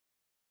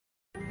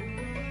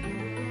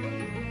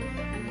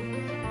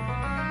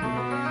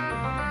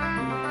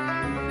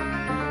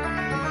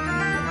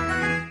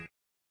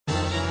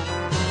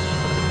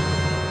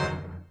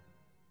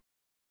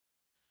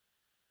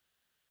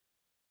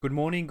Good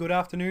morning, good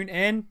afternoon,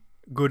 and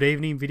good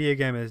evening, video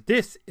gamers.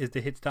 This is the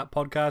Hit Start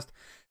Podcast,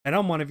 and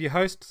I'm one of your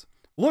hosts,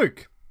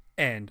 Luke.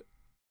 And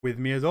with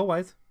me, as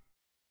always,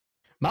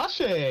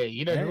 Marshy,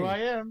 you know who Hey. I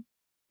am.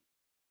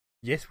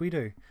 yes, we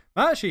do,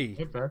 Marshy.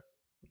 Hey, bro.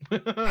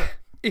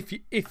 If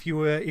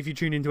you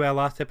tuned into our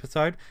last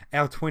episode,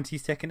 our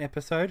 22nd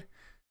episode,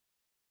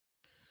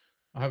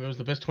 I hope it was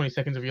the best 20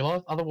 seconds of your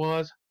life.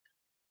 Otherwise,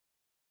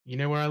 you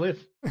know where I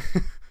live.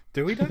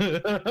 do we do?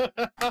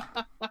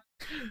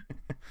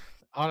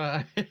 I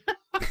don't know.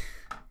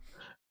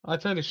 I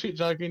turned a shit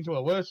joke into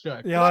a worse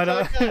joke. Yeah, I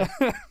That's know.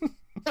 okay.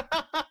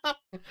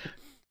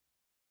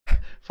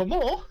 For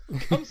more,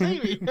 come see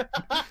me.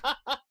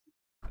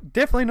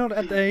 Definitely not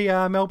at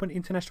the Melbourne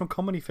International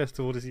Comedy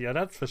Festival this year.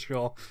 That's for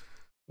sure.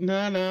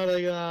 No,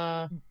 they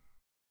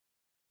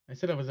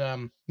said I was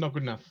not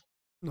good enough.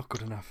 Not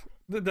good enough.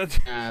 That's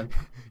Uh,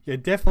 you're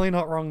definitely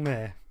not wrong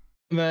there.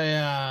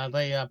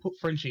 they put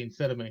Frenchie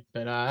instead of me,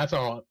 but that's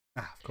all right.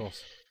 Ah, of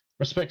course.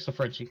 Respects to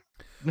Frenchie.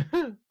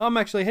 I'm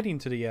actually heading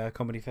to the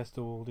comedy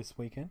festival this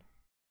weekend.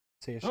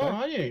 See a show. Oh,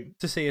 are you?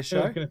 To see a I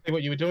show. was going to see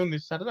what you were doing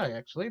this Saturday,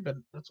 actually, but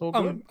that's all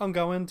good. I'm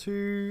going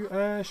to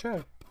a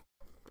show.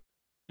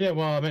 Yeah,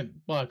 well, I meant,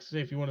 like, see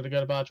if you wanted to go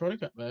to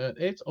Bartronica, but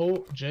it's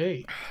all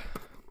G.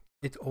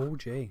 It's all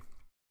G.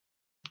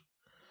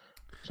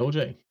 It's all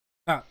G.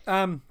 So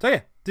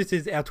yeah, this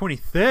is our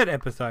 23rd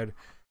episode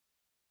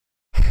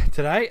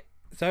today.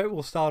 So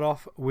we'll start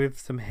off with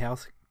some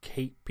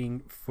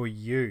housekeeping for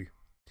you.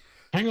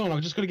 Hang on,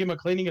 I've just got to get my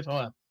cleaning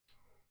attire.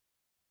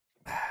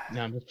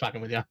 No, I'm just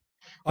fucking with you.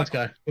 Let's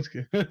go. Let's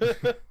go.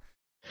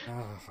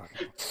 Oh, fuck.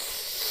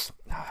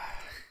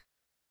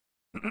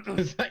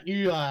 Is that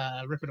you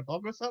ripping a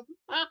bog or something?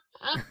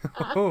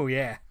 Oh,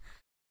 yeah.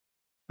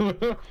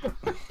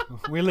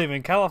 We live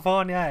in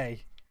California.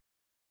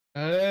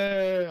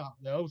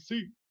 No,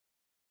 see.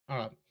 All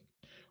right.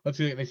 Let's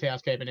get this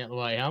housekeeping out the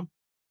way, huh?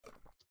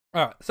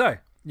 Alright, so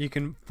you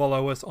can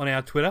follow us on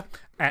our Twitter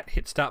at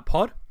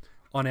HitStartPod,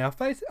 on our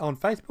on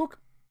Facebook,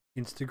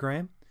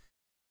 Instagram,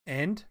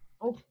 and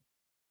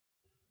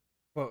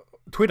well,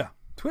 Twitter.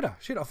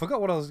 Shit, I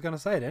forgot what I was going to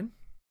say then.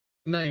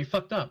 No, you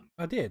fucked up.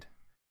 I did.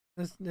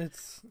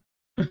 It's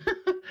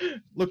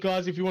Look,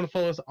 guys, if you want to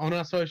follow us on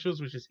our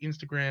socials, which is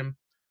Instagram,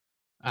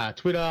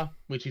 Twitter,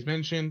 which is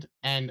mentioned,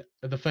 and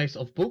the face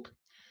of book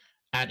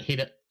at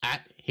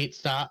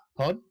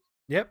HitStartPod,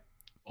 Yep.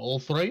 all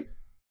three,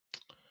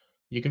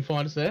 you can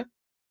find us there.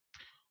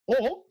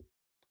 Or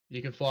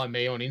you can find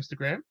me on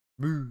Instagram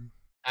Boo.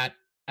 at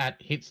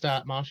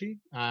HitStartMarshy.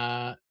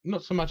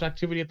 Not so much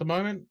activity at the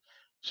moment.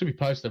 Should be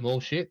posting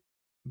more shit,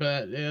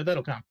 but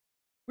that'll come.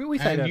 We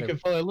say And that. you can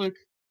follow Luke.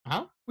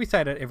 Huh? We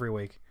say that every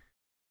week.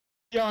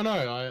 Yeah, I know.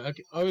 I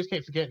always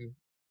keep forgetting.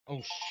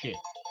 Oh shit.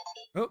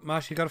 Oh,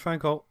 Marsh, you got a phone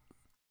call.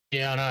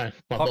 Yeah, I know.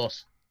 My Pop-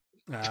 boss.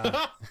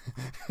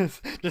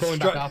 Just Calling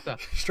back after.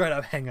 straight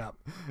up hang up.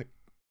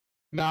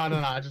 No.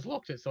 I just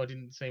locked it so I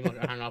didn't seem like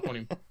I hung up on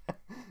him.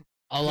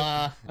 I'll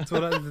That's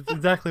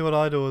exactly what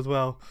I do as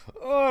well.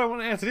 Oh, I don't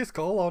want to answer this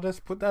call. I'll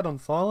just put that on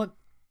silent.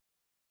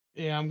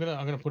 Yeah, I'm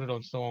gonna put it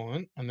on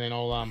silent and then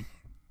I'll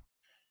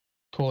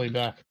call him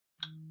back.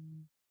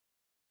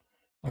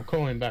 I'll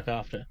call him back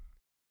after.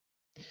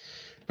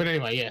 But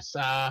anyway, yes.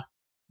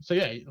 So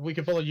yeah, we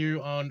can follow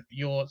you on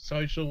your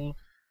social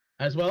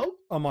as well.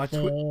 On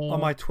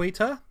my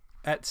Twitter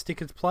at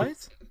Stickers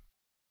Plays.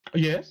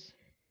 Yes.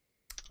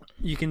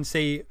 You can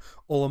see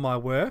all of my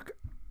work.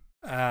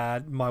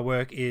 My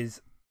work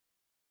is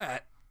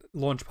at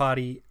Launch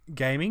Party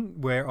Gaming,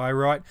 where I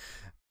write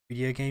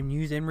video game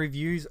news and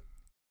reviews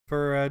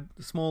for a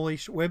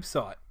smallish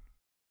website.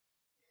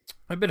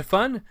 A bit of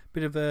fun,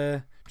 bit of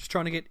just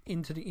trying to get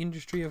into the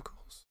industry, of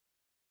course,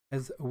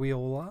 as we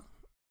all are.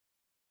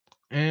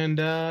 And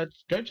go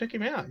check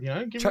him out. You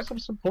know, give him some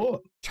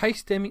support.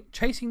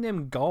 Chasing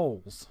them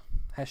goals.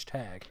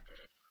 Hashtag.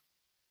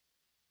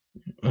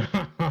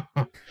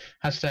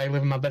 Hashtag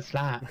living my best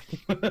life.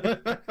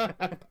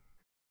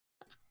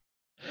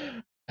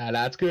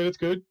 That's good. It's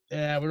good.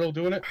 Yeah, we're all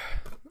doing it.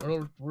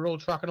 We're all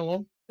trucking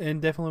along.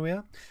 And definitely we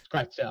are.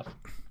 Great stuff.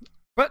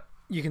 But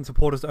you can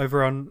support us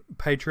over on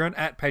Patreon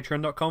at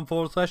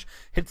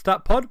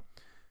patreon.com/HitStartPod.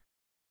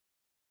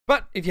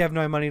 But if you have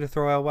no money to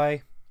throw our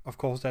way, of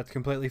course, that's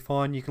completely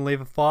fine. You can leave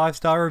a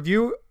 5-star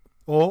review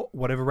or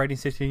whatever rating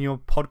system your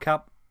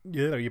podcast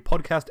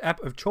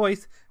app of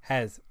choice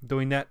has.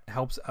 Doing that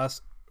helps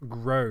us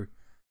grow.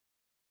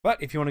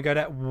 But if you want to go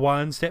that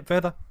one step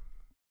further,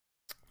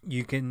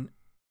 you can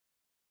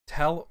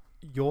tell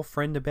your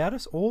friend about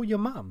us, or your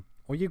mum,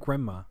 or your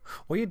grandma,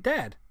 or your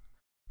dad,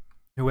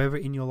 whoever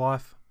in your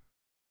life.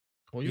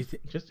 Or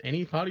just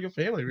any part of your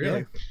family, really.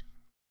 Yeah.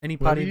 Any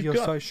part Whatever of your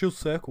you've got. social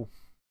circle.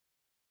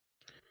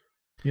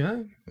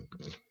 Yeah.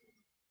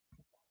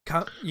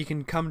 You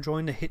can come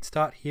join the Hit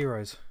Start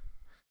Heroes.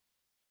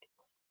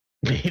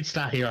 Hit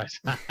Start Heroes.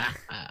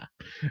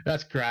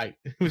 That's great.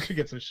 We should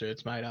get some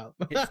shirts made up.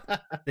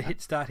 The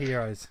Hit Start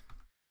Heroes.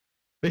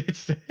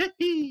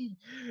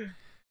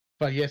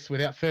 But yes,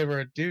 without further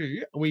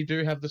ado, we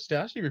do have the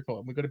Starship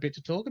report. We've got a bit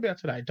to talk about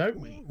today, don't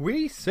we?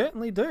 We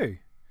certainly do.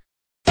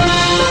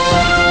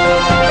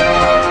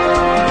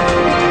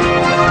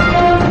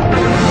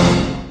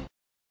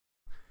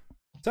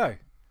 So,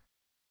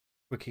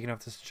 we're kicking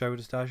off this show with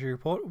the Starship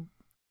Report.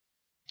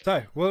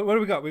 So, what do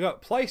we got? We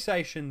got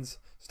PlayStation's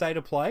State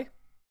of Play.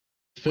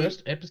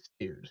 First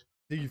episode.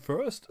 The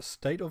first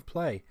State of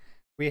Play.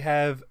 We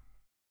have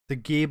the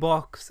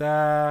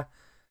Gearbox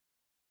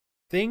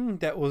thing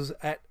that was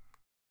at,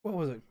 what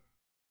was it?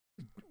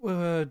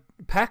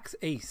 PAX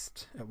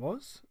East, it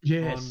was?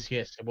 Yes,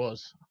 it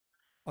was.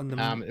 On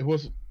the It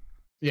was.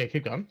 Yeah,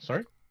 keep going.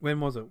 Sorry. When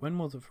was it? When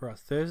was it for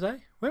us? Thursday?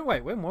 When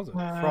was it?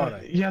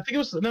 Friday. Yeah, I think it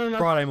was no.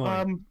 Friday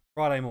morning.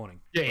 Friday morning.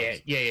 Yeah.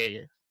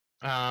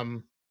 I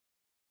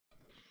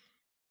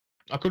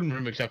couldn't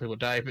remember exactly what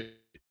day, but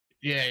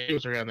yeah, it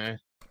was around there.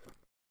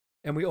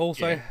 And we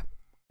also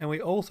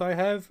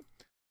have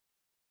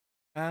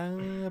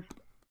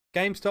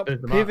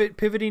GameStop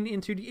pivoting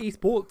into the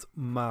esports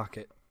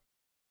market.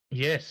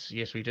 Yes,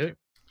 we do.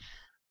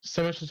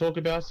 So much to talk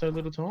about, so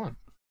little time.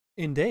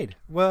 Indeed.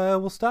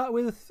 Well, we'll start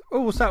with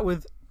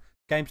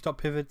GameStop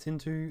pivots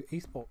into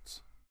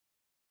esports.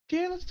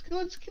 Yeah, let's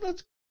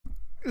get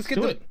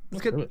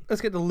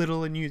the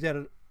littler news out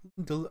of.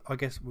 I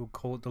guess we'll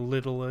call it the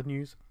littler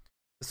news,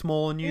 the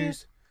smaller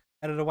news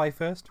out of the way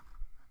first.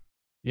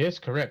 Yes,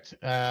 correct.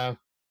 So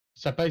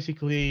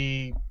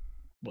basically,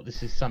 what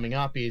this is summing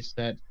up is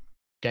that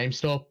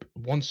GameStop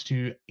wants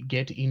to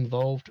get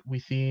involved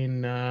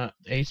within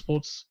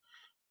esports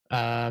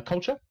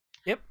culture.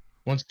 Yep.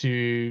 Wants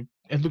to.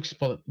 It looks,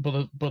 but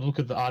look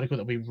at the article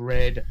that we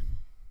read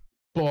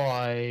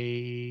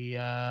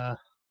by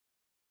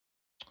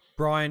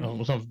Brian. Oh, it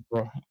was not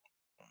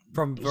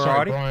from Variety.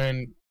 Sorry,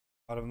 Brian.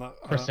 I don't know.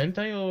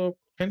 Crescente or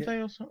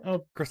Crescente or something.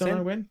 Oh, don't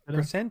know when.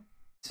 Crescenti.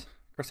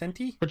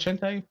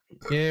 Crescente.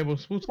 Yeah, we'll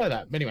say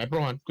that. Anyway,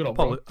 Brian. Good old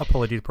Brian.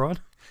 Apologies, Brian,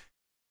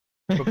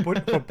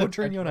 for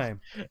butchering your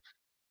name.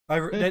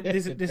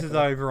 This is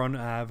over on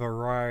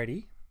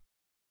Variety.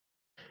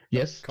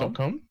 Yes.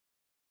 .com.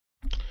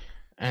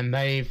 And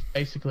they've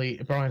basically,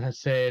 Brian has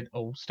said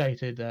or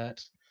stated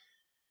that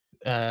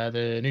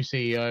the new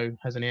CEO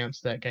has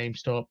announced that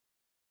GameStop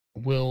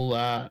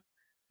will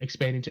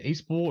expand into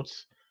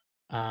esports,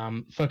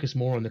 focus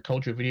more on the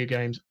culture of video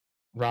games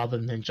rather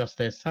than just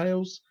their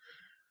sales.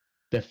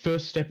 Their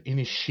first step in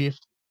this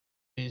shift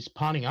is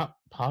partnering up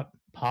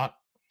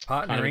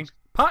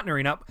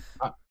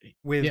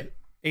with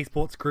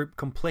esports group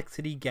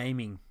Complexity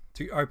Gaming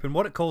to open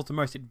what it calls the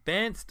most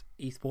advanced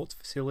esports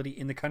facility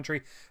in the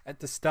country at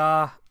the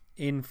Star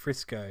in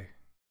Frisco,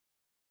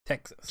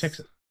 Texas.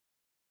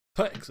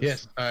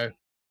 Yes.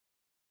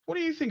 What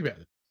do you think about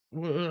it?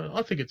 Well,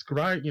 I think it's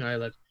great. You know,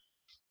 like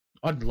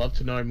I'd love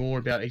to know more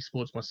about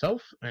esports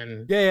myself.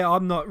 And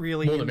I'm not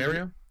really more the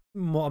merrier.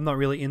 I'm not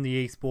really in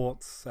the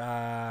esports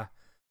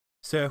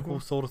circle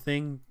sort of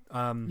thing.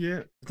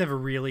 It's never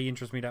really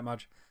interested me that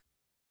much.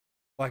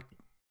 Like,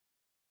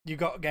 you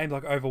got games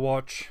like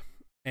Overwatch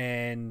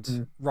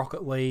and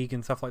Rocket League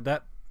and stuff like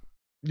that.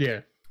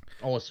 Yeah.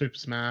 Super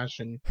Smash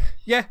and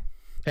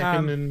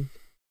Tekken and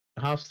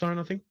Hearthstone,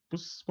 I think,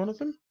 was one of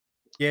them.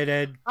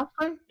 Yeah,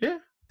 Hearthstone, yeah.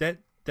 They're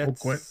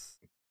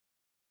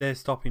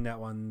stopping that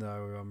one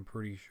though. I'm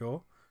pretty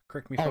sure.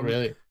 Correct me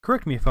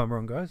if I'm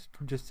wrong, guys.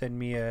 Just send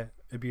me a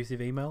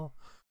abusive email.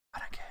 I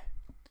don't care.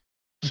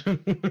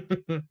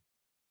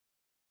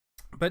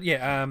 But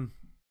yeah,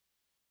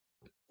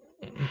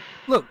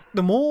 look,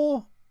 the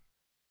more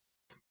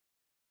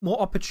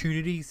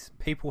opportunities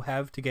people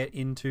have to get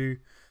into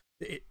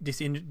the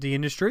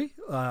industry,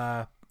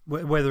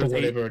 whether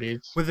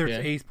it's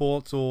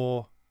esports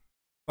or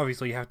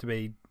obviously you have to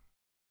be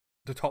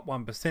the top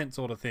 1%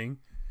 sort of thing,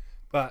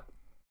 but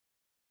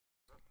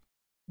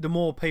the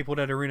more people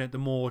that are in it, the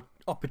more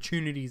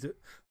opportunities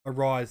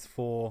arise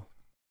for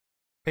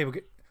people.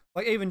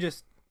 Like even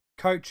just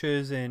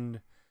coaches and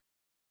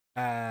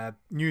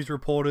news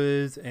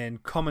reporters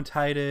and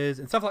commentators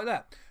and stuff like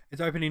that.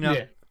 It's opening up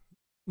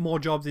more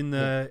jobs in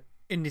this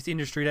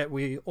industry that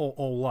we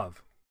all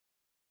love,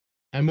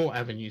 and more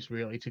avenues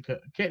really to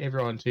get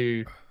everyone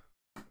to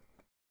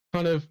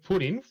kind of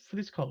put in for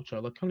this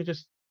culture. Like kind of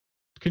just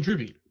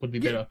contribute would be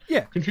better.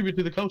 Yeah, contribute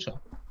to the culture,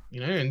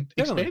 and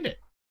expand it.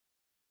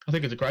 I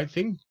think it's a great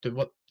thing to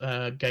what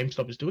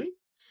GameStop is doing.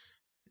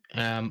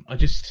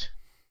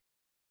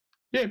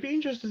 It'd be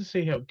interesting to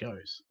see how it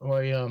goes.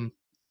 I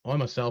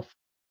myself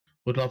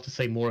would love to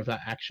see more of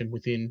that action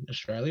within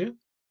Australia,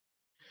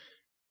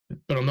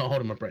 but I'm not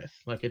holding my breath.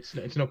 Like it's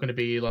not going to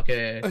be like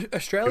a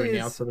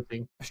Australia's sort of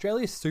thing.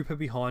 Australia's super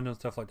behind on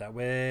stuff like that.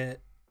 We're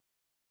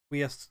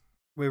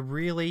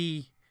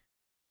really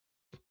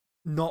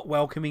not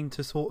welcoming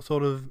to sort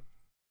of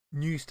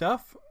new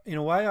stuff in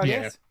a way, I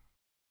guess.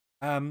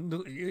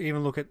 You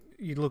look at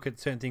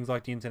certain things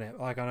like the internet.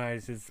 Like I know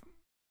this is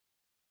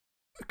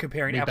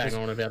comparing apples.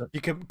 Bang on about it.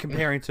 You're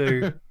comparing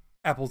to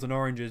apples and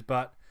oranges,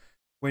 but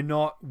we're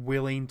not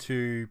willing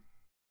to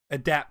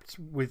adapt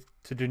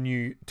to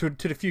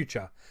the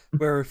future.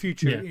 Where a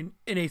future in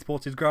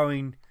esports is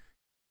growing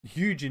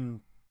huge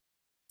in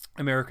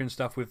American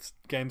stuff with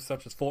games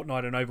such as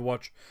Fortnite and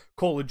Overwatch,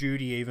 Call of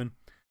Duty, even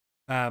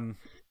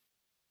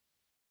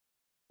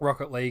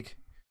Rocket League.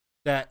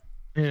 That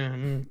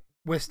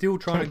we're still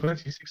trying to.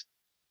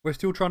 we're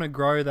still trying to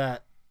grow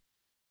that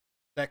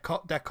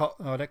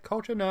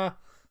culture. Nah,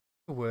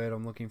 the word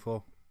I'm looking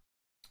for.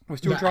 We're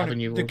still trying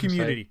to the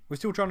community. We're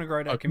still trying to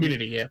grow that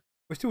community. Yeah,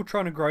 we're still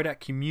trying to grow that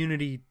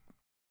community.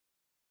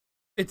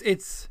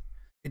 It's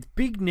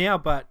big now,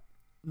 but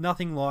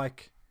nothing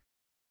like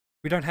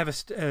we don't have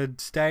a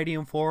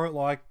stadium for it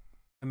like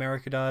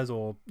America does,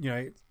 or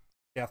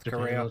South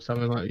Korea or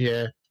something like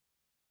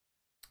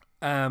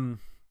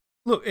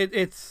Look,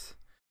 it's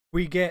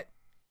we get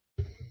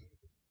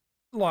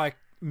like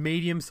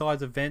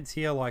medium-sized events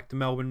here, like the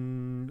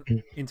Melbourne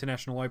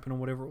International Open or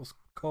whatever it was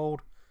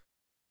called,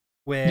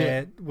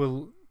 where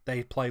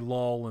they play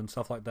LOL and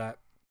stuff like that.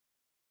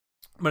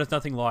 But it's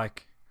nothing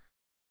like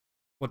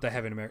what they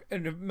have in America.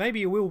 And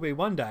maybe it will be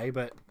one day,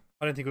 but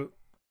I don't think it.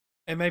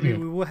 And maybe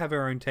we will have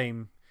our own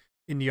team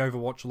in the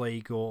Overwatch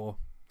League or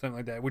something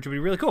like that, which would be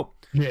really cool.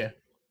 Yeah.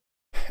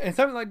 And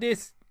something like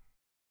this,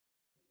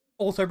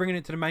 also bringing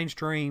it to the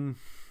mainstream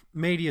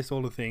media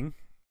sort of thing,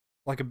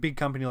 like a big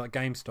company like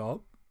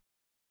GameStop.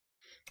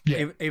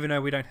 Yeah. Even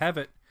though we don't have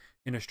it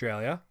in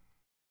Australia,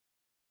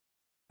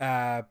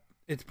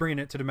 it's bringing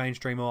it to the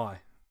mainstream eye,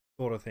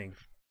 sort of thing.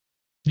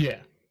 Yeah.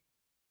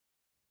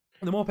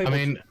 The more people,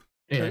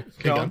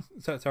 go on.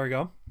 Sorry,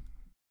 go on.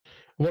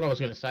 What I was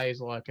going to say is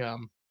like,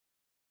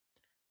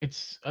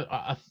 it's.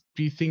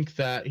 Do you think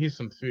that here's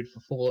some food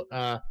for thought?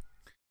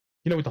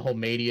 With the whole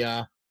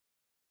media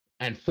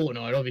and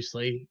Fortnite,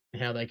 obviously,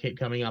 how they keep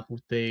coming up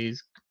with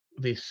this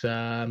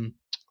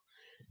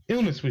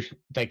illness, which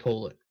they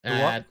call it,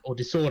 or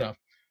disorder,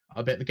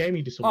 about the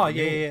gaming disorder. Oh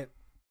yeah.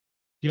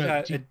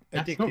 That's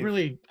not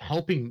really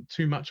helping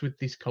too much with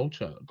this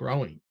culture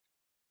growing.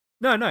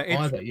 No,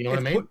 either. You know what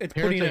I mean? It's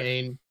putting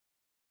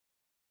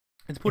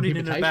it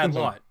in a bad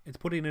light. It's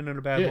putting it in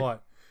a bad light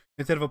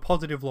instead of a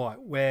positive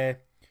light where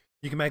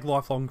you can make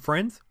lifelong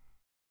friends.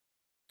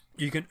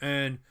 You can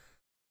earn.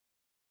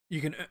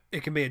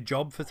 It can be a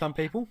job for some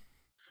people,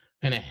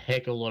 and a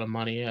heck of a lot of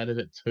money out of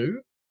it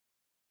too.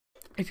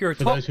 If you're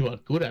for those who are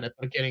good at it,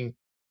 but getting,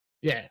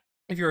 if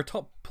you're a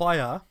top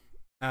player,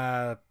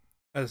 as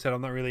I said,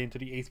 I'm not really into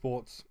the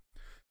esports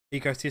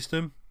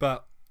ecosystem,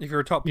 but if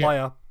you're a top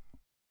player,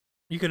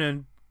 you can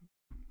earn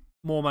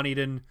more money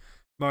than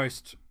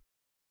most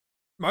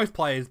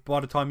players by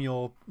the time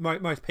you're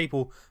most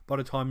people by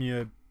the time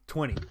you're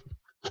 20.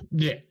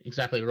 Yeah,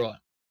 exactly right.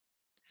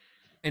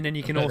 And then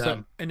you can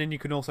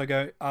also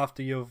go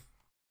after you've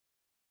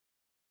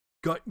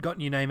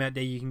gotten your name out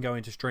there. You can go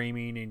into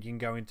streaming, and you can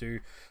go into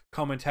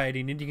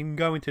commentating, and you can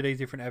go into these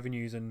different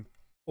avenues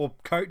or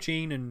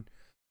coaching and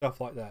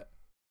stuff like that.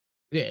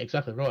 Yeah,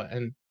 exactly right.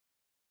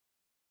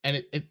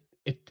 And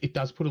it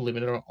does put a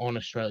limit on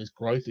Australia's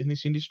growth in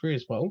this industry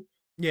as well.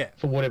 Yeah,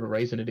 for whatever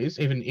reason it is,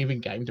 even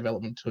game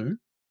development too.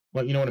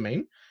 Like, you know what I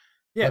mean?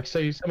 Yeah. Like,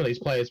 so some of these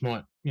players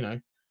might,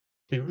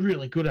 be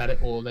really good at it,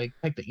 or they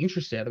take the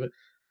interest out of it.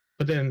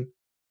 But then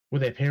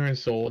with their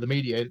parents or the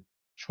media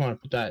trying to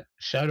put that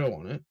shadow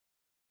on it,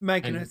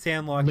 making it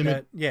sound like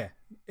that,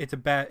 it's a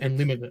bad and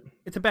limit it.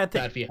 It's a bad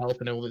thing. Bad for your health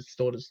and all this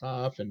sort of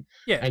stuff, and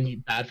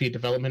bad for your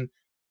development.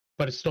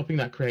 But it's stopping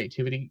that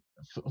creativity.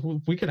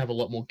 We could have a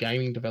lot more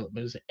gaming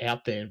developers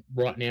out there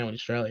right now in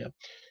Australia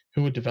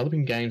who are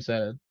developing games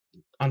that are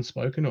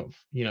unspoken of,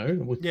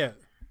 and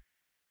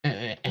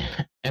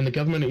the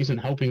government isn't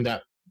helping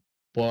that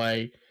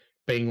by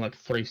being like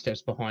 3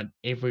 steps behind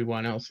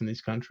everyone else in this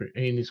country,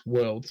 in this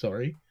world.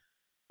 Sorry.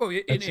 Well,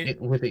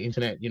 with the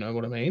internet, you know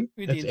what I mean.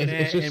 With the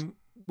internet, it's just, and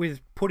with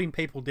putting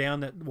people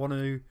down that want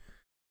to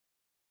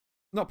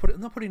not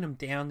putting them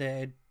down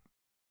there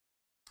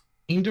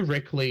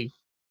indirectly.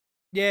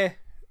 Yeah.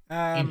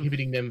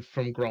 Inhibiting them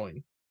from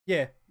growing.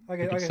 Yeah, I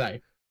guess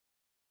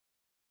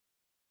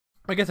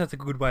that's a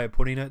good way of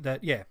putting it.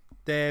 That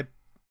they're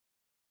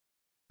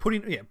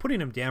putting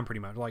them down pretty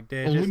much. Like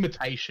they're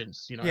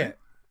limitations, Yeah.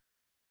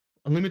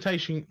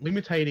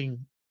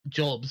 Limiting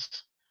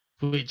jobs,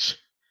 which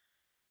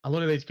a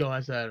lot of these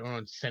guys that are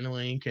on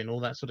Centrelink and all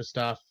that sort of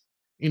stuff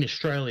in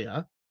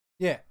Australia,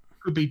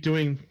 could be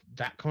doing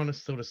that kind of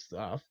sort of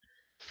stuff,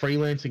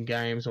 freelancing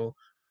games or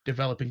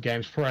developing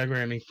games,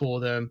 programming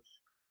for them,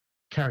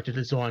 character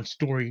design,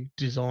 story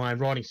design,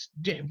 writing,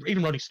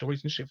 even writing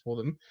stories and shit for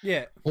them.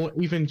 Yeah. Or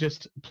even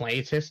just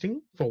player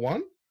testing for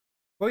one.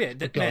 Well, all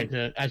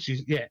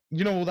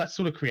that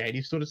sort of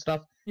creative sort of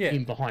stuff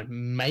in behind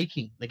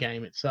making the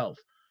game itself,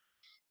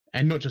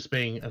 and not just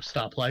being a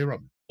star player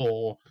on,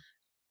 or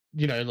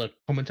like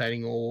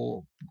commentating,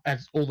 or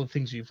as all the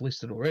things you've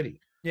listed already.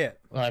 Yeah,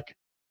 like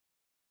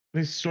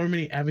there's so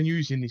many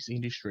avenues in this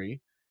industry.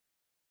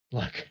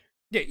 Like,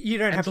 you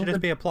don't have to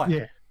just be a player.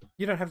 Yeah,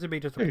 you don't have to be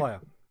just a player.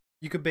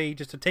 You could be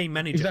just a team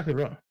manager. Exactly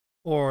right.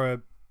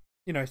 Or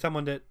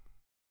someone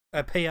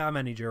a PR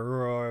manager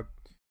or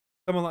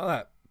someone like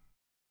that.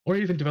 Or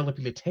even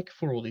developing the tech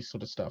for all this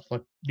sort of stuff,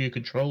 like new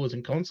controllers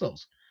and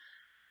consoles.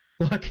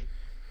 Like,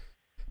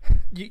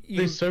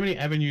 there's so many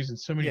avenues and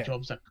so many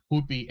jobs that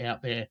could be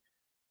out there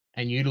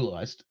and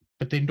utilized,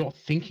 but they're not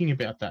thinking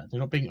about that.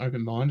 They're not being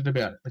open-minded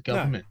about it. The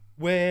government.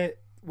 No,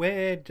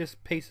 we're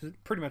just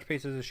pretty much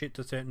pieces of shit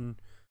to certain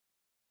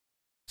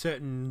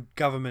certain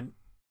government,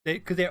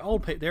 because they're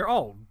old people. They're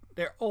old.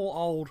 They're all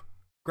old,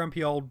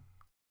 grumpy old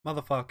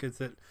motherfuckers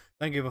that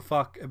don't give a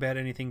fuck about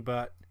anything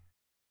but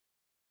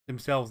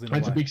themselves.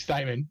 That's a big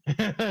statement.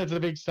 That's a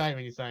big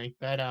statement you're saying.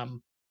 But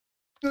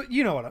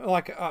you know what?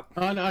 Like,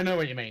 I know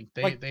what you mean.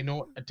 They're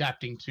not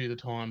adapting to the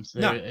times.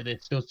 They're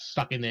still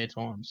stuck in their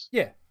times.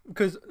 Yeah,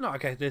 because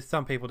there's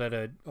some people that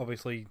are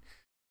obviously,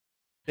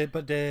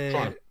 but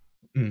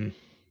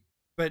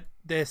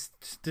there's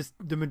just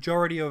the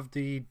majority of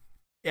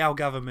our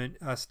government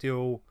are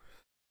still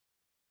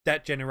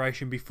that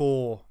generation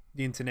before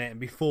the internet and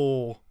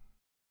before,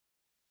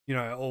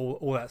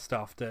 all that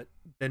stuff, that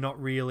they're not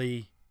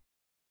really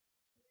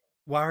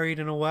worried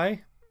in a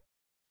way.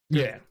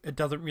 Yeah. It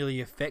doesn't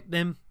really affect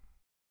them,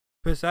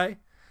 per se.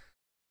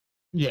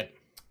 Yeah.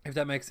 If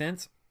that makes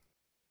sense.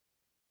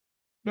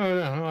 No,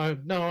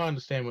 I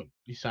understand what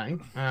you're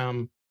saying.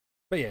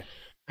 But yeah.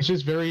 It's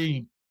just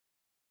their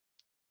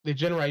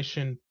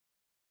generation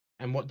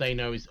and what they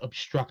know is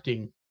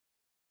obstructing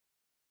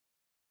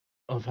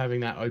of having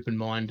that open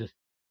mind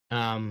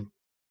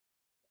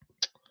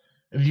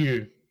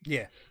view.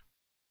 Yeah.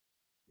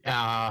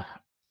 I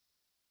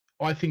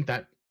think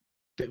that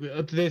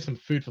there's some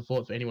food for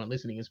thought for anyone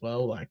listening as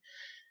well. Like,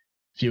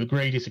 if you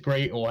agree,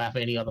 disagree, or have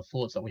any other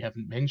thoughts that we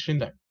haven't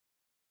mentioned that,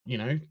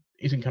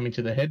 isn't coming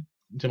to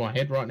my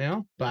head right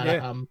now. But,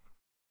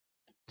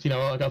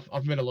 like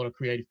I've met a lot of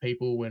creative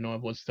people when I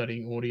was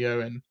studying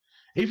audio, and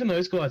even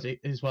those guys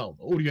as well,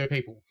 audio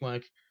people,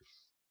 like,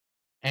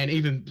 and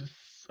even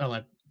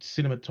like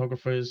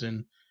cinematographers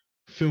and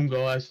film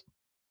guys,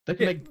 they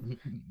can make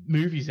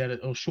movies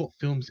or short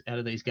films out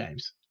of these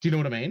games. Do you know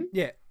what I mean?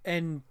 Yeah,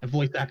 and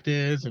voice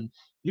actors and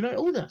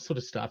all that sort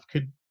of stuff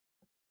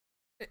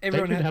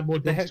everyone could have more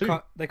jobs too.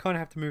 They kind of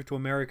have to move to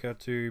America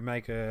to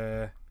make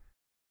a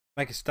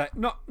state.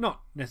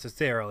 Not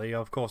necessarily.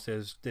 Of course,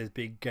 there's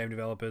big game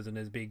developers and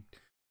there's big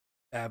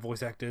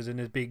voice actors and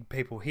there's big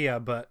people here,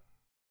 but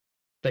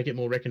they get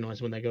more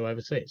recognized when they go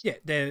overseas. Yeah,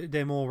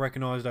 they're more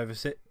recognized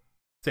overseas.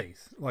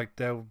 Like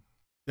they're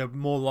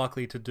more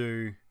likely to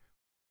do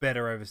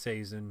better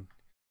overseas than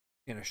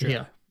in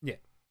Australia. Yeah.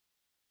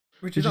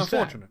 Which is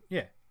unfortunate.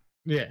 Sad.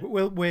 Yeah.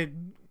 We're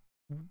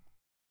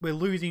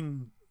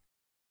losing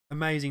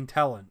amazing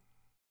talent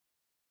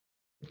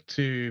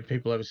to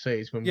people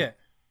overseas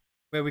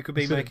where we could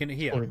be making it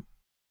here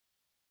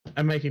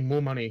and making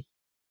more money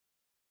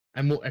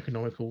and more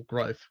economical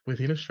growth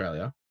within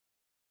Australia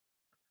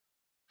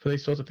for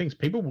these sorts of things.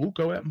 People will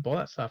go out and buy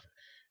that stuff,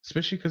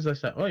 especially because they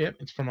say, "Oh yeah,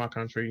 it's from our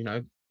country,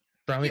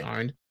 Australian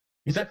owned."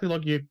 Exactly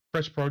like your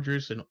fresh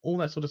produce and all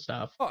that sort of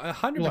stuff. Oh,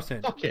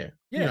 100%. Fuck yeah.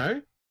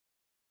 100%.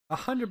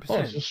 Oh,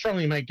 it's an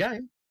Australian made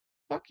game.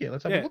 Fuck yeah,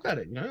 let's have a look at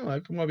it.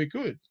 Like, it might be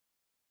good.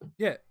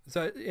 Yeah.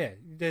 So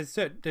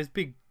there's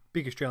big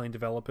Australian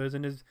developers,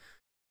 and there's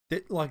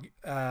like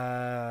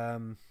not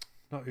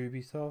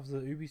Ubisoft.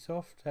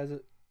 Ubisoft has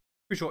it.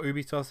 Pretty sure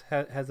Ubisoft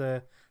has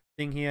a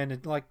thing here,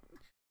 and but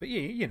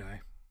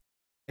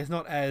it's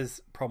not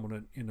as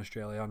prominent in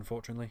Australia,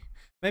 unfortunately.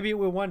 Maybe it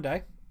will one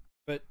day,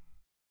 but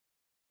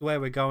the way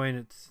we're going,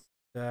 it's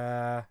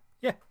Anyway.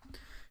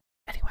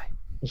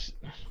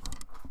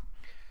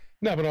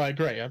 No, but I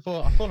agree. I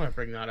thought I'd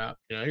bring that up.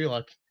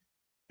 Like,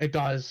 it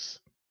does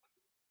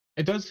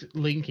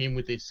link in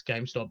with this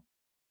GameStop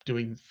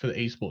doing for the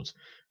esports,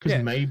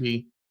 because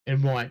maybe it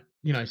might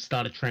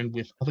start a trend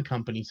with other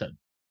companies that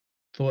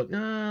thought,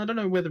 I don't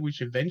know whether we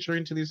should venture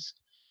into this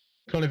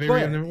kind of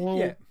area.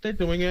 And they're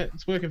doing it.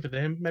 It's working for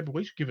them. Maybe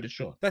we should give it a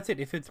shot. That's it.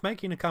 If it's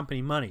making a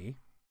company money,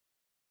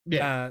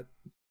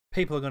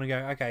 people are going to go,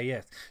 okay,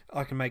 yes,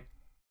 I can make.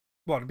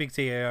 The big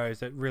CEOs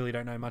that really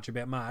don't know much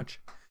about much.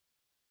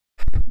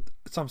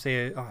 Some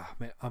CEOs,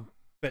 but I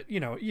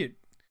know what you're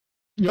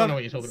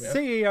talking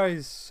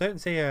about. Certain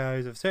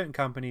CEOs of certain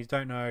companies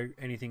don't know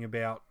anything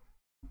about.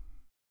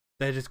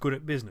 They're just good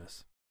at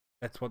business.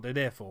 That's what they're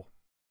there for.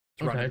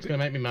 Okay, it's going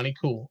to make me money.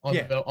 Cool.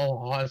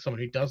 I'll hire someone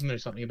who does know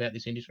something about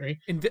this industry.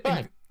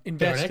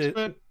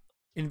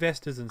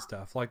 Investors and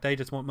stuff, like, they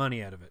just want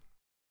money out of it.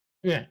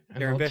 Yeah,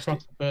 and they're investing.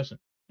 Trust the person.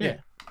 Yeah.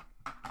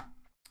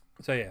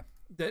 So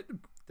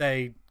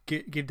they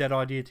give that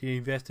idea to the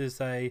investors.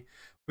 Say,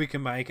 we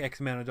can make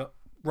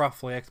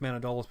roughly X amount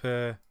of dollars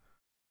per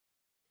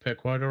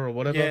quota or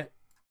whatever. Yeah.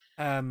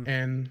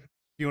 And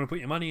you want to put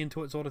your money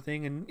into it, sort of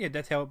thing, and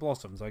that's how it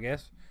blossoms, I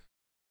guess.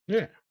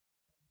 Yeah.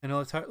 And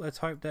let's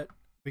hope that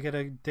we get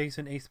a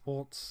decent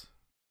esports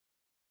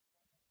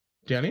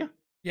down here.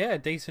 Yeah, a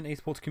decent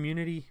esports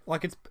community.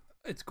 Like,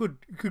 it's good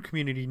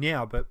community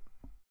now, but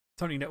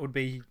something that would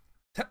be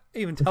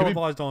even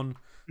televised on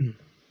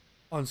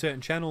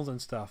certain channels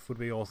and stuff would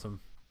be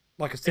awesome.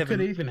 Like It could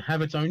even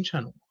have its own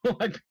channel.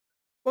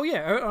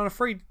 on a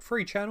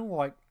free channel,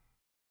 like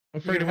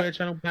a free-to-air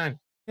channel. Bang.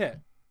 Yeah,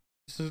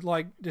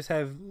 just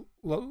have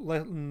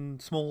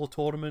smaller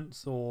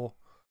tournaments or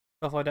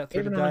stuff like that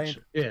through the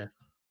day.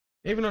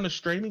 Even on a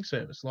streaming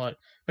service, like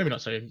maybe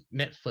not so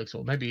Netflix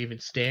or maybe even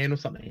Stan or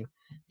something.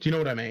 Do you know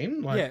what I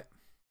mean? Like,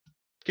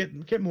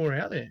 get more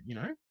out there.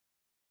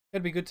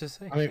 It'd be good to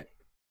see. I mean,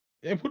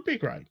 it would be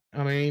great.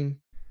 I mean,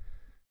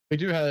 We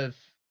do have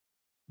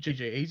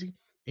GG Easy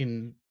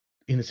in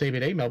the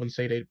CBD, Melbourne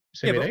CBD.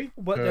 Yeah,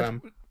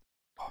 but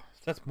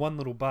that's one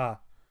little bar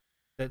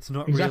that's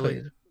not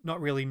exactly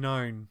really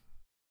known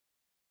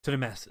to the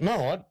masses.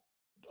 No,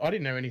 I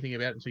didn't know anything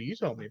about it until you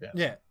told me about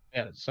it.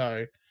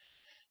 So,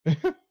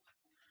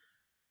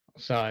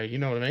 so you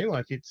know what I mean?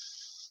 Like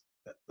it's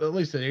at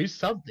least there is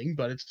something,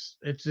 but it's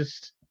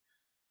just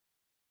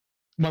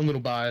one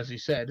little bar, as you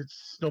said.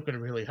 It's not going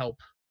to really help.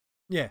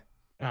 Yeah.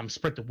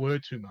 Spread the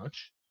word too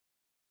much,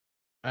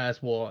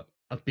 as what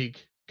a big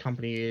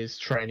company is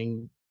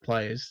training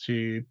players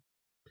to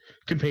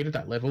compete at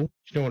that level.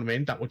 You know what I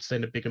mean? That would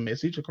send a bigger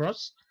message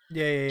across.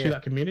 To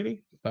that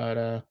community.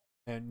 But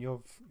and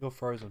you're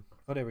frozen.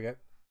 Oh, there we go.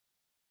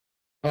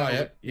 Oh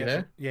yeah, you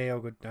there? Yeah, all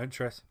good. Don't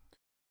stress.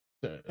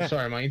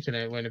 Sorry, my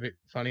internet went a bit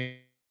funny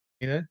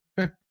there.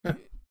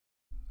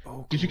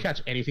 Oh, did you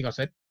catch anything I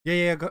said?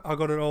 Yeah, I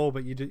got it all,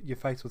 but your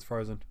face was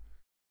frozen.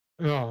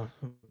 Oh,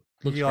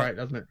 looks great,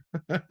 doesn't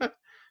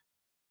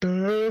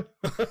it?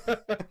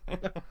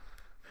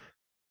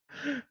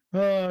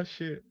 Oh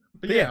shit!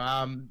 But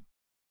yeah,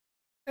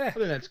 I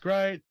think that's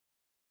great.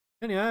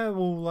 Anyway,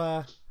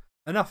 we'll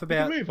enough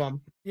about. We can move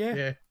on.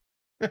 Yeah.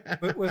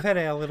 We've had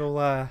our little.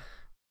 That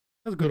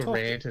was a good talk.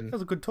 Rant that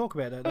was a good talk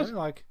about that, though.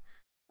 Like.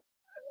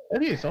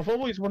 It is. I've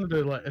always wanted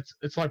to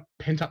it's like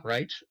pent up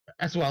rage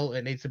as well.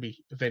 It needs to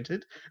be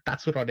vented.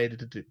 That's what I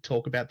needed to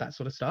talk about, that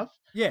sort of stuff.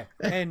 Yeah,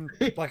 and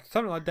like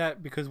something like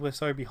that, because we're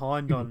so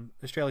behind on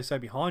Australia's so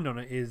behind on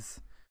it, is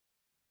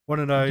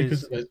one of those.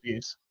 Because of those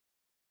views.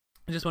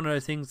 Just one of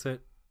those things that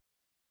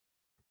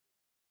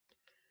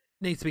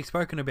needs to be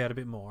spoken about a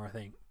bit more, I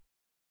think.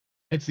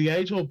 It's the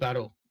age-old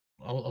battle.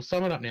 I'll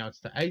sum it up now. It's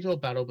the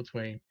age-old battle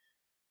between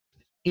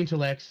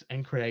intellects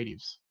and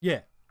creatives. Yeah.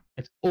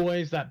 It's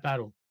always that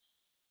battle.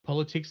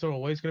 Politics are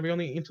always going to be on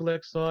the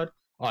intellect side.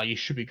 Oh, you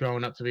should be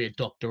growing up to be a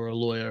doctor or a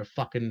lawyer, or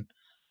fucking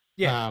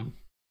top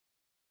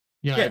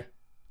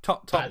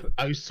top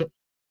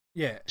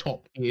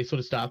tier sort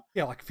of stuff.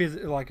 Yeah, like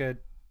a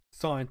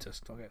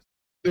scientist, I guess.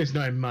 There's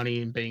no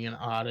money in being an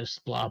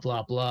artist, blah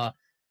blah blah.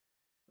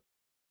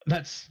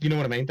 That's, you know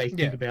what I mean. They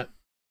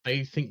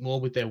think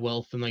more with their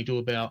wealth than they do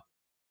about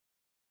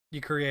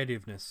your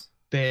creativeness.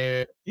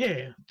 Their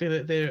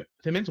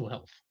mental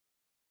health.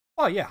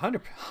 Oh yeah,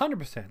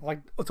 100%. Like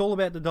it's all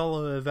about the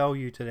dollar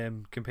value to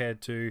them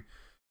compared to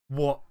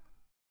what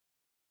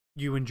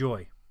you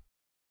enjoy.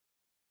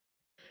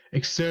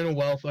 External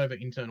wealth over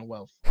internal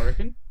wealth, I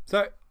reckon.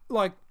 So,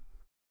 like,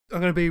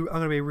 I'm gonna be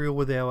real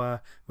with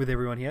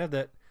everyone here,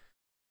 that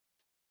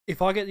if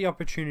I get the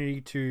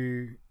opportunity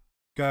to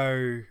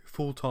go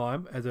full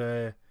time as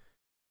a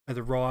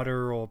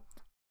writer or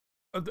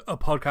a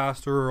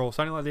podcaster or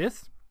something like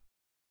this,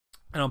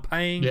 and I'm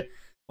paying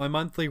my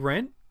monthly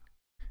rent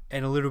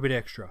and a little bit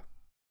extra,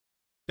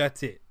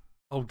 that's it.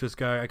 I'll just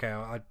go, okay,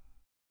 I'm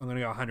going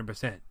to go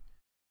 100%.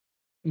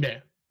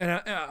 Yeah.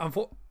 And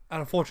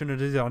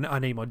unfortunately, I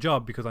need my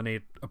job because I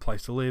need a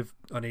place to live,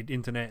 I need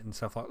internet and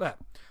stuff like that.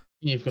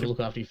 You've got to look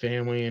after your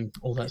family and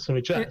all that sort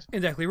of jazz.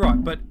 Exactly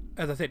right. But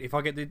as I said, if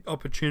I get the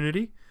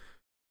opportunity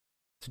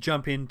to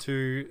jump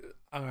into,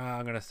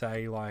 I'm going to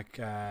say like,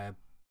 if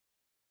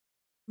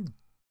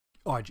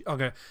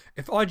IGN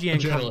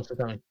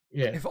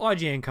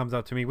comes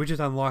up to me, which is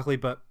unlikely,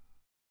 but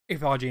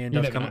if IGN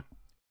does come up,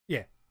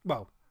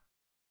 well,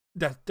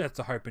 that's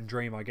a hope and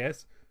dream, I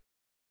guess.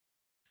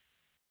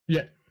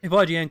 Yeah. If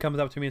IGN comes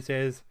up to me and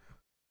says,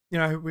 we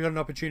got an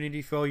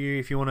opportunity for you,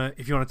 if you wanna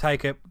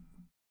take it,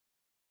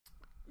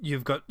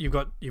 you've got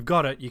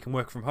it, you can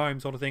work from home,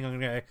 sort of thing, I'm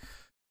gonna go,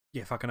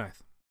 yeah, fucking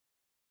oath.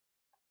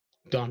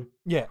 Done.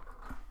 Yeah.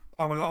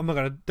 I'm not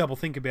gonna double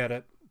think about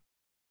it.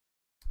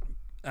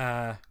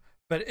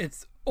 But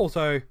it's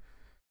also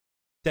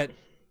that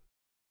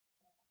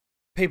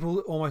people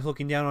almost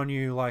looking down on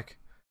you, like,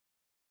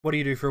 what do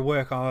you do for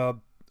work? I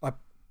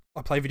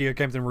play video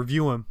games and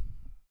review them,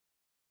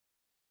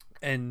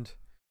 and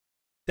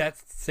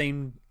that's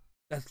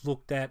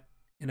looked at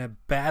in a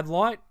bad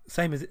light.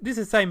 Same as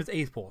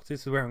esports.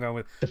 This is where I'm going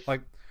with,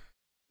 like,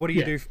 what do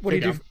you do? What do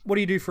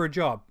you do for a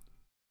job?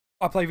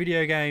 I play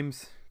video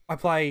games. I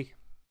play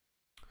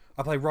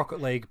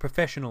Rocket League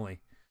professionally.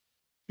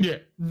 Yeah.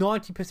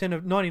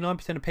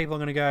 99% of people are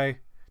going to go,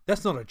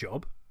 that's not a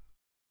job.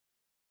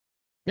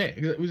 Yeah,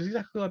 it was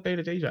exactly like being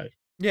a DJ.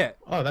 Yeah.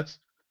 Oh,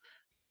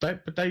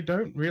 but they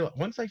don't realize,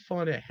 once they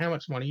find out how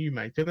much money you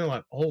make, then they're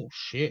like, oh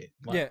shit.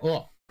 Like, yeah.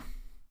 Oh, as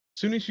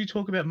soon as you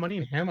talk about money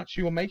and how much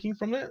you are making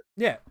from that.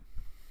 Yeah.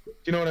 Do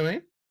you know what I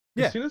mean?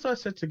 Yeah. As soon as I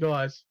said to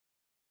guys,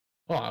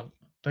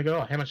 they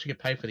go, how much do you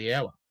get paid for the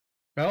hour?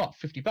 I go,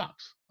 $50.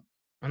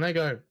 And they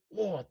go,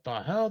 what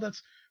the hell?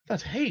 That's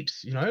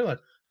heaps, like,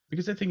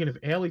 because they're thinking of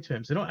hourly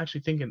terms. They're not actually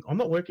thinking, I'm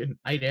not working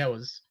 8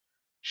 hours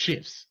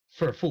shifts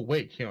for a full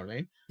week. You know what I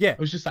mean? Yeah. It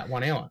was just that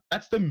 1 hour.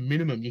 That's the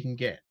minimum you can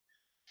get.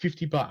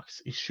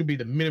 $50. It should be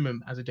the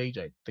minimum as a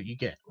DJ that you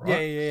get, right?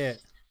 Yeah.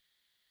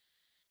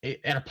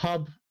 At a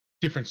pub,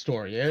 different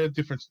story. Yeah,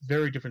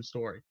 very different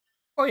story.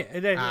 Oh yeah,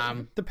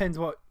 it depends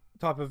what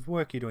type of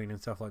work you're doing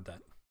and stuff like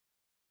that.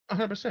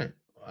 100%.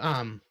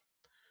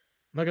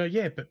 And I go,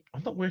 yeah, but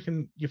I'm not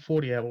working your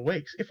 40-hour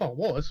weeks. If I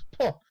was,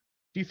 do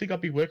you think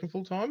I'd be working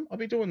full time? I'd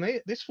be doing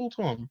this full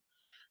time. Do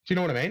you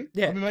know what I mean?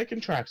 Yeah. I'd be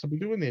making tracks. I'd be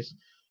doing this.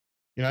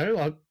 You know,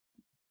 like.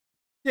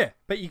 Yeah,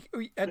 but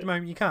at the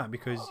moment you can't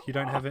because you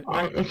don't have it.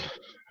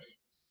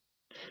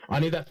 I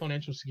need that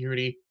financial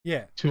security.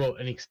 Yeah. To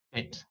an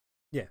extent.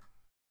 Yeah.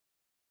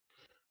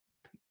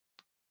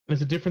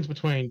 There's a difference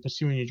between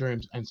pursuing your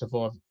dreams and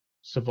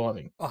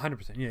surviving.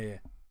 100%. Yeah.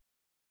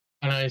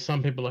 I know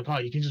some people are like, oh,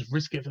 you can just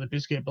risk it for the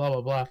biscuit, blah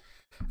blah blah.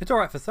 It's all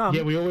right for some.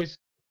 Yeah, we always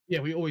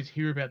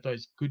hear about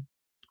those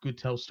good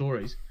tell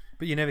stories,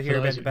 but you never hear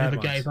about the bad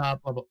ones. Never gave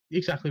up. Blah, blah.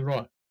 Exactly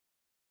right.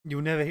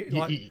 You'll never hear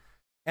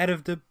out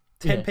of the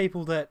 10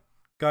 people that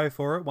go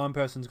for it, one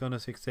person's going to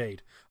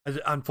succeed.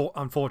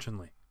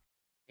 Unfortunately,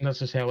 and that's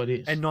just how it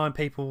is. And 9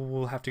 people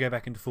will have to go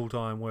back into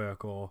full-time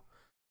work, or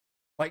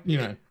I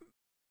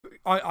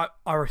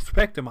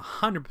respect them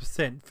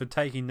 100% for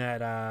taking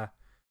that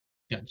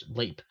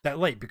leap. That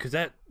leap, because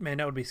that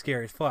would be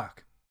scary as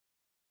fuck.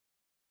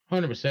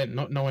 100%,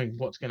 not knowing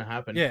what's going to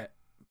happen. Yeah,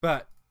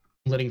 but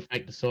letting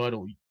fate decide,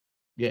 or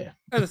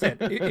as I said,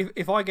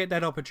 if I get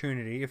that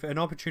opportunity, if an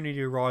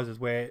opportunity arises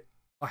where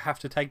I have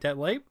to take that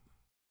leap,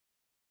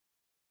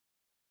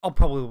 I'll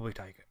probably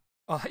take it.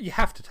 You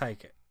have to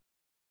take it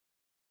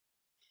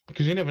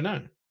because you never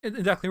know.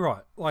 Exactly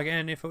right.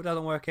 And if it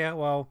doesn't work out,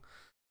 well,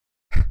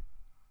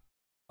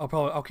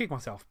 I'll kick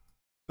myself.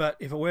 But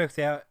if it works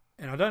out,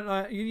 and I don't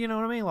know, you know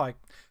what I mean?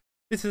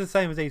 This is the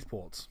same as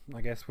esports. I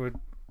guess we're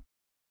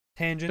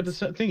tangents.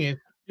 But the thing is,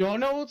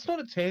 no, it's not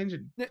a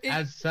tangent,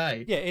 as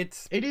say. Yeah,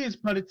 it is,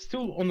 but it's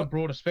still on the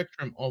broader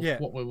spectrum of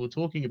what we were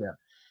talking about.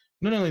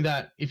 Not only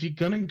that, if you're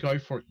gonna go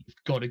for it, you've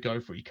got to go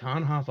for it. You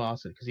can't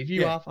half-ass it, because if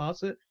you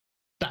half-ass it,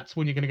 that's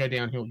when you're gonna go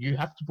downhill. You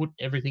have to put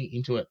everything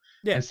into it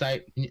and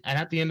say, and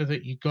at the end of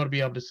it, you've got to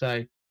be able to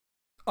say,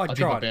 I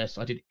did my best.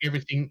 I did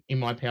everything in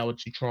my power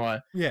to try.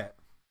 Yeah.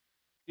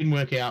 Didn't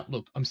work out.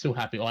 Look, I'm still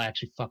happy. I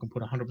actually fucking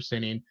put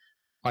 100% in.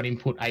 I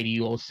didn't put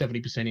 80 or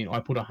 70% in. I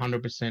put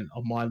 100%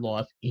 of my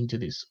life into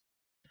this.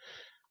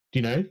 Do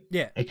you know?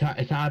 Yeah. It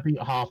can't be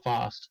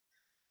half-assed.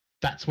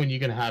 That's when you're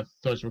going to have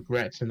those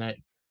regrets and that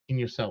in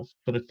yourself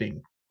sort of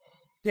thing.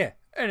 Yeah.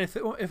 And if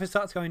it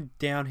starts going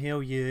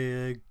downhill,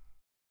 you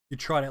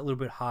try it out a little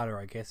bit harder,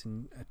 I guess.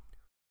 And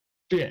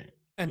you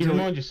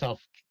remind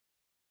yourself.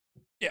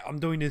 Yeah, I'm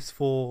doing this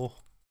for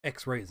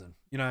X reason,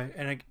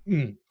 and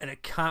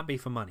it can't be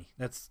for money.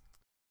 That's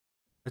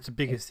the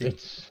biggest thing.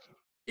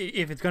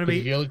 If it's going to be,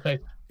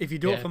 if you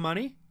do it for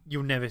money,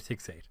 you'll never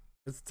succeed.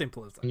 It's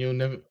simple as that. And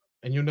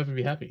you'll never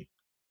be happy.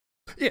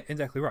 Yeah,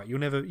 exactly right. You'll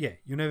never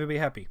be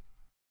happy.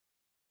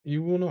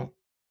 You will not.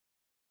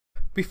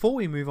 Before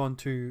we move on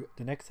to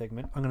the next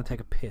segment, I'm going to take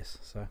a piss.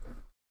 So.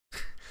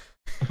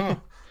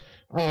 Oh,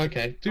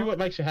 okay. Do what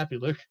makes you happy,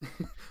 Luke.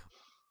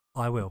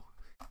 I will.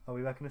 I'll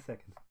be back in a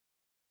second.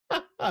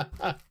 I'll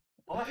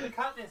have to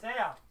cut this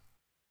out.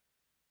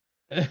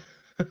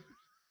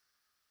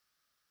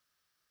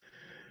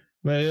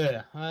 But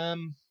yeah,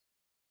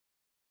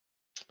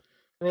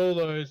 for all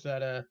those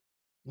that are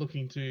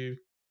looking to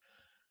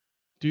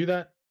do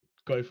that,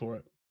 go for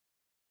it.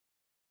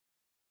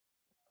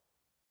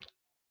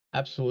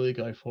 Absolutely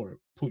go for it.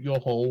 Put your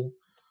whole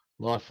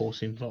life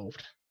force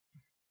involved.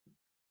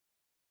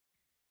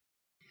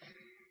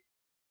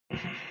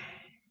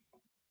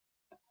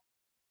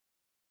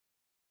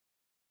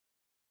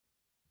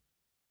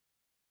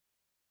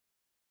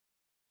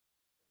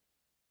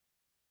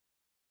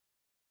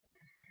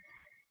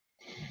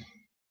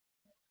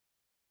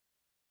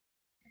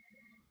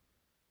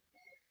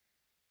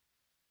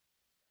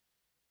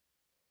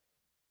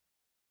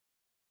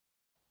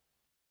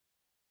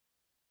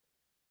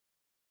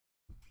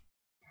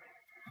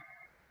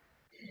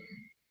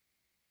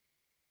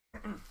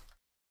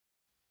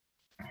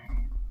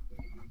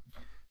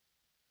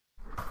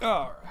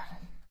 All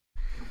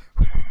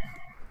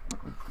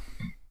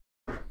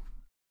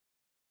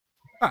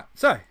right.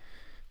 So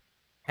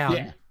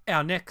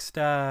our next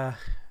we'll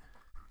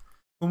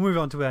move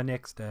on to our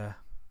next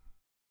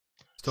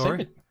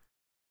story.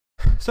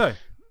 So,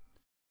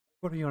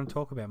 what do you want to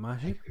talk about,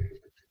 Marshy? Do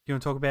you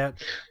want to talk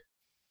about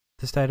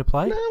the state of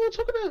play? No, we'll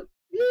talk about.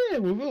 Yeah,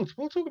 we will.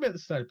 We'll talk about the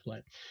state of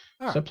play.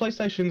 Right. So,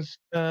 PlayStation's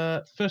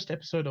first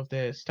episode of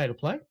their state of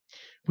play,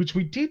 which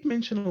we did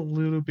mention a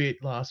little bit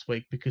last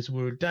week because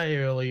we were a day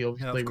early,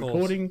 obviously,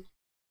 recording.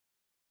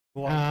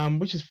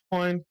 Which is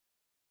fine.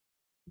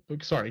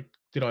 Sorry,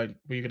 were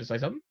you going to say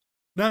something?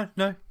 No.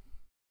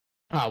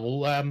 Ah,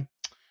 well,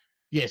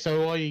 yeah.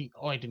 So I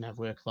didn't have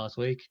work last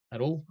week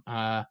at all.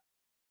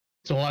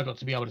 So I got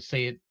to be able to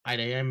see it 8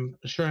 a.m.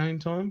 Australian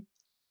time.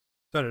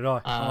 So did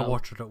I. I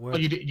watched it at work. Oh,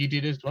 you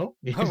did as well?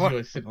 Because you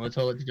were sitting on the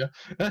toilet, did you?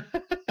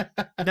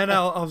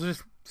 No, I was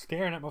just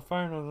staring at my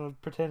phone. I was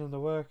pretending to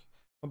work.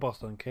 My boss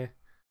doesn't care.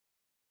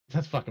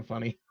 That's fucking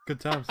funny. Good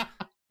times.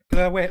 Because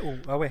I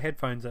wear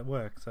headphones at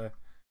work, so.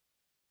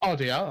 Oh,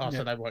 do you? Oh, yeah.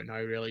 So they won't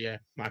know, really, yeah.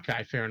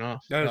 Okay, fair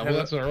enough. Well,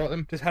 that's all right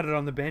then. Just had it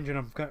on the bench and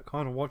I'm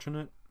kind of watching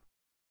it.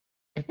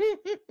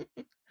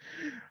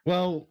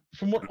 Well,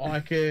 from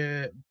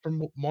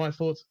my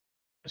thoughts,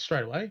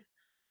 straight away.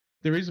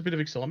 There is a bit of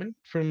excitement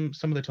from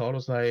some of the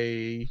titles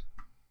they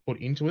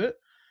put into it.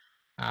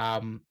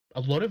 A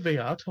lot of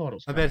VR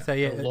titles. I better Came out.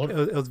 say, yeah, A lot.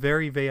 it was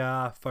very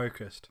VR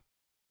focused.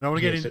 And I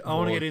want to Yes, it I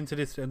want to get was. into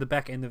this at the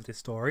back end of this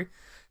story,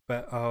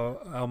 but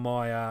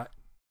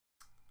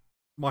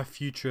my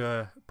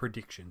future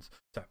predictions.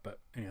 So, but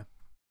anyway,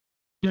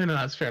 Yeah, no,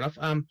 that's fair enough.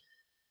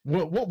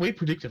 What we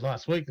predicted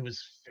last week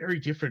was very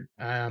different.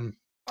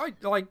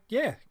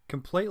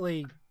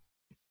 completely.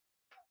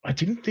 I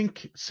didn't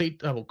think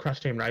Crash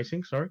Team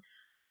Racing. Sorry,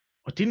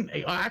 I didn't.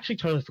 I actually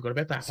totally forgot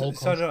about that whole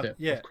So did I, concept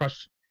yeah, of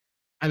Crash.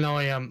 And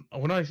I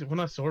when I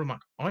saw it, I'm like,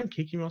 I'm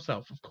kicking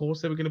myself. Of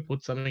course, they were going to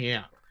put something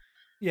out,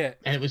 yeah,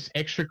 and it was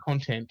extra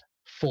content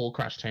for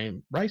Crash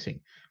Team Racing,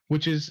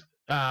 which is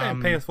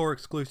and PS4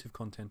 exclusive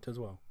content as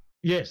well.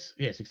 yes,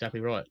 exactly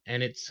right.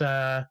 And it's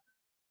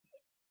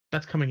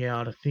that's coming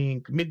out, I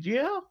think,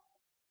 mid-year.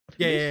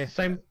 Yeah.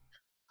 Same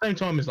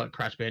time as like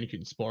Crash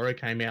Bandicoot and Spyro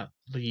came out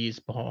the years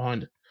before,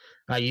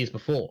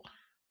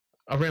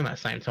 around that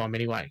same time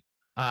anyway.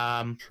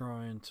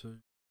 Trying to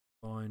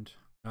find.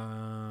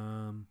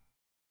 I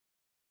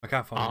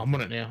can't find it. I'm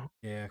on it now.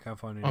 Yeah, I can't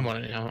find it. I'm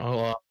on it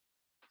now.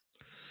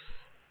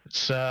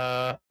 It's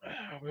where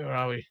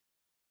are we?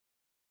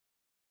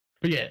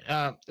 But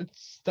yeah,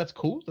 that's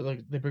cool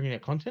that they're bringing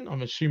out content.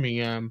 I'm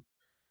assuming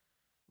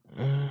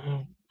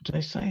do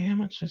they say how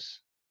much is?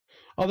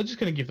 Oh, they're just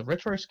going to give the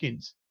retro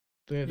skins.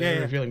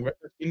 They're revealing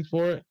retro skins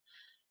for it.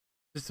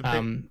 Just a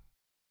bit.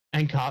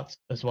 And carts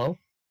as well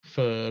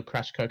for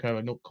Crash, Coco,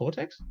 and Nook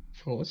Cortex,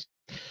 of course.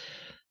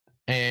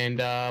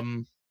 And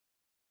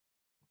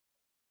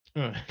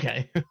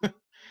okay,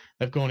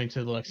 they've gone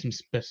into like some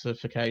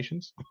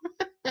specifications.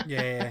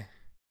 Yeah.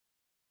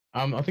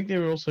 I think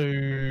they're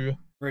also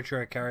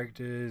retro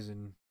characters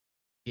and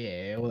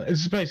yeah, well,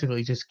 it's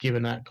basically just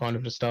giving that kind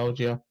of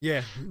nostalgia.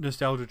 Yeah,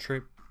 nostalgia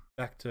trip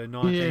back to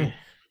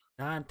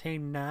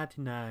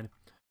 1999.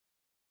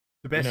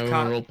 The best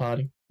kart, we're all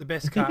partying. The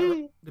best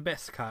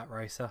kart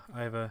racer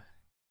over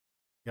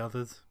the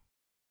others.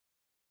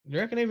 You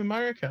reckon even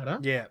Mario Kart, huh?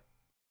 Yeah.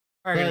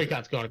 Mario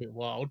Kart's gone a bit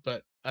wild,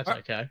 but that's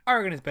okay. I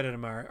reckon it's better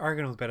than Mario. I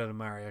reckon it was better than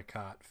Mario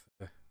Kart.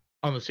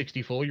 On the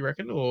 64, you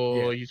reckon?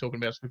 Or are you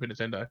talking about Super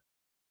Nintendo?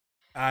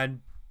 And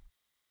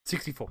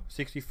 64.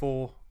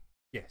 64.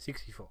 Yeah,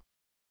 64.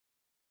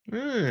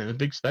 A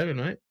big statement,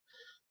 mate.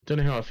 Don't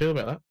know how I feel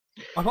about that.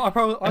 I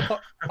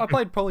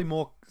played probably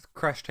more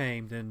Crash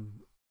Team than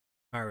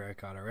Mario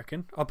Kart, I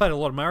reckon. I played a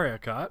lot of Mario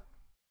Kart.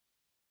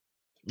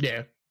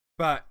 Yeah.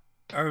 But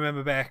I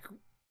remember back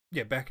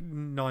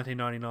in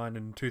 1999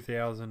 and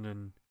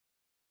 2000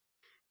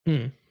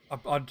 and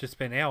I'd just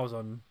spend hours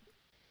on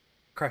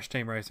Crash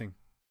Team Racing.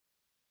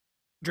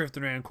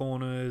 Drifting around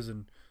corners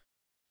and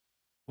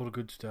all the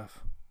good stuff.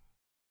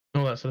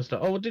 All that sort of stuff.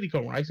 Oh, well, Diddy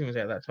Kong Racing was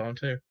out that time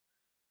too.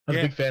 I was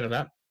a big fan of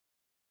that.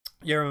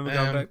 Yeah, I remember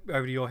going back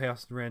over to your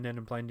house around then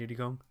and playing Diddy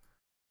Kong.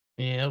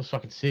 Yeah, that was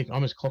fucking sick. I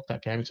almost clocked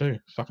that game too.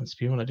 Fucking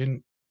spewing, I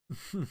didn't.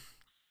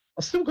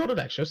 I still got it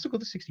actually. I still got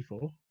the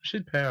 64. I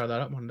should power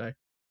that up one day.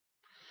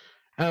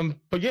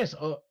 But yes,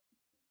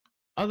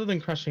 other than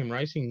Crash Team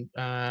Racing,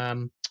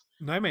 No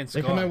Man's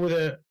Sky. They come out with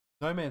a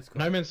No Man's Sky.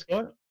 No Man's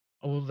Sky.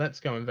 Oh, well, that's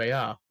going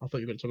VR. I thought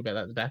you were going to talk about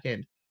that at the back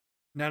end.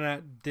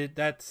 No,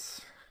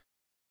 that's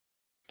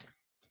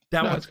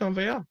it's going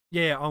VR.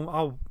 Yeah, I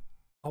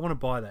want to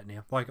buy that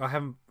now. Like I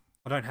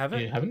don't have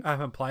it. You haven't? I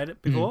haven't played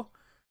it before,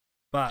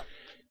 but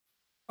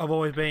I've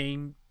always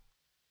been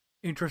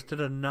interested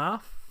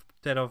enough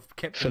that I've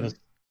kept an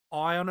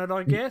eye on it,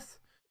 I guess.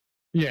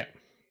 Yeah.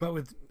 But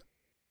with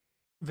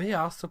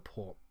VR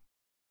support,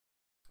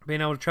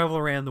 being able to travel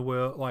around the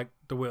world, like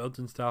the worlds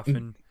and stuff,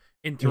 and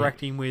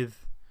interacting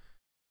with,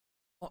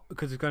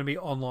 because it's going to be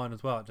online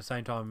as well at the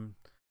same time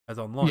as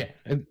online. Yeah,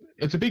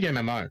 it's a big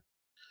MMO.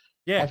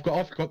 Yeah, I've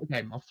got the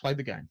game. I've played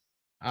the game.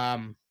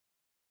 I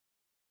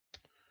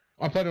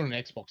played it on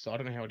an Xbox, so I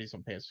don't know how it is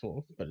on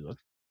PS4, but it's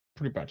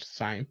pretty much the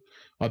same,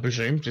 I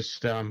presume.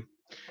 Just but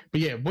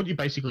yeah, what you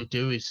basically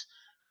do is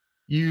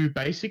you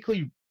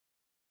basically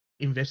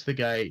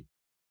investigate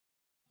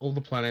all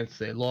the planets,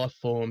 their life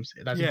forms.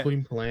 That's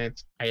including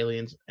plants,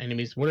 aliens,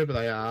 enemies, whatever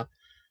they are.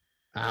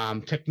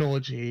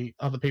 Technology,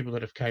 other people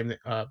that have come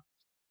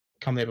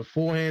there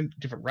beforehand,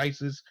 different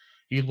races.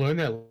 You learn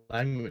their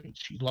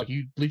language. Like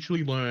you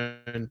literally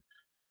learn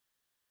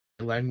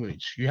the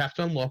language. You have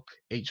to unlock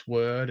each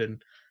word,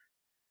 and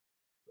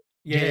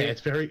you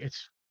have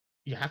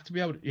to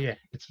be able to.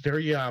 It's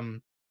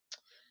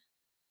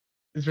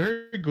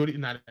very good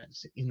in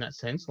that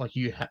sense. Like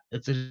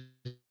it's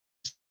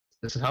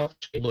how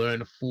to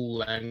learn a full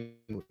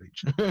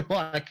language.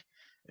 Like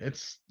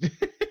it's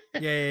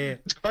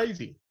it's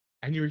crazy,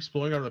 and you're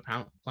exploring other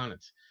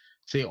planets.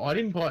 See, I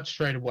didn't buy it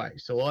straight away,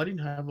 so I didn't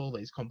have all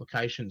these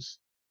complications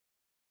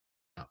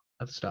at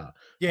the start.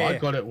 I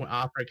got it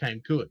after it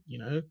came good. You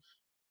know,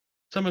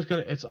 it's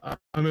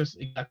almost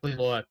exactly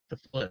like the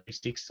Floppy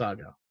Stick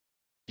saga.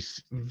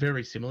 It's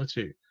very similar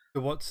to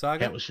the what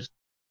saga? That was just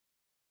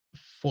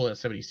Fallout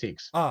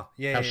 76. Oh,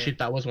 yeah. How shit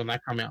that was when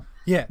that came out.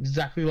 Yeah.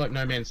 Exactly like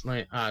No Man's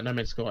Sky,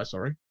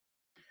 sorry.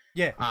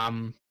 Yeah.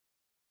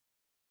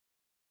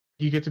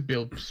 You get to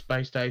build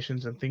space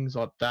stations and things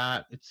like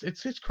that.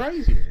 It's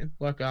crazy, man.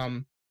 Like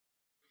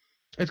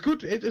it's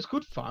good. It's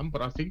good fun,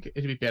 but I think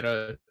it'd be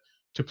better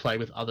to play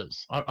with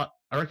others. I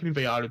reckon in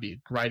VR would be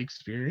a great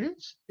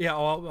experience. Yeah,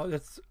 well,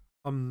 that's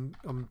I'm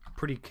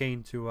pretty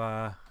keen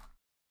to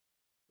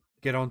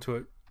get onto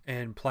it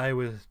and play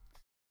with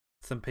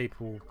some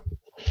people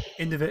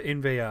in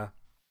VR.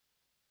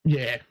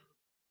 Yeah,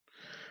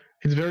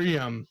 it's very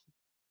I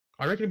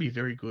reckon it'd be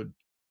very good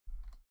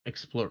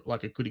explore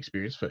like a good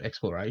experience for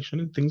exploration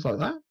and things like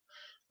that.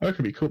 I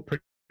reckon it'd be cool,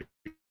 pretty,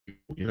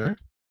 you know.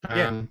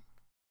 Yeah. Um,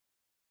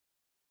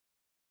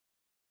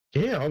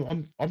 yeah,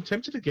 I'm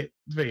tempted to get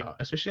VR,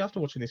 especially after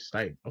watching this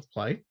state of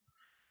play.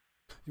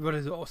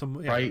 You've got some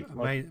Right,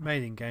 like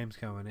amazing games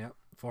coming out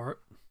for it.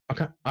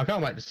 I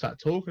can't wait to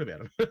start talking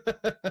about them.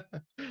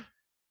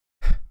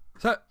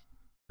 So,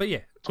 but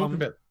yeah, Talking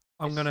about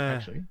I'm this, gonna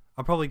actually.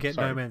 I'll probably get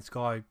No Sorry. Man's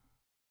Sky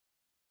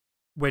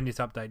when this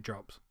update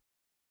drops.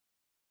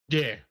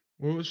 Yeah.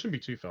 Well, it shouldn't be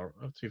too far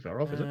off, is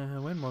it?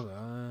 When was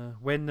it?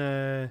 When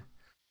No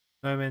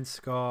Man's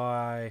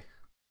Sky,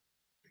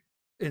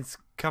 it's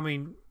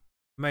coming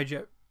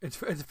major.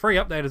 It's a free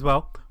update as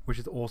well, which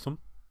is awesome.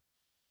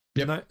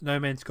 Yep. No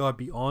Man's Sky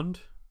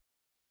Beyond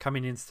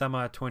coming in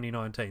summer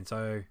 2019.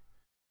 So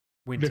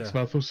winter Next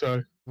month or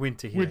so.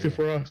 Winter here. Winter Yeah.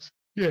 for us.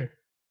 Yeah.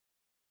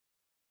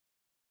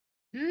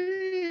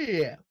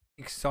 Yeah.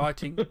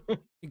 Exciting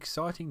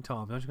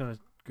times. I'm just gonna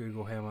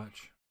Google how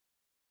much.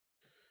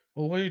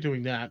 Well, while you're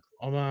doing that,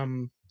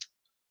 I'm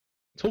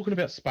talking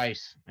about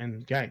space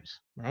and games,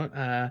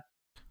 right?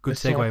 Good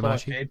the segue,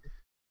 Marshy.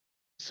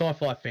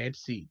 Sci-fi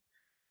fantasy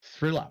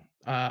thriller.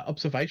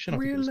 Observation, I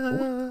think it was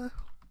called.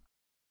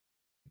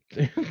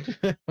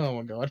 Oh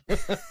my god.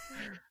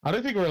 I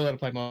don't think we're allowed to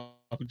play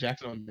Michael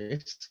Jackson on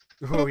this.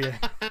 Oh yeah.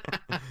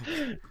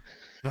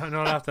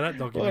 Not after that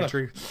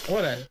documentary.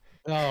 What a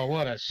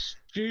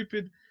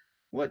stupid.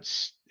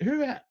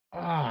 Sorry,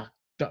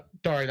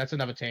 that's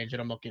another tangent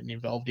I'm not getting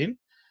involved in.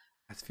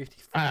 That's 50.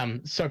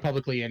 So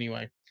publicly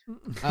anyway.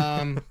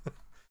 But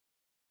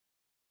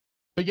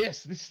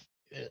yes,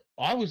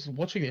 I was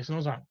watching this and I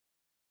was like,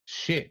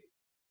 shit.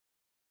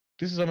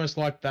 This is almost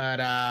like that.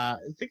 I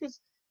think it was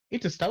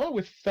Interstellar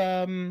with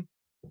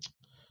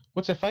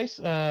what's her face?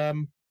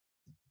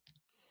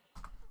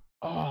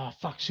 Oh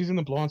fuck, she's in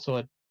The Blind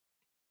Side.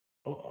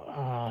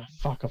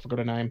 Fuck, I forgot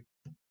her name.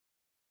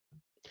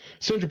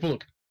 Sandra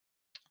Bullock.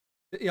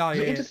 Yeah,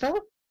 yeah. Interstellar?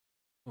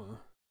 Oh.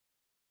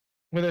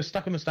 Where they're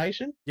stuck on the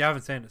station? Yeah, I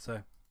haven't seen it,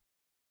 so.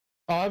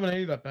 Oh, I haven't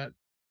either, but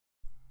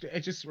it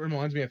just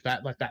reminds me of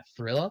that, like that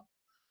thriller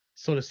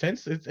sort of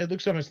sense. It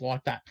looks almost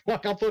like that.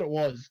 Like I thought it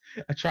was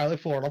a trailer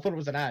for it. I thought it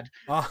was an ad.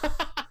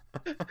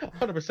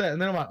 100%.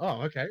 And then I'm like,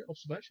 oh, okay,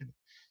 observation.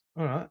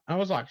 All right. I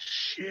was like,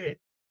 shit.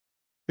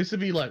 This would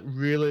be like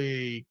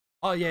really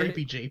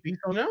creepy jeepy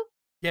somehow.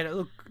 Yeah,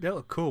 that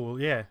look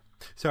cool. Yeah.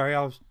 Sorry,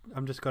 I'm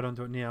just got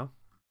onto it now.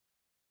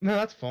 No,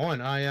 that's fine.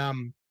 Yeah,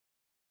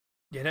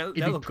 that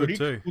looked good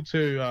too. Cool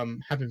to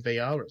have in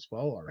VR as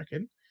well, I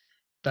reckon.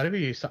 That'd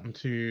be something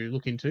to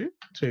look into,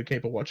 to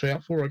keep a watch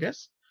out for, I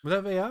guess. Was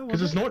that VR?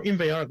 Because it's not in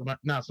VR at the moment.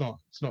 No, it's not.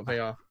 It's not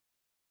VR.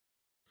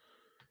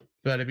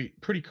 But it'd be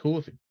pretty cool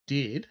if it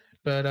did.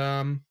 But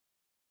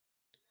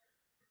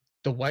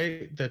the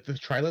way that the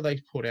trailer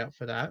they put out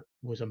for that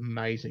was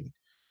amazing.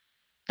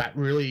 That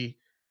really,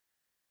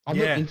 I'm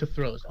not into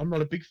thrillers. I'm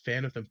not a big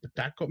fan of them, but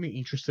that got me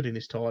interested in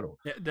this title.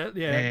 Yeah,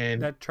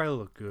 that trailer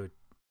looked good.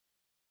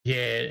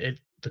 Yeah,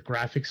 the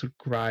graphics were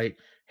great.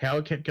 How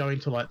it kept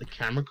going to like the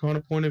camera kind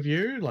of point of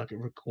view, like a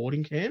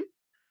recording cam,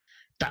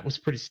 that was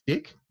pretty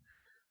sick.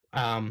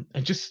 And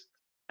just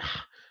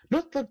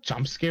not the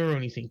jump scare or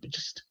anything, but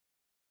just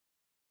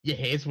your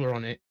hairs were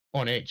on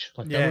edge.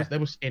 Like they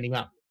were standing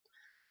up,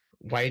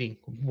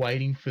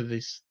 waiting for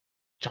this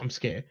jump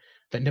scare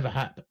that never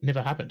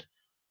happened.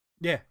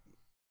 Yeah.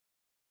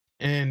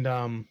 And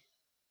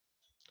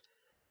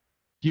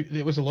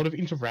there was a lot of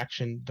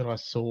interaction that I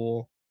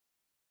saw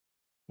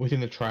within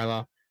the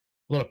trailer.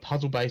 A lot of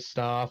puzzle-based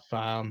stuff.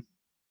 And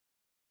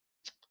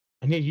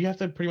yeah, you have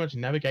to pretty much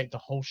navigate the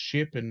whole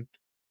ship. And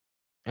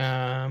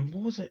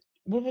what was it?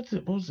 What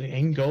was the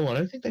end goal? I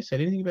don't think they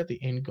said anything about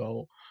the end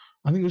goal.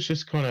 I think it was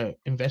just kind of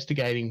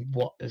investigating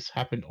what has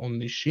happened on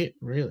this ship,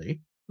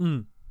 really.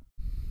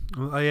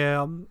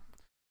 Yeah,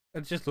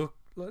 it just looked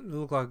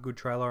like a good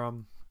trailer.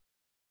 I'm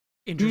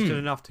interested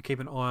enough to keep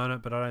an eye on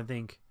it, but I don't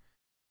think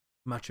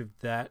much of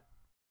that.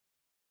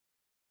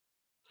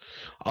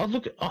 I'm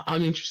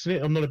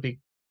interested. I'm not a big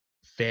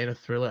fan of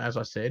thriller, as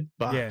I said,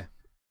 but yeah,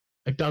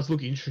 it does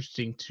look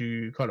interesting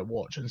to kind of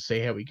watch and see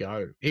how we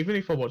go. Even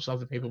if I watch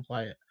other people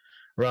play it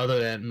rather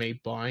than me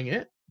buying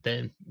it,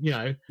 then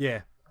yeah,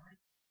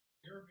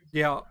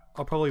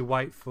 I'll probably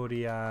wait for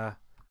the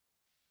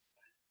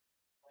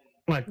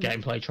like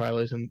gameplay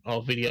trailers and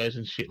videos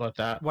and shit like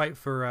that. Wait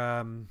for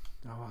oh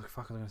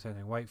fuck, I was gonna say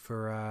anything. Wait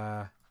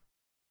for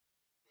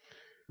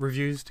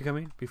reviews to come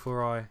in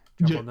before I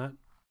jump on that.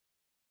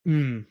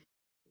 And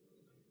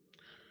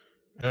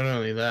not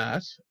only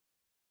that,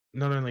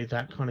 not only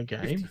that kind of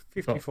game,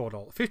 but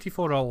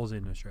 $54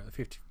 in Australia,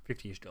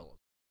 50-ish dollars.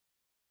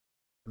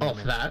 for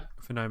that.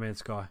 For No Man's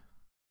Sky.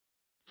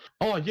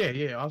 Oh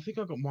yeah. I think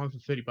I got mine for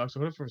 $30. I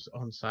got it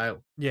on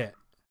sale. Yeah.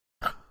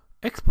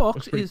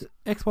 Xbox is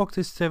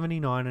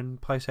 $79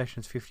 and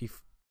PlayStation's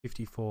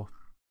 54.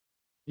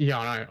 Yeah,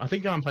 I know. I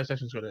think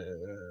PlayStation's got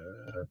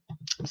a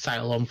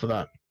sale on for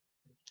that.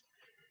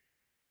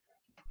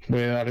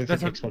 Well, I don't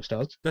think Xbox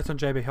does. That's on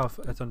JB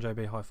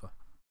Hi-Fi.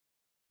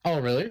 Oh,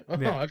 really?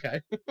 Yeah. Oh,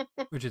 okay.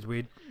 Which is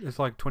weird. It's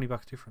like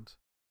 $20 difference.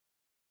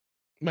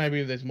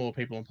 Maybe there's more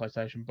people on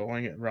PlayStation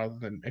buying it rather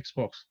than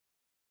Xbox.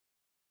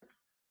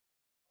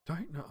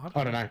 Don't know.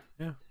 I don't know.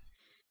 Yeah.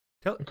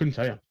 I couldn't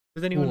tell you.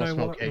 Does anyone know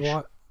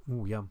why?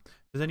 Oh, yum.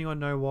 Does anyone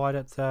know why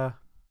that's a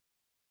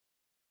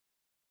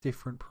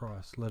different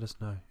price? Let us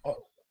know.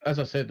 As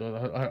I said,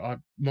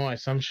 my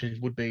assumption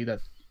would be that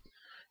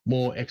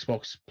more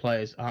Xbox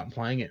players aren't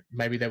playing it.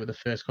 Maybe they were the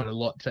first kind of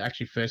lot to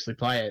actually firstly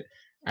play it,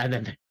 and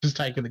then just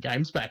taking the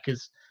games back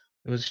because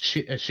it was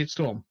a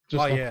shitstorm, just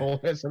like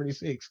Fallout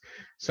 76.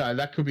 So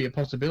that could be a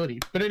possibility.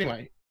 But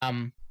anyway, I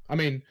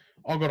mean,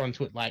 I got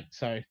onto it late,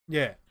 so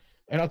yeah,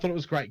 and I thought it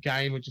was a great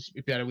game. Would just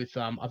be better with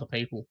other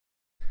people.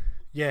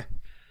 Yeah,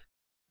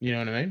 you know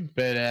what I mean.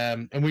 But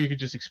and we could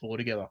just explore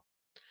together.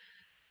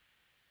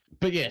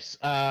 But yes,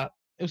 it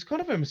was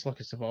kind of almost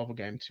like a survival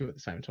game too at the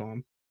same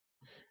time.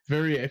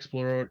 Very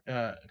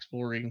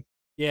exploring.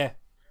 Yeah.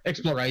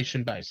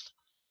 Exploration based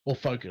or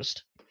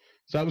focused.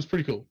 So that was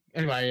pretty cool.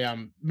 Anyway,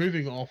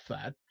 moving off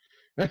that,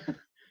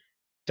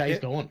 Days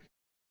Gone.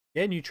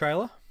 Yeah, new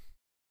trailer.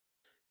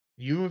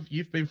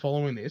 You've been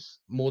following this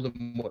more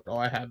than what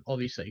I have,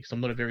 obviously, because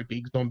I'm not a very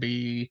big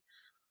zombie,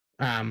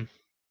 kind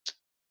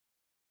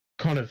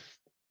of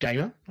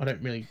gamer. I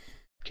don't really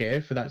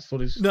care for that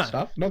sort of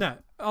stuff. No,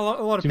 a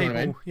lot of people.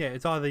 I mean? Yeah,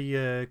 it's either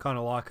you kind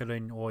of like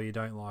it or you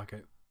don't like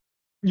it.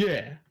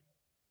 Yeah,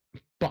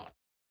 but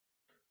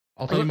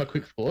I'll tell you my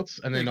quick thoughts,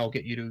 and then I'll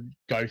get you to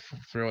go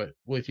through it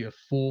with your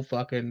full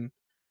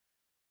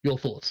your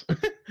thoughts.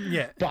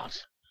 Yeah,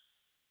 but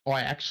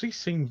I am actually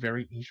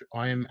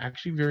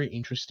very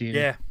interested.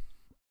 Yeah,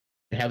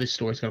 in how this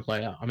story's going to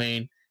play out. I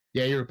mean,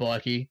 yeah, you're a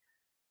bikie.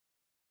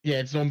 Yeah,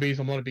 it's zombies.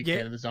 I'm not a big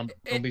fan of the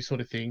zombie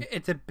sort of thing.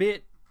 It's a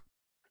bit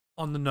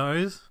on the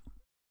nose.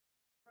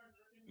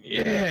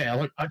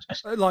 Yeah,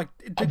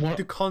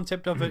 the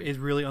concept of it is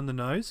really on the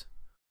nose,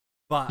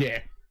 but yeah,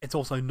 it's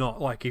also not.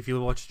 Like if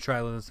you watch the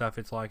trailer and stuff,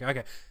 it's like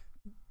okay,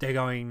 they're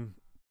going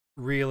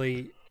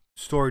really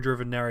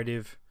story-driven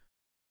narrative.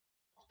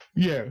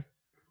 Yeah,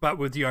 but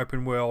with the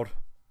open world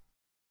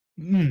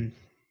in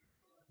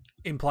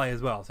play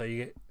as well. So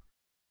you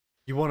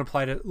want to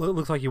play it.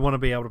 Looks like you want to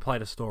be able to play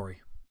the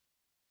story.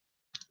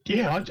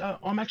 Yeah,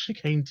 I'm actually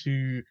keen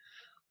to,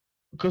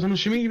 because I'm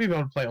assuming you'll be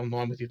able to play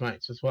online with your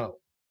mates as well.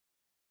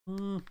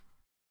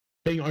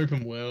 Being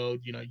open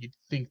world, you'd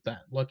think that,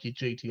 like your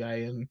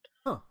GTA and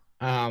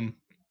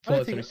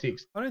Fallout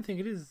 76. I don't think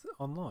it is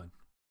online.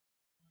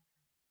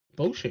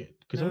 Bullshit,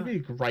 because that would be a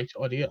great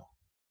idea.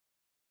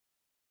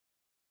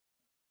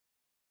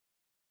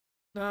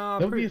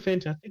 That would be a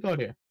fantastic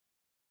idea.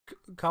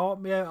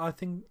 Co-op, yeah, I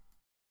think.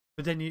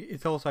 But then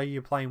it's also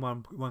you're playing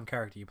one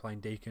character. You're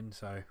playing Deacon,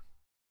 so.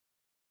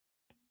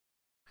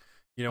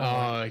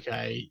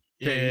 Okay.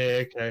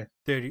 Yeah, okay.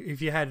 Dude,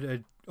 if you had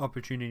an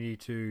opportunity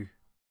to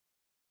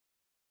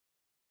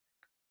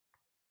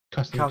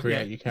custom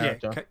create your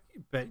character,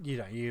 but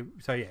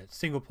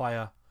single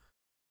player,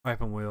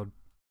 open world,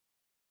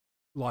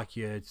 like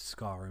your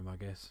Skyrim, I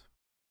guess.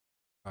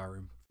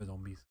 Skyrim for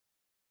zombies,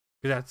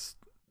 because that's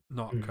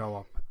not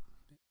co-op.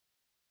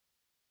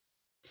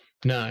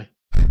 No,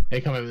 they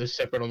come over with a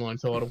separate online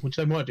title, which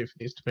they might do for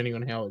this, depending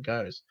on how it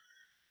goes.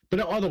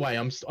 But either way,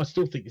 I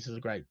still think this is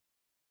a great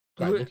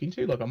look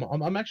into. Like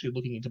I'm actually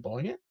looking into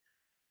buying it.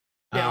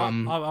 Yeah,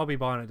 I'll be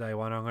buying it day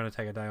one. I'm going to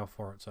take a day off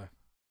for it. So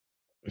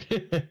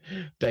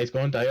Days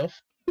Gone, day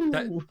off.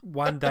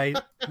 One day,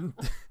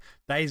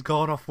 days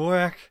gone off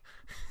work.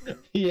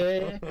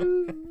 Yeah.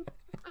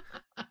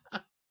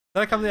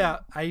 That comes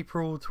out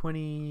April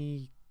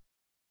 23rd,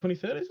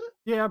 is it?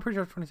 Yeah, I'm pretty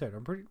sure it's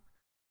 23rd.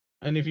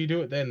 And if you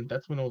do it then,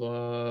 that's when all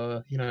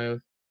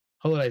the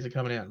holidays are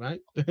coming out,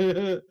 mate.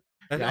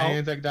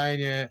 Anzac Day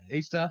and your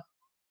Easter.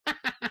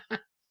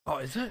 Oh,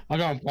 is it? I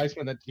go on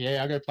placement.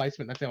 I go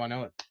placement. That's how I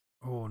know it.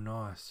 Oh,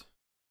 nice.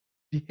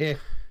 Yeah.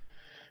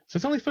 So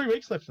it's only 3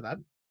 weeks left for that.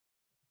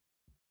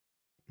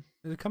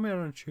 Is it coming out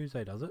on a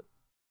Tuesday, does it?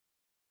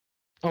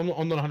 I'm not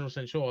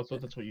 100% sure. I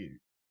thought that's what you...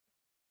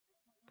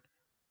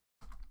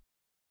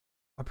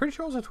 I'm pretty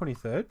sure it was the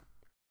 23rd.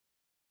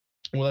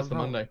 Well, that's the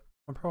Monday.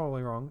 I'm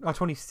probably wrong. Oh,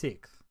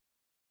 26th.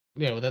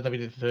 Yeah, well, that'll be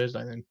the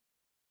Thursday then.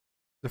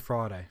 The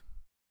Friday.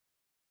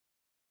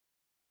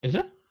 Is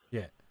it?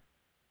 Yeah.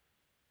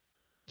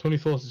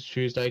 24th is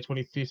Tuesday,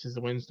 25th is the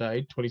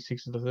Wednesday, 26th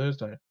is the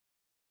Thursday.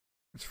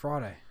 It's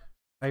Friday.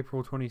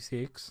 April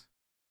 26th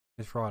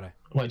is Friday.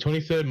 Wait,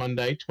 23rd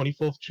Monday,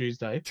 24th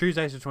Tuesday.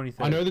 Tuesday's the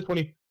 23rd. I know the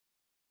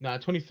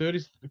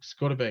 23rd it's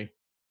got to be.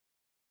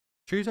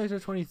 Tuesday's the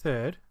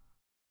 23rd.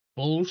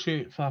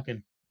 Bullshit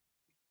fucking.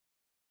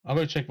 I've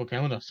got to check my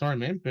calendar. Sorry,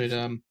 man, but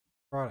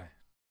Friday.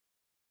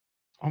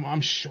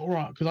 I'm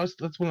sure because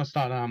that's when I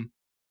start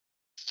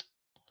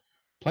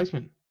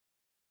placement.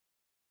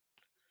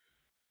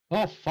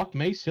 Oh, fuck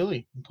me,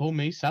 silly. Call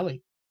me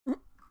Sally.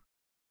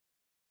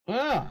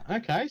 Ah,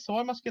 okay. So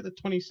I must get the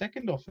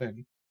 22nd off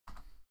then.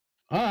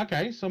 Oh,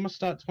 okay. So I must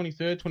start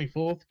 23rd,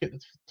 24th, get the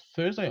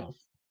Thursday off.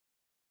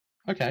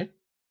 Okay,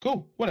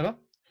 cool. Whatever.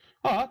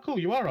 All right, cool.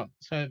 You are right.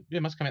 So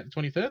it must come out the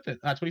 23rd,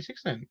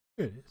 26th then.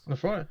 It is. On the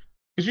Friday.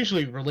 Because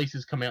usually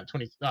releases come out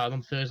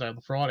on Thursday or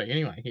the Friday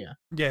anyway here.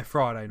 Yeah,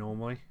 Friday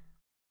normally.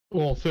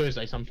 Or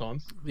Thursday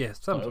sometimes. Yes,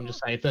 sometimes. I'm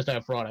just saying Thursday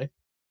or Friday.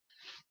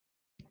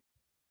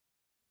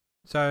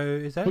 So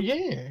is that? Well,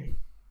 yeah.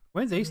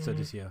 When's Easter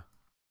this year?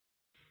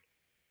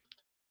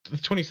 The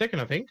 22nd,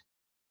 I think.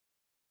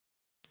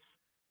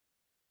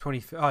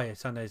 25th. Oh yeah,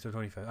 Sunday's the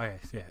 25th. Oh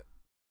yes, yeah.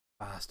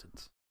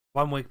 Bastards.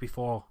 1 week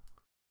before.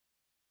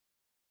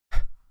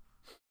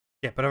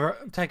 Yeah, but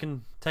I've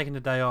taken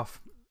the day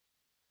off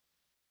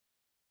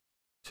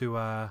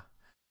to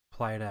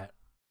play that.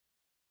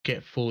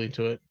 Get full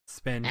into it.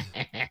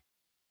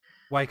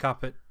 Wake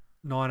up at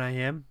 9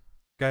 a.m.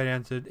 Go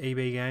down to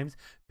EB Games,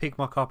 pick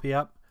my copy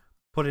up,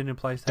 put it in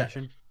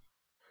PlayStation.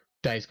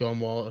 Days gone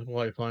while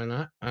you're playing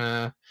that.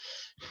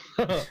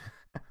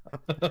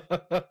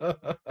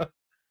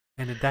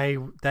 And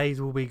the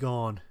days will be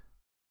gone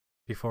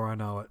before I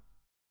know it.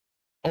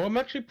 Oh, I'm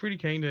actually pretty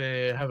keen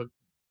to have a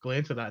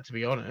glance at that, to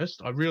be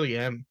honest. I really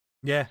am.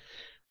 Yeah.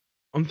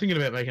 I'm thinking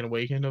about making a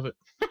weekend of it.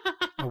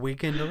 A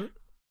weekend of it?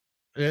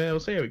 Yeah, we'll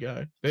see how we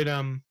go. But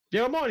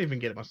yeah, I might even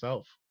get it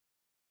myself.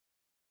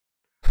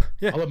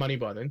 Yeah. I'll have money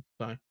by then,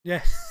 so.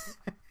 Yeah.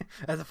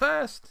 As a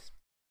first.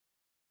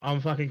 I'm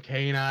fucking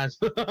keen as.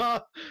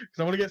 Because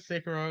I want to get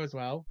Sekiro as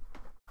well.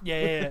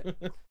 Yeah.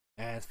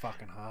 Yeah, it's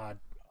fucking hard.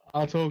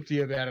 I'll talk to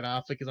you about it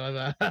after because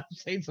I've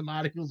seen some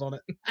articles on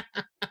it.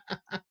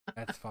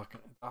 That's fucking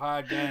a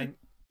hard game.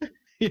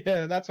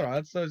 Yeah, that's all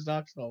right. So is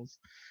Dark Souls.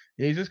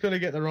 Yeah, you just got to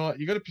get the right.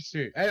 You got to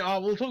pursue. Hey,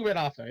 we'll talk about it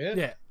after. Yeah.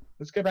 Yeah.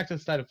 Let's go back to the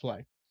state of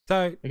play.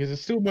 So because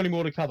there's still many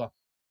more to cover.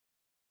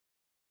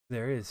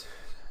 There is.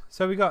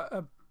 So we got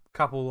a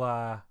couple.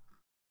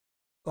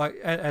 Like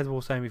as we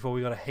were saying before,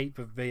 we got a heap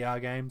of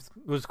VR games.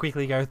 We'll just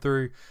quickly go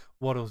through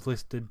what was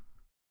listed.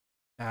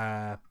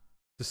 The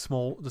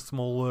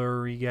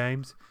smaller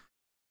games.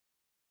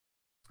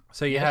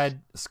 So you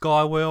had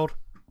Skyworld.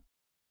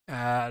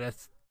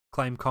 That's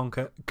claim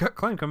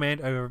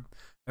command over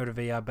the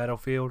VR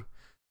battlefield.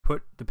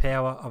 Put the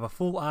power of a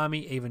full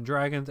army, even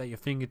dragons, at your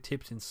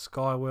fingertips in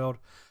Skyworld.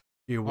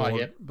 You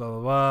award blah blah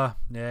blah.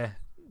 Yeah,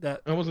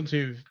 that I wasn't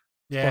too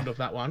fond of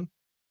that one.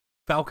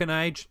 Falcon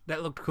Age,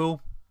 that looked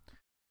cool.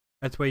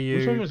 That's where you.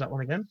 Which one was that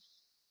one again?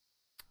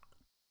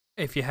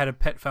 If you had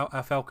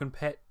a falcon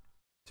pet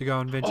to go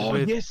on adventures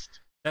with. Oh yes,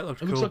 that looked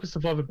cool. It looks like a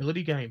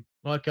survivability game.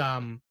 Like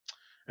it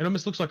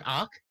almost looks like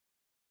Ark.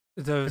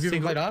 Have you ever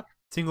played Ark?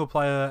 Single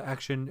player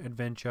action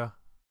adventure.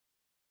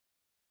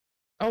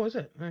 Oh, is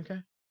it?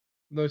 Okay.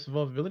 No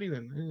survivability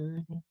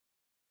then.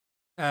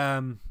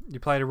 You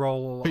played a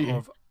role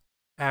of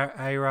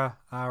Ara,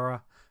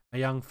 a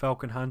young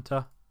falcon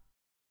hunter.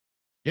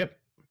 Yep.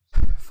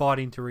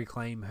 Fighting to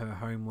reclaim her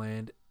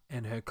homeland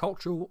and her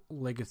cultural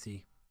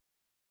legacy.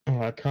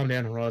 Alright, calm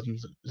down, Horizon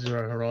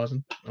Zero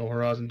Horizon or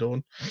Horizon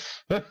Dawn.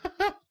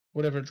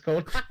 Whatever it's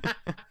called.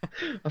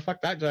 I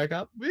fucked that joke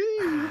up.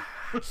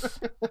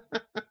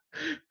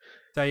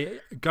 So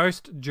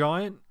Ghost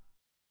Giant.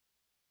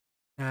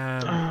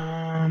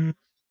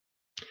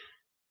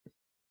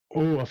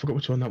 Oh, I forgot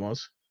which one that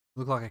was.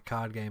 Looked like a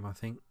card game, I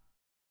think.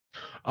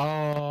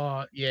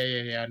 Oh,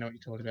 yeah. I know what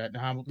you're talking about.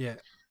 Yeah.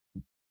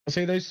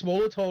 See, those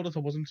smaller titles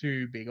I wasn't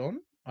too big on.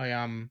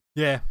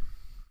 Yeah.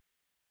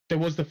 There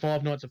was the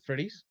Five Nights at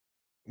Freddy's,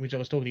 which I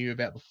was talking to you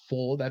about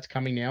before. That's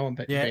coming now on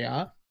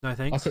VR. No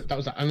thanks. That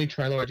was the only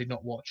trailer I did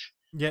not watch.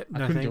 Yeah,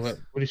 I couldn't do it. It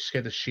would have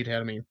scared the shit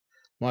out of me.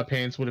 My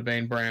pants would have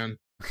been brown.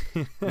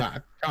 Nah,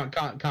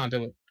 can't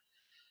do it.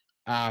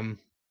 I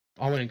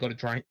went and got a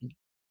drink.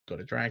 Got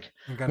a drink.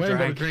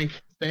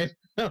 Then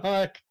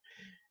like,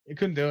 you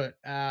couldn't do it.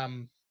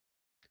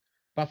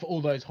 But for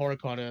all those horror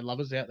kind of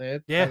lovers out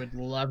there, yeah, I would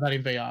love that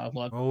in VR.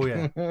 Like, oh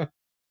yeah,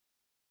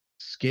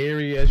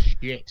 scary as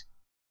shit.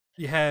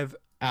 You have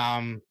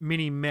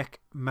Mini Mech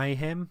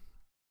Mayhem,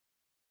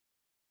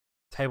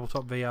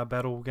 tabletop VR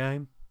battle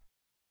game.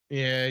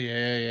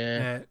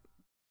 Yeah.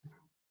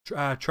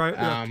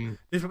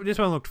 This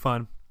one looked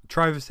fun.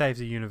 Trover Saves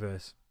the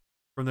Universe,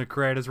 from the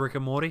creators Rick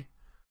and Morty.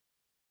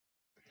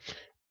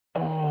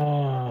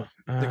 Oh,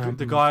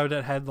 the guy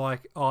that had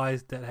like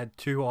eyes that had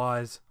two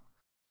eyes.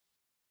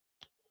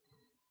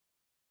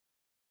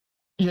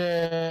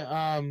 Yeah,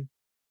 I'm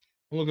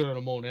looking at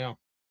them all now.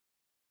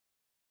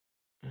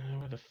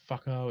 Where the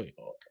fuck are we?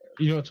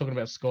 You're not talking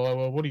about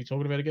Skyward. What are you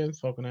talking about again?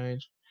 Falcon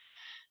Age.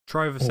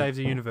 Trover Saves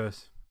the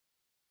Universe.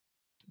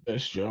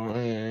 Best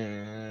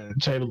Giant.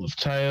 Table of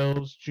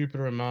Tales.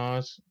 Jupiter and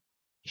Mars.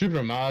 Jupiter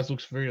and Mars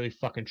looks really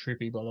fucking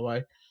trippy, by the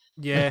way.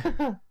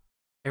 Yeah.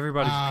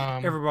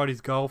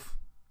 Everybody's golf.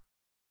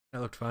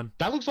 That looked fun.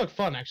 That looks like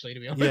fun, actually, to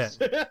be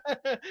honest. Yeah.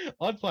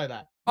 I'd play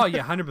that. Oh,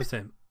 yeah,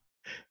 100%.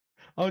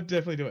 I would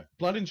definitely do it.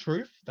 Blood and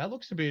Truth, that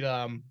looks a bit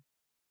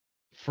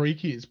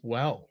freaky as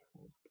well.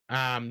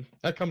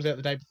 That comes out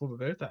the day before my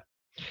birthday.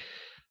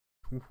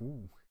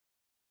 Ooh.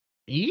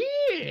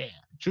 Yeah,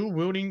 dual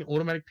wielding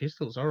automatic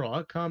pistols. All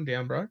right, calm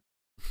down, bro.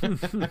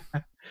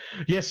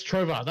 Yes,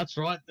 Trovar, that's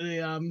right.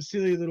 The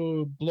silly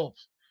little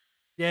blobs.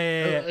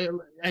 Yeah.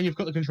 And you've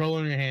got the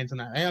controller in your hands and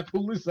that. How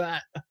cool is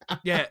that?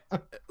 Yeah,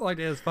 like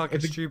there's fucking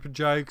stupid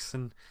jokes,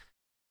 and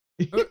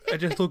it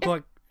just looked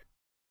like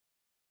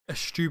a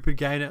stupid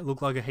game that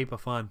looked like a heap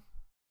of fun.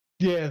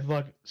 Yeah,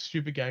 like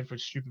stupid game for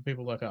stupid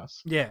people like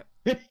us. Yeah.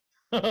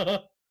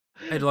 And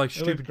like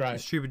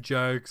stupid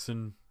jokes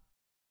and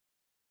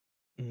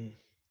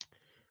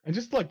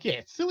just like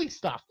silly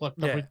stuff like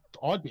that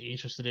I'd be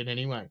interested in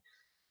anyway.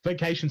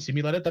 Vacation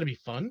Simulator, that'd be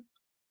fun.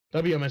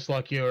 That'd be almost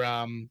like your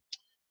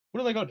what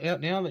have they got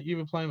out now that you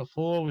were playing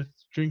before with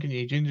drinking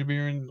your ginger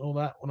beer and all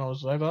that when I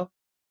was over?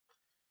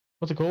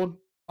 What's it called?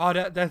 Oh,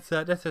 that's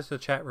just a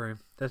chat room.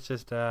 That's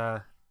just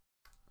VR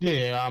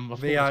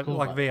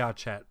like VR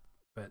chat.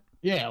 But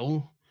yeah,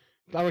 well,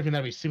 I reckon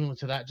that'd be similar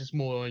to that, just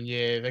more on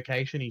your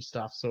vacation-y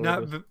stuff.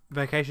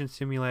 Vacation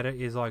Simulator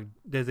is like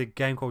there's a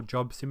game called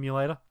Job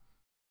Simulator.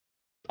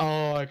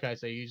 Oh, okay.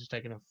 So you're just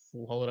taking a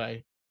full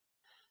holiday.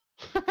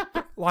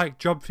 Like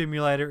Job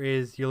Simulator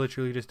is you're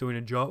literally just doing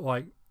a job,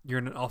 like you're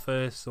in an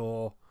office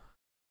or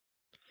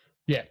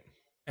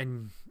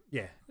and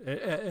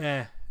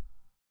a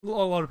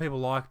lot of people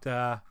liked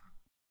that,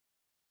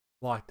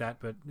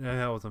 but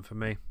that wasn't for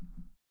me.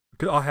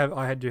 Cause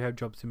I do have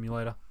Job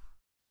Simulator.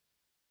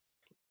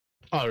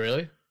 Oh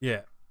really?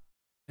 Yeah,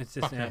 it's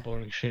just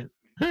boring shit.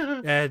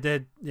 I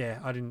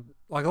didn't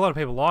like. A lot of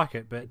people like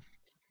it, but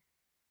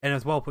and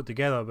it's well put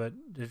together, but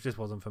it just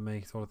wasn't for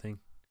me, sort of thing.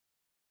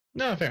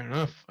 No, fair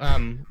enough.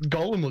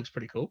 Golem looks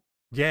pretty cool.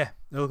 Yeah,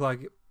 it looked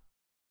like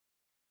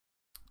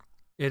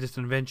just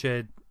an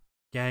adventure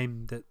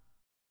game that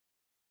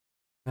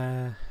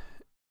I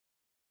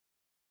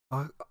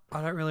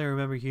don't really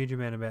remember a huge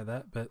amount about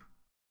that, but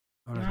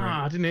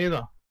I didn't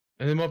either.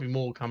 And there might be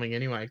more coming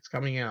anyway. It's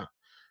coming out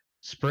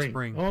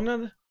spring. Oh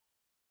no,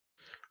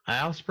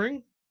 our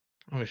spring?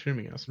 I'm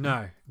assuming our spring.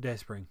 No, their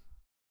spring.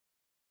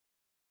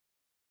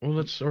 Well,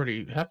 that's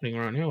already happening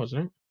right now,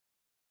 isn't it?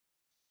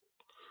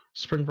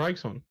 Spring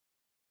break's on,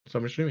 so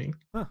I'm assuming.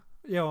 Huh.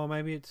 Yeah, well,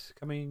 maybe it's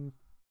coming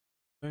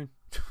soon.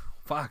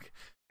 Fuck,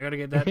 I gotta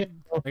get that.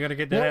 I gotta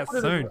get that out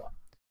soon.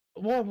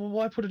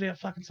 Why put it out?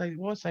 Fucking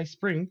why say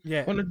spring?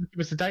 Yeah. Why not give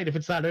us a date if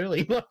it's that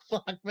early?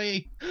 Fuck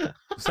me.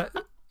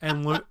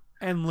 And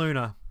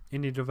Luna,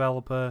 indie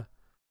developer.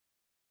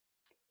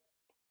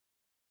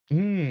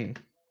 It's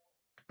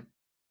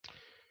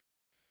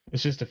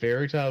just a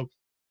fairy tale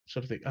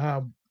sort of thing.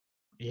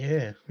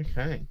 Yeah,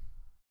 okay.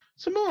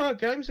 Some more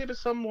games. There are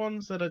some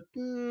ones that are,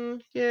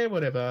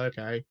 whatever,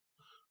 okay.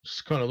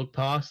 Just kind of look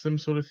past them,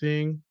 sort of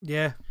thing.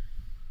 Yeah.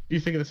 You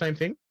think of the same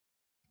thing?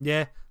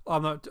 Yeah,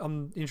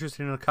 I'm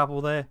interested in a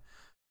couple there,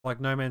 like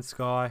No Man's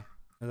Sky,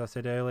 as I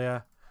said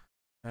earlier.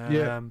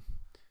 Falcon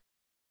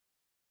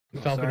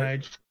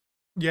Age.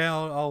 Yeah,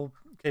 I'll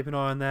keep an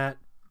eye on that.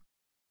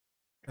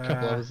 A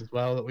couple others as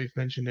well that we've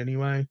mentioned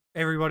anyway.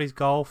 Everybody's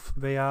Golf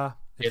VR,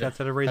 if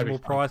that's at a reasonable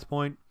price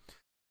point.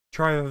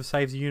 Trover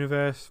Saves the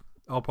Universe.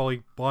 I'll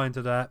probably buy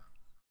into that.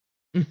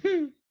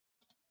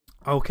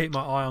 I'll keep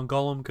my eye on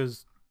Golem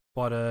because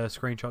by the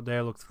screenshot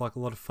there looks like a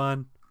lot of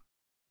fun.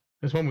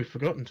 There's one we've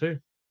forgotten too.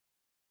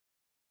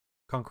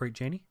 Concrete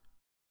Genie?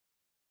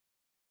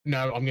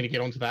 No, I'm going to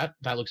get onto that.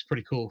 That looks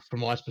pretty cool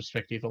from my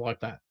perspective. I like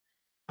that.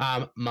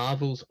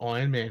 Marvel's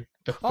Iron Man.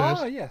 The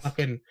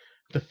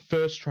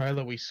first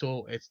trailer we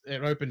saw, it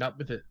opened up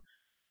with it.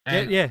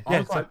 And I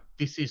was like,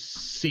 this is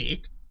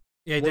sick.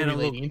 Yeah, what then are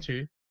we leading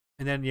into?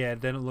 And then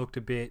it looked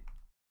a bit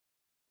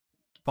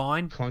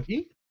fine.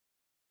 Clunky?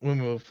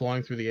 When we were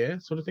flying through the air,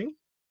 sort of thing?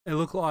 It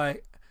looked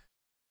like...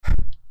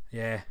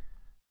 Yeah.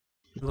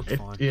 It looked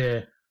fine.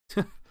 Yeah.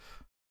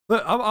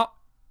 Look,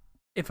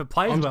 if it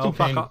plays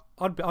well,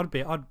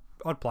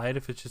 I'd play it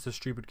if it's just a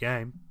stupid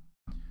game.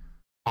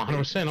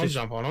 100%, I'll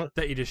jump on it.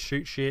 That you just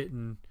shoot shit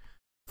and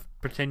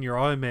pretend you're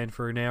Iron Man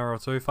for an hour or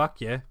two.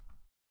 Fuck yeah.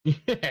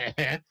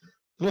 Yeah.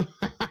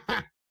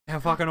 How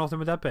fucking awesome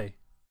would that be?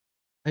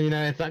 And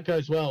if that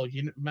goes well,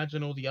 you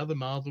imagine all the other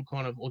Marvel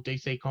kind of or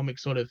DC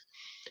Comics sort of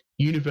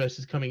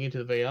universes coming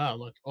into the VR.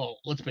 Like, oh,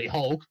 let's be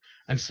Hulk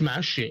and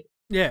smash shit.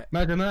 Yeah.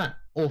 Imagine that.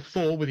 Or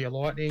Thor with your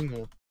lightning,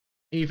 or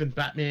even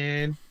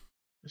Batman,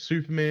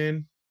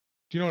 Superman.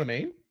 Do you know what I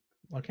mean?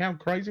 Like, how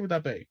crazy would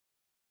that be?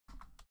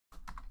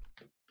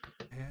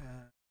 Yeah.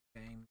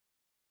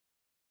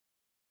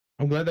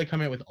 I'm glad they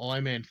come out with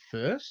Iron Man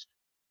first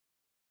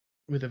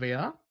with the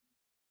VR.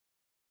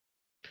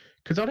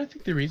 Because I don't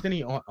think there is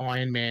any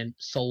Iron Man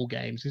Soul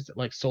games, is it?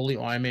 Like solely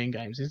Iron Man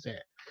games, is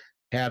there?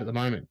 Out at the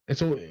moment.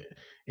 It's all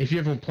if you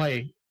ever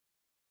play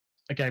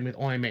a game with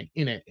Iron Man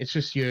in it, it's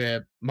just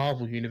your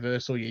Marvel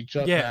universe or your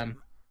I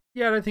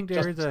don't think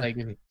there is I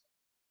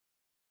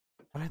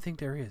I don't think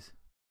there is.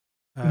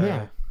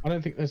 No, I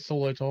don't think there's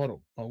solo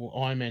title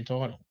or Iron Man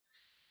title.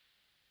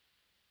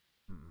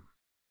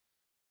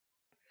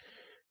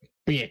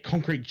 But yeah,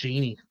 Concrete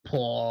Genie.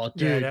 Oh,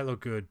 dude. Yeah, that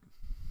looked good.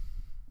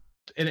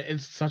 And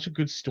it's such a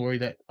good story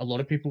that a lot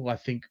of people, I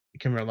think,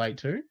 can relate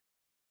to.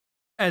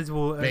 As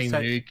well, being the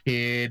new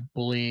kid,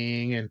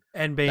 bullying,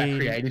 and being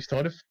that creative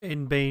side of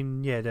and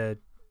being the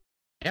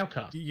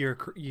outcast. You're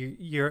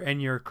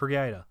a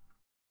creator.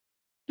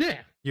 Yeah,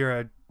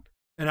 you're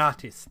an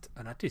artist.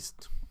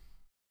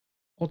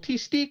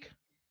 Autistic.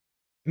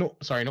 No,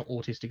 sorry, not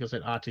autistic. I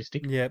said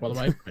artistic. Yeah. By the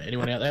way, for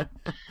anyone out there.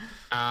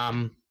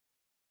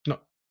 No,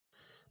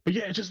 but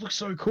yeah, it just looks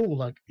so cool.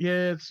 Like,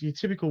 yeah, it's your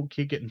typical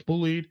kid getting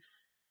bullied,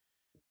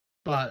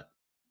 but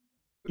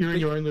you're in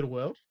your own little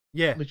world.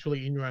 Yeah,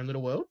 literally in your own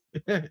little world,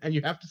 and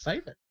you have to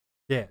save it.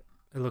 Yeah,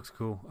 it looks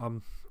cool.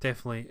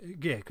 Definitely,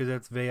 because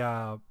it's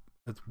VR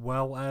as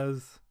well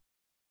as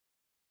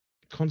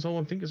console,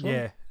 I think, as well.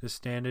 Yeah, the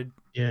standard.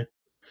 Yeah,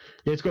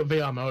 it's got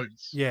VR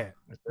modes. Yeah,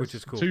 which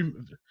is cool.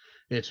 Two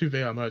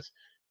VR modes,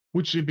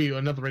 which should be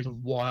another reason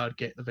why I'd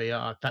get the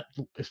VR. That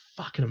is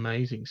fucking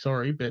amazing.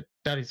 Sorry, but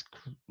that is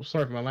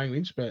sorry for my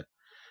language, but it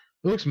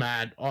looks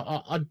mad.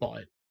 I'd buy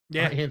it.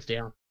 Yeah, hands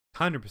down,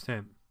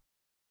 100%.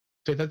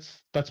 So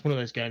that's one of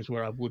those games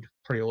where I would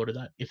pre-order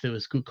that if there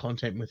was good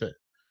content with it.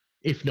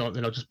 If not,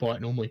 then I'll just buy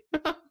it normally.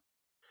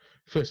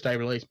 First day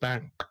release,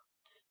 bang,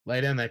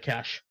 lay down that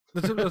cash.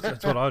 That's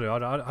what I do.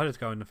 I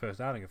just go in the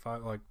first outing. If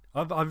I've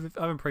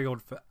been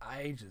pre-ordered for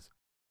ages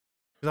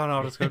because I know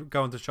I'll just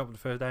go into the shop the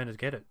first day and just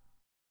get it.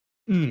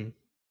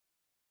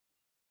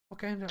 What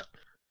game?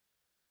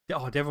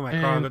 Oh, Devil May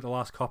Cry. I got the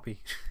last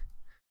copy.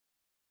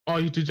 Oh,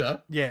 you did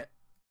that? Yeah,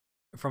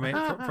 from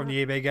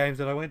the EB games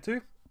that I went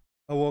to.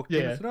 I walked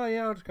in and said, "Oh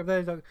yeah, I'll just grab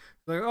those." Like,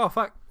 "Oh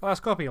fuck,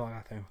 last copy." I'm like,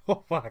 I think,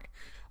 "Oh fuck,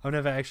 I've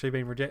never actually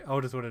been rejected." I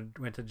just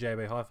went to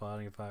JB Hi-Fi. I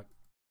don't give a fuck.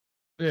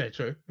 Yeah,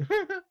 true.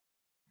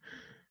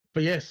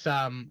 But yes,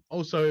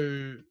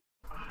 also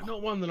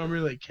not one that I'm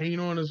really keen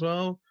on as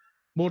well.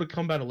 Mortal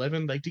Kombat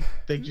 11. They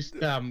just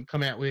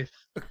come out with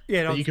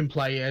that you can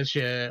play as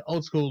your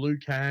old school Liu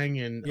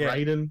Kang and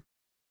Raiden.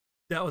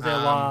 That was their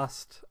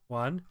last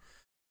one.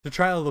 The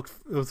trailer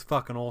was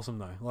fucking awesome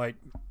though. Like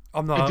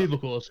it did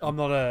look awesome. I'm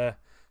not a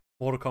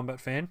Mortal Kombat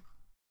fan.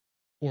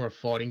 Or a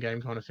fighting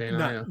game kind of fan,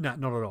 No,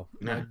 not at all.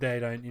 No, they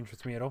don't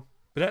interest me at all.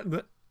 But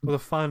that was a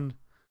fun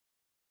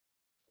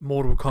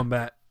Mortal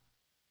Kombat.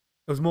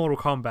 It was Mortal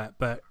Kombat,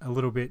 but a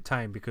little bit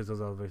tame because there's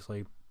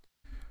obviously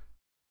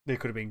there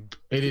could have been.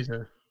 It is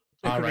a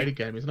R-rated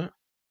game, isn't it?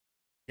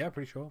 Yeah,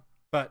 pretty sure.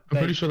 But I'm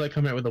pretty sure they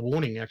come out with a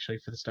warning actually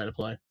for the state of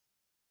play.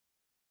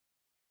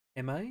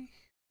 MA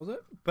was it?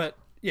 But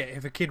yeah,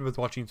 if a kid was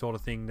watching sort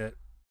of thing that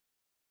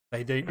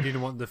they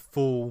didn't want the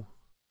full,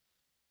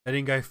 they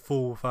didn't go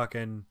full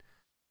fucking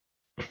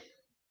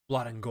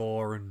blood and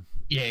gore and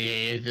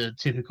the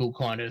typical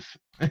kind of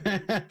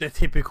the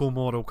typical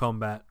Mortal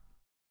Kombat.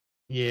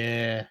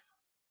 Yeah,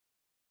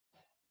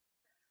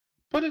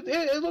 but it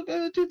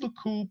did look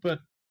cool. But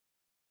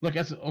like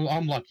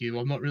I'm like you,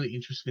 I'm not really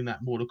interested in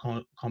that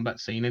Mortal Kombat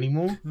scene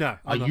anymore. No,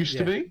 I used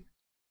to be,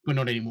 but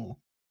not anymore.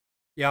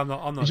 Yeah, I'm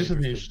not. It just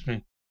doesn't interest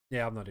me.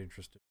 Yeah, I'm not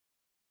interested.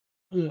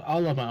 I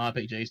love my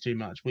RPGs too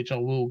much, which I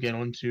will get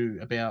onto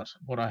about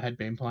what I had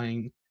been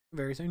playing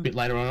very soon, a bit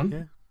later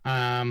on.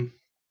 Yeah.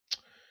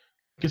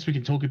 Guess we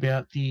can talk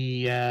about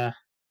the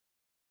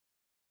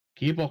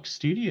Gearbox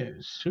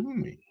Studios,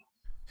 shouldn't we?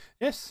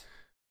 Yes.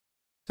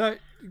 So,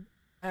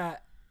 when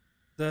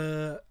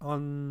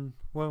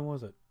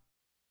was it?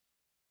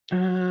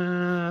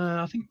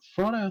 I think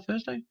Friday or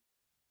Thursday.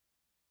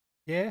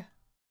 Yeah,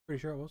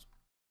 pretty sure it was.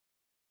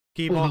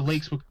 Gearbox. Well, the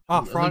leaks were.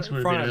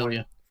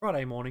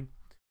 Friday morning.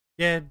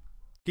 Yeah,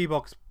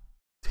 Gearbox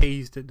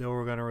teased that they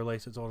were going to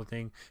release it, sort of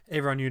thing.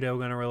 Everyone knew they were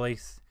going to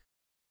release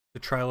the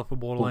trailer for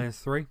Borderlands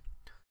 3.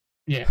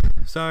 Yeah.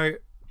 So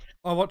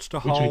I watched a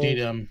whole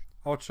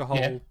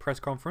press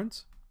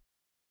conference.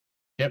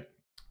 Yep.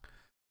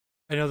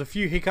 And there was a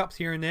few hiccups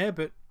here and there,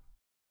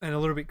 and a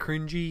little bit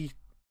cringy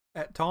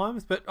at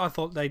times, but I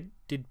thought they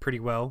did pretty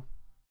well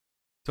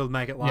to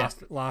make it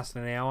last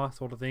an hour,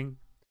 sort of thing.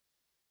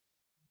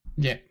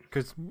 Yeah.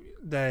 Because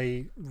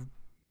they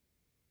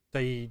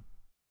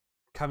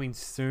coming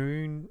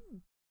soon.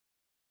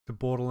 The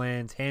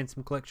Borderlands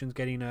Handsome Collection's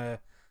getting a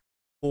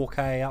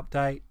 4K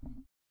update.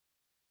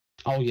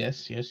 Oh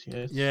yes. Yeah.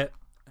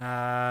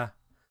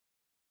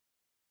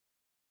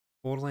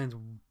 Borderlands.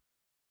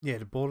 Yeah,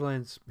 the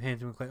Borderlands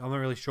Handsome Collection. I'm not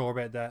really sure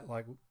about that.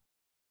 Like,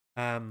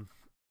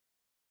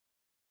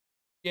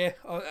 yeah,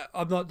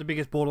 I'm not the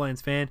biggest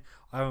Borderlands fan.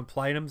 I haven't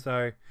played them,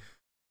 so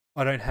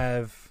I don't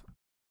have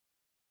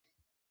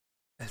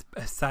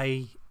a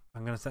say.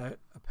 I'm gonna say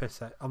a per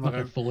se. I'm not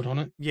going forward on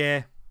it.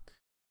 Yeah,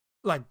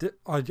 like the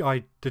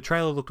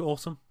trailer looked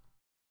awesome.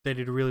 They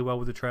did really well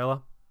with the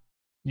trailer.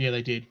 Yeah,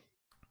 they did.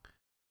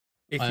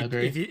 I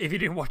agree. If you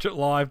didn't watch it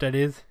live, that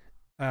is,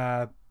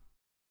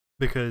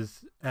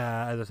 because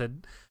as I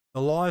said,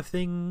 the live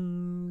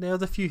thing there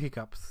was a few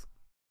hiccups,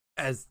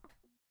 as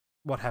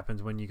what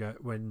happens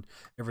when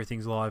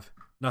everything's live.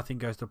 Nothing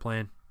goes to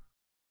plan.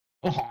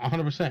 Oh,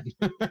 100%.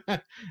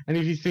 And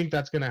if you think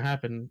that's going to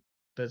happen,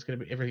 that's going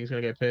to be everything's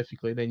going to go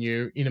perfectly, then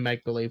you're in a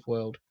make believe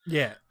world.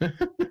 Yeah.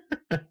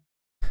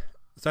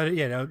 So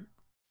yeah,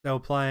 they'll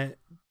play.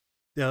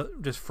 They'll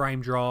just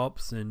frame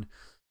drops and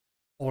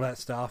all that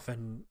stuff,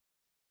 and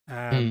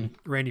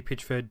Randy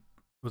Pitchford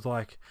was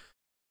like,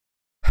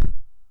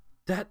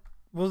 "That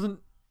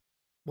wasn't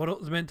what it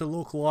was meant to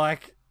look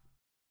like.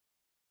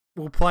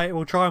 We'll try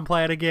and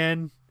play it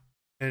again."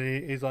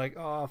 And he's like,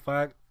 "Oh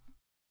fuck."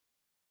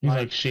 He's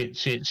like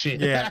shit.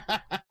 Yeah.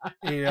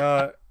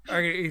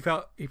 He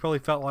probably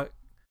felt like,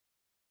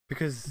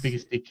 because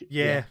biggest dick.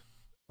 Yeah.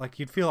 Like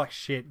you'd feel like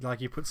shit.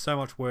 Like you put so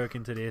much work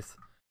into this,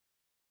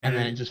 and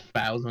then it just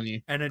fails on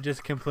you. And it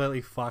just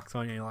completely fucks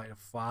on you. You're like,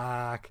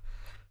 fuck.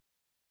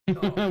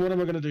 What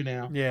am I gonna do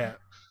now? Yeah.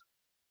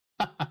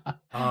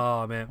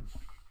 Oh man.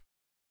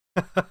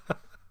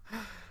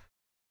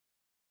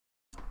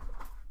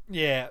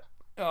 Yeah.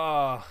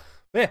 Oh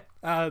yeah.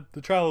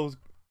 The trailer was,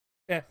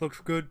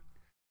 looks good.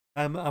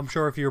 I'm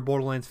sure if you're a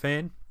Borderlands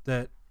fan,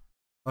 that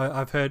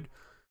I've heard.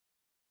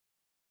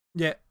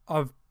 Yeah,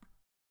 I've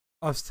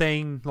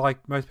seen,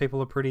 like, most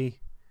people are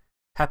pretty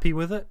happy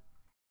with it.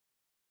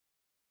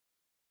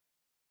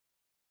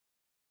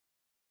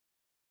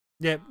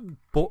 Yeah,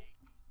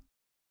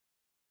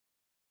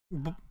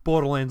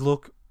 Borderlands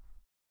look.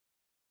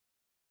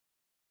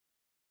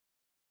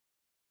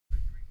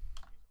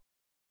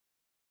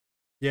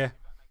 Yeah.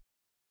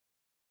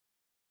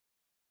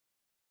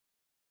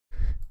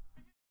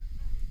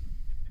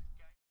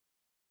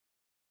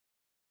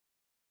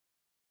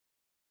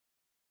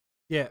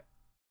 Yeah.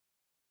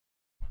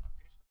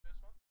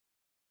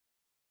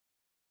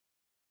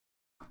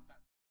 Didn't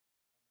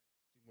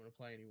want to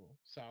play anymore.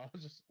 So I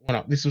just went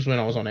up. This was when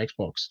I was on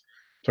Xbox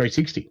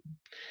 360,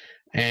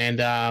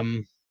 and I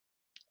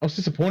was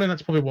disappointed.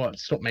 That's probably what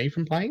stopped me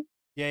from playing.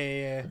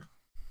 Yeah.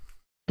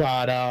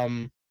 But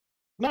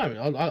no,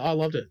 I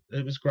loved it.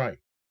 It was great.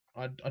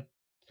 I'd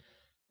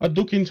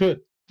look into it,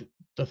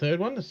 the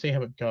third one, to see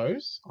how it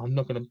goes. I'm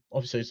not gonna,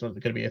 obviously it's not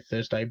gonna be a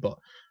Thursday, but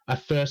a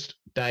first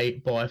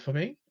day buy for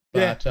me.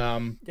 But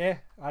yeah,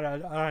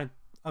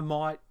 I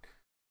might.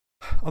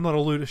 I'm not a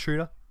looter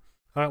shooter.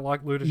 I don't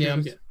like looter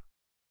shooters.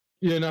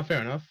 No,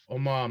 fair enough.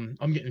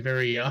 I'm getting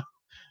very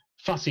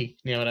fussy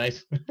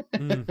nowadays.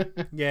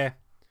 Yeah.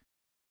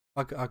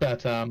 I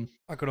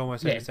could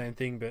almost say yeah. the same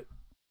thing, but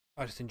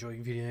I just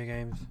enjoy video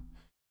games.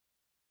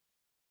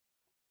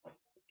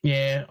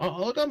 Yeah,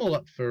 I'm all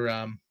up for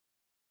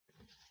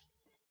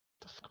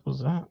the fuck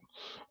was that?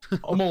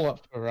 I'm all up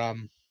for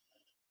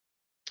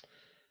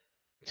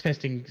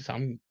testing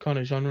some kind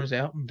of genres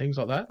out and things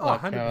like that. Oh,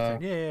 like,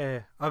 100%.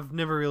 Yeah. I've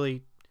never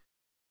really.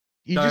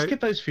 You just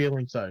get those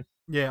feelings, though.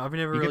 Yeah, I've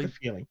never really get the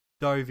feeling.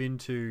 Dove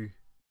into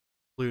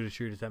looter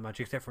shooters that much,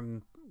 except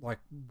from, like,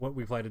 what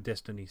we played at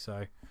Destiny.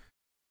 So,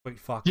 wait,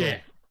 fuck. Yeah.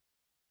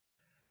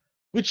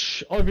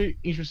 Which I'd be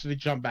interested to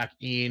jump back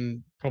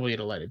in probably at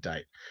a later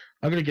date.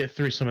 I'm going to get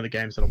through some of the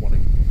games that I want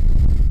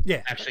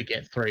to actually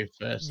get through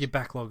first. Your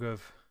backlog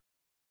of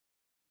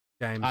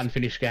games.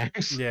 Unfinished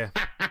games. Yeah.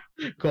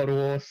 God of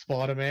War,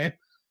 Spider-Man.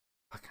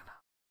 Fucking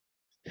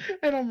hell.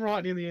 And I'm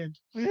right near the end.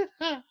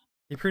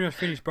 You pretty much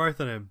finished both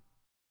of them.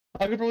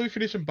 I could probably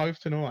finish them both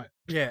tonight.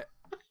 Yeah.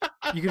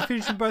 You can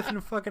finish them both in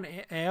a fucking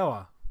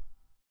hour.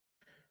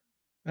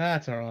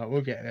 That's alright,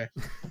 we'll get there.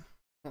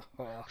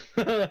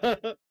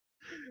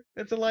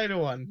 It's a later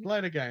one.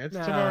 Later game. It's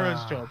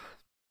tomorrow's job.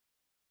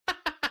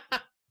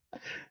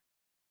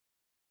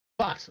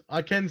 But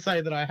I can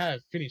say that I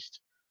have finished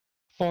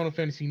Final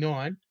Fantasy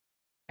IX,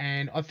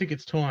 and I think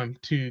it's time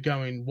to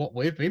go in what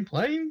we've been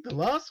playing the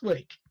last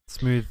week.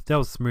 Smooth. That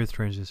was smooth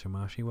transition,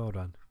 Marshy. Well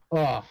done.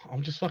 Oh,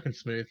 I'm just fucking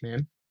smooth,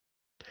 man.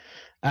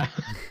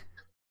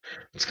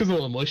 It's because of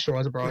all the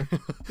moisturizer, bro.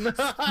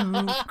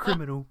 Smooth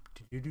criminal.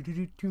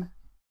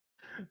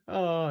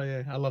 Oh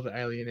yeah, I love the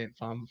Alien Ant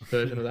Farm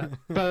version of that.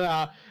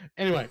 But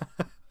anyway,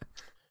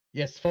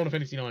 yes, Final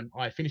Fantasy IX.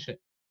 I finished it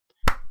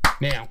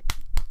now.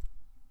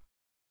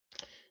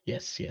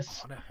 Yes.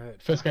 Oh, that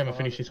hurt. First game I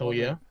finished this whole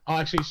year. Oh,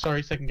 actually,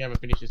 sorry, second game I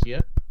finished this year.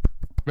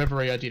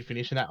 Reverie I did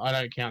finish, and that I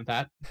don't count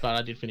that, but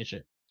I did finish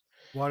it.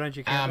 Why don't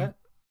you count that?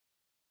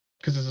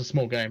 Because it's a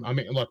small game. I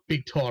mean, like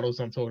big titles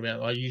I'm talking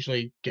about, I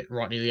usually get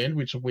right near the end,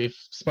 which we've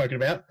spoken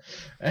about,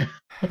 and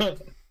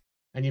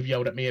you've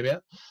yelled at me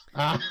about.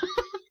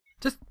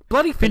 Just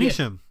bloody finish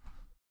him.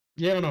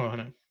 Yeah, I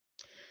know.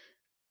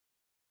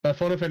 But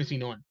Final Fantasy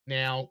IX.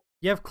 Now...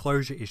 You have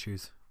closure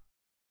issues.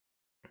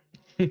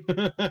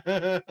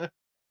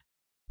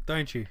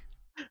 Don't you?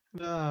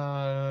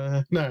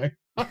 No,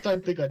 I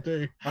don't think I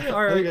do. I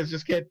think I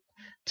just get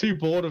too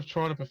bored of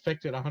trying to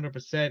perfect it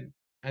 100%,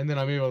 and then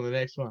I move on to the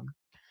next one.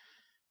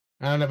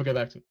 And I'll never go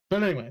back to it.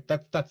 But anyway,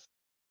 that's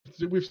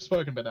we've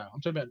spoken about that.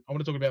 I want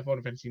to talk about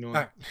Final Fantasy IX.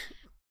 Right.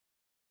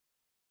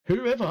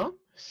 Whoever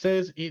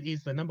says it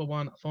is the number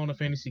one Final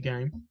Fantasy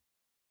game.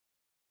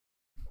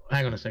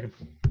 Hang on a second.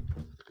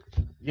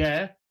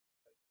 Yeah.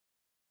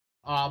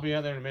 I'll be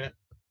out there in a minute.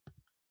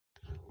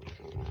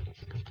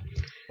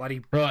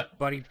 Buddy. Right.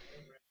 Buddy.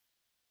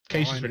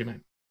 Keish is ready,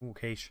 mate. Oh,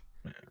 Keish.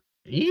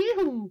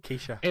 Ew.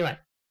 Keisha. Anyway.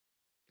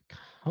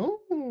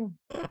 Oh,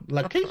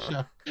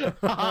 Lakeisha.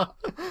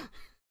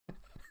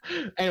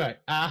 Anyway,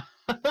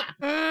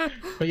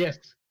 but yes,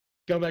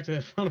 going back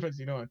to Final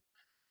Fantasy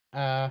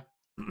 9.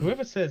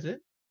 Whoever says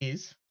it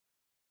is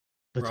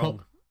the top Wrong.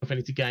 Final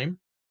Fantasy game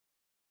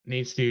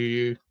needs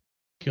to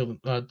kill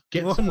them.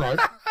 Get some rope,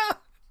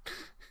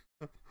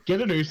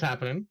 get a noose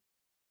happening,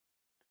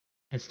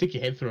 and stick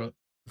your head through it.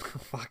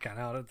 Fucking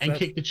hell. And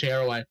kick the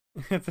chair away.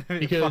 It's a bit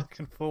Because-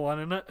 fucking full one,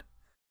 isn't it?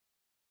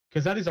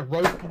 Because that is a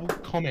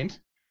ropeable comment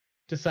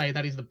to say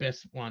that is the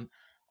best one.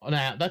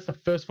 Now, that's the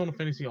first Final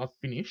Fantasy I've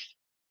finished.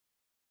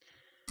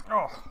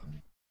 Oh.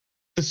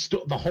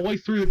 The whole way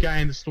through the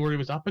game, the story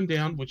was up and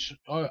down, which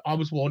I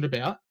was warned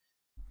about.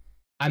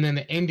 And then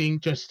the ending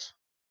just...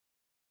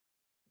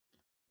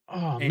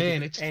 Oh,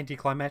 man, it's...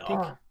 Anticlimactic.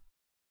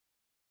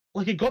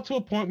 Like, it got to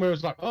a point where it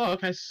was like, oh,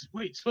 okay,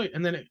 sweet, sweet.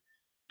 And then it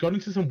got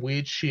into some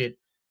weird shit.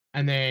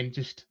 And then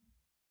just...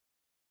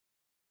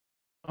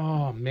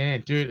 Oh,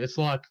 man, dude, it's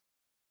like...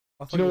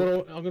 Do you know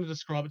what? I'm going to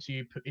describe it to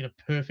you in a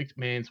perfect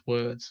man's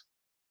words.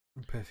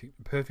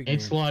 Perfect.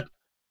 It's like...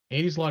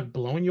 It is like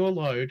blowing your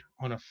load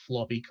on a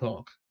floppy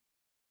cock.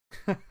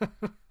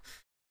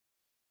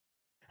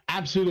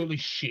 Absolutely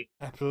shit.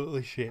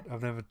 Absolutely shit.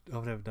 I've never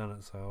done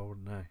it, so I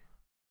wouldn't know.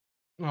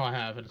 Oh, I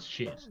have, and it's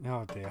shit.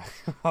 Oh dear.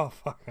 Oh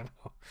fucking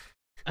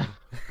hell.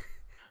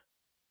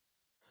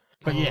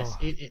 But yes,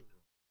 it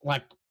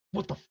like,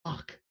 what the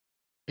fuck?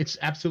 It's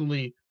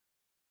absolutely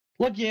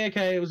like, yeah,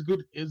 okay, it was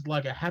good. It was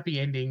like a happy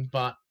ending,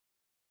 but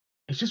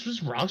it just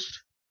was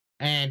rushed,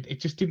 and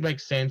it just didn't make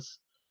sense.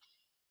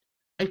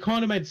 It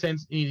kind of made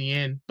sense in the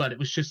end, but it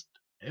was just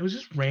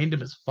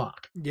random as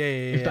fuck. Yeah.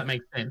 If that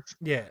makes sense.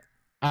 Yeah.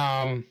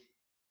 And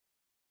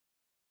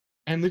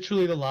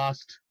literally the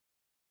last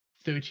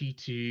 30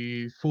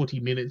 to 40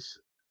 minutes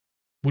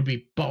would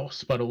be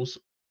boss battles.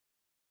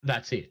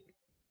 That's it.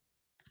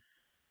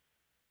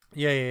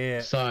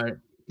 Yeah. So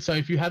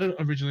if you had it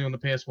originally on the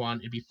PS1,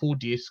 it'd be 4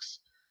 discs.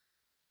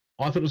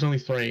 I thought it was only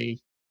 3.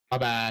 My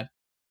bad.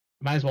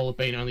 May as well have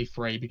been only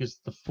 3 because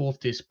the 4th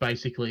disc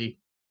basically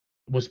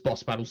was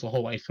boss battles the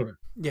whole way through.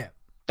 Yeah.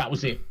 That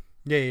was it.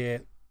 Yeah.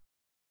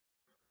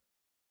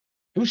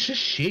 It was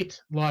just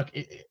shit. Like,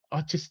 it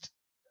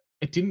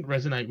didn't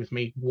resonate with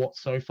me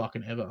whatsoever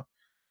fucking ever.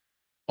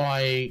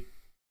 Final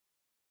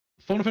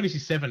Fantasy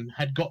VII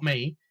had got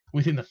me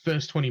within the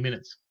first 20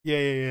 minutes.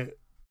 Yeah.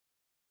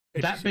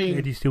 That being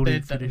Eddie still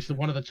didn't that finish was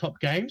one of the top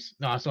games.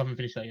 No, I still haven't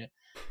finished that yet.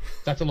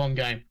 That's a long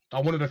game.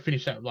 I wanted to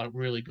finish that like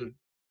really good.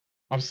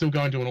 I'm still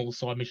going doing all the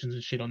side missions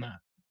and shit on that.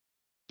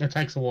 It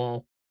takes a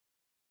while.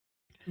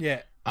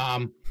 Yeah.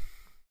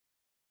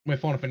 Where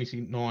Final Fantasy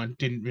IX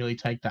didn't really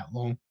take that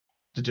long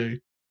to do.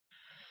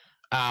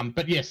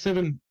 But yeah,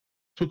 7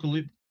 took a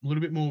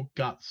little bit more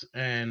guts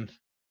and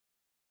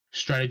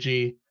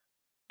strategy,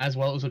 as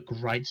well as a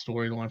great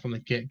storyline from the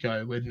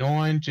get-go, where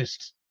 9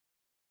 just...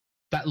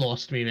 That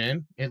lost me,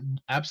 man. It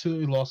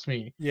absolutely lost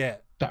me. Yeah.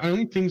 The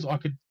only things I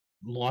could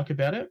like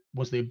about it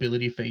was the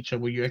ability feature,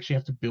 where you actually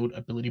have to build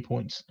ability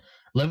points.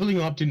 Leveling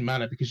up didn't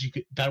matter because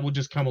that would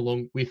just come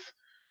along with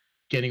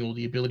getting all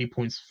the ability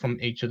points from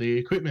each of the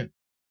equipment.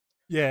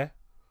 Yeah.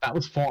 That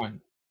was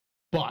fine.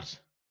 But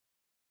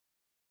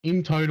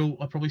in total,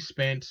 I probably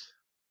spent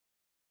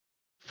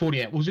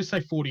 40 hours. We'll just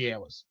say 40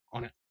 hours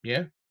on it.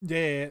 Yeah?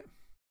 Yeah.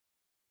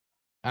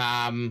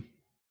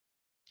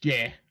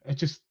 Yeah. It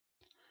just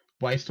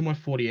wasted my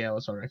 40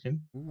 hours, I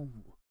reckon. Ooh.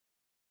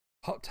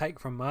 Hot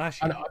take from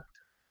Marshy.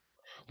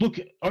 Look,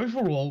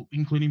 overall,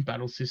 including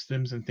battle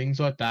systems and things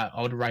like that,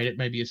 I would rate it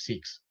maybe a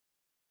 6.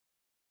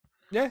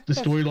 Yeah. The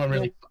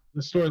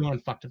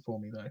storyline fucked it for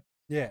me, though.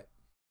 Yeah.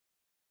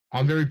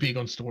 I'm very big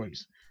on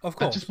stories. Of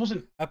course. That just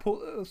wasn't... A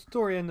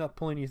story ended up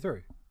pulling you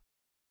through.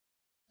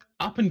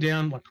 Up and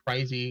down like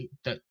crazy.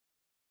 That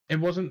it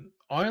wasn't...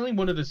 I only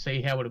wanted to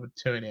see how it would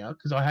turn out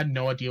because I had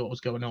no idea what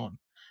was going on.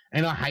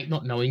 And I hate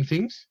not knowing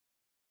things.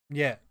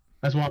 Yeah.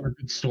 That's why I'm a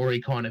big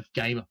story kind of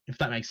gamer, if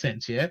that makes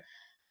sense, yeah?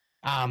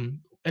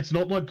 It's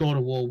not like God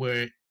of War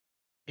where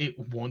it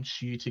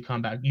wants you to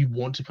come back. You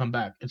want to come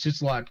back. It's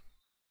just like,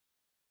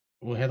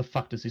 well, how the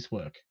fuck does this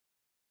work?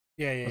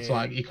 Yeah. It's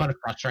like, you're kind of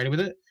frustrated with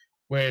it.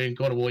 Where in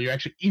God of War, you're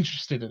actually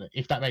interested in it,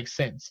 if that makes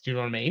sense. Do you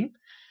know what I mean?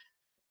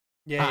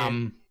 Yeah.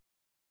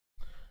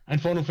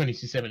 And Final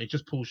Fantasy VII, it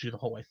just pulls you the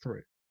whole way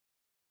through.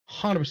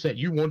 100%.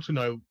 You want to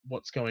know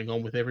what's going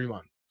on with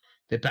everyone,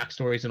 their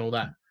backstories and all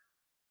that.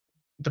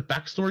 The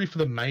backstory for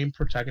the main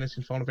protagonist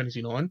in Final Fantasy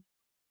IX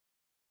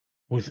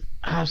was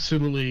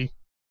absolutely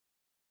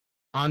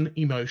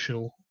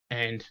unemotional,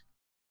 and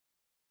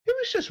it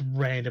was just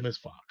random as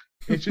fuck.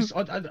 It's just...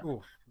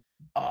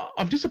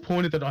 I'm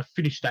disappointed that I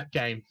finished that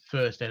game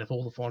first out of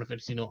all the Final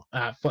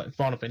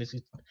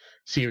Fantasy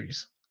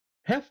series.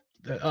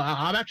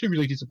 I'm actually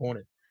really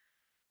disappointed,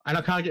 and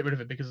I can't get rid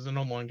of it because it's an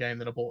online game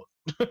that I bought.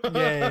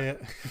 Yeah.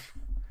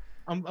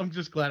 I'm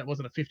just glad it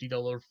wasn't a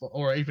 $50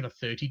 or even a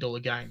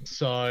 $30 game.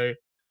 So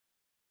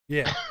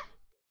yeah.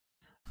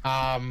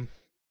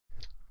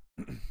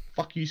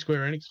 Fuck you,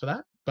 Square Enix, for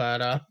that.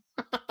 But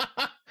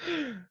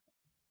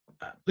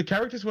the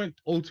characters weren't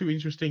all too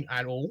interesting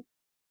at all.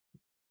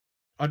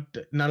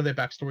 None of their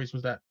backstories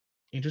was that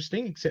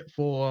interesting, except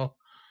for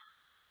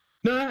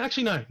no,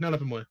 none of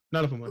them were.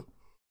 None of them were.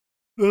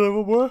 None of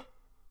them were.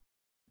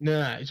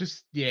 No, it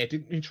just it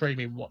didn't intrigue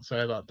me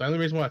whatsoever. The only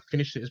reason why I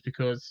finished it is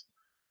because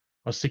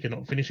I was sick of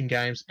not finishing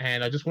games,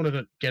 and I just wanted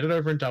to get it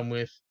over and done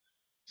with,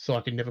 so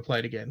I could never play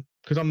it again.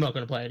 Because I'm not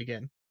going to play it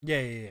again.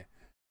 Yeah.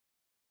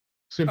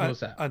 Simple as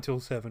that. Until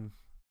 7,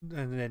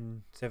 and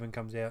then 7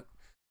 comes out,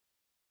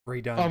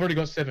 redone. I've already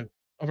got 7.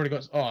 I've already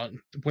got.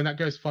 When that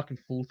goes fucking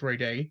full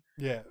 3D,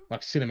 yeah,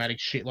 like cinematic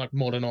shit, like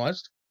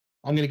modernized,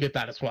 I'm gonna get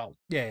that as well.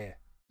 Yeah.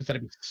 Because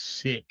that'd be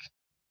sick.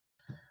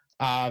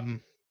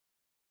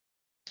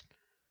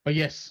 But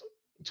yes,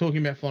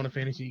 talking about Final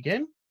Fantasy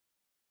again,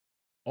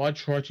 I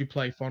tried to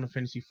play Final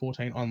Fantasy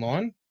 14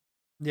 online.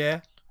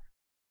 Yeah.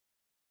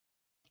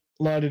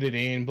 Loaded it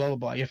in, blah, blah,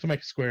 blah. You have to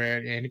make a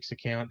Square Enix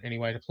account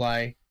anyway to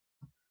play.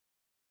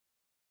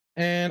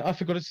 And I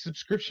forgot it's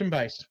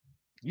subscription-based.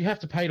 You have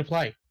to pay to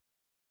play.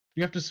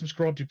 You have to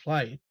subscribe to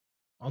play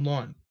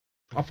online.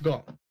 I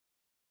forgot.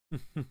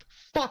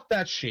 Fuck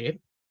that shit.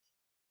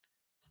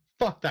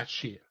 Fuck that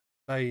shit.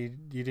 So you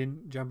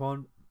didn't jump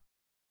on?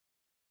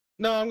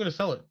 No, I'm going to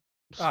sell it.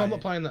 So I'm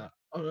not playing that.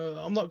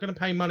 I'm not going to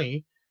pay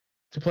money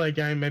to play a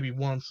game maybe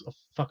once a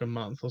fucking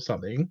month or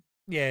something.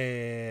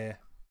 Yeah.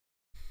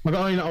 Like,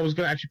 I was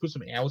going to actually put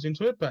some hours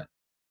into it, but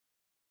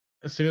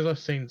as soon as I've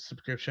seen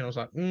subscription, I was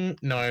like,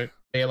 no,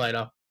 see you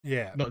later.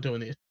 Yeah. Not doing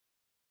this.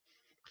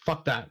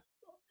 Fuck that.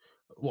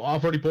 Well,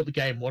 I've already bought the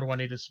game. What do I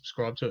need to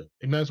subscribe to it?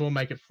 You may as well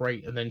make it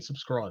free and then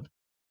subscribe.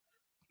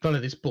 None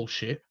of this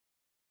bullshit.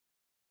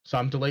 So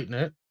I'm deleting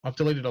it. I've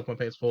deleted it off my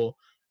PS4,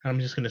 and I'm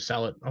just going to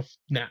sell it.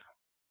 Nah.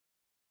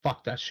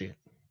 Fuck that shit.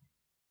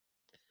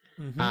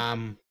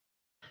 Mm-hmm.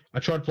 I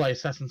tried to play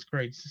Assassin's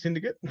Creed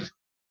Syndicate.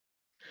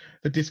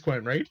 The disc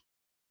won't read.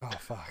 Oh,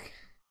 fuck.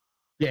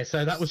 Yeah,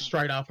 so that was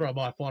straight after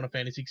my Final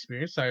Fantasy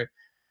experience. So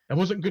it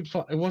wasn't good.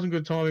 It wasn't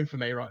good timing for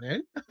me right now.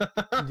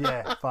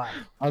 Yeah, fuck.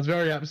 I was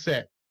very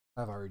upset.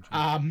 I've already.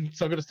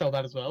 So I've got to sell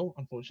that as well,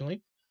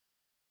 unfortunately.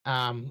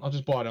 I'll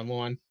just buy it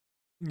online.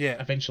 Yeah.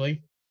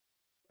 Eventually.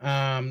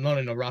 Not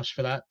in a rush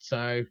for that.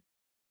 So,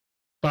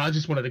 but I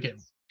just wanted to get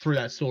through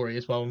that story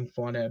as well and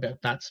find out about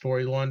that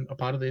storyline, a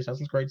part of the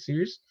Assassin's Creed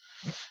series.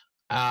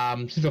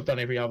 Since I've done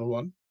every other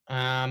one.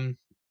 And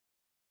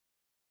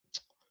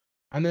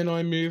then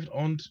I moved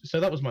on. So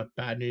that was my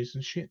bad news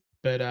and shit.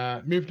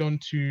 But moved on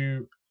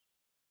to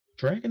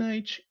Dragon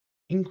Age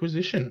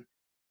Inquisition.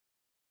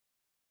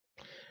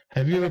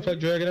 Have you ever played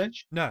Dragon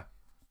Age? No.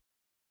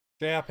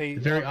 JRP.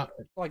 Very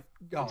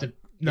it's a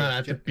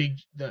big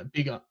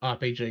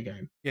RPG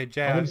game. Yeah,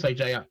 I wouldn't say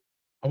JR.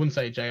 I wouldn't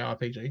say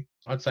JRPG.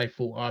 I'd say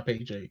full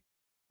RPG.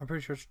 I'm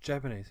pretty sure it's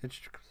Japanese.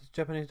 It's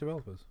Japanese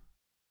developers.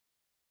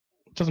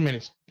 Doesn't mean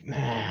it's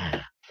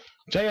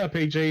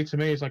JRPG to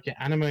me is like your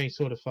anime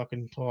sort of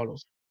fucking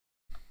titles.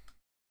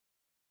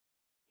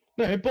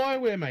 No,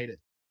 BioWare made it.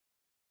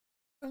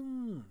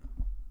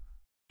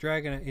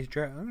 Dragon Age.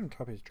 I'm going to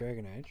type his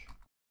Dragon Age.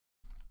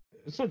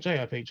 It's not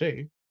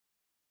JRPG.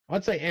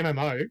 I'd say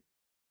MMO.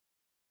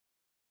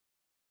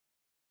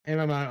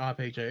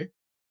 MMORPG.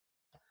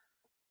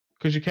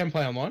 Because you can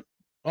play online.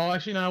 Oh,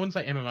 actually, no, I wouldn't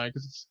say MMO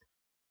because it's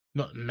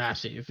not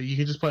massive. You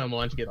can just play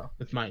online together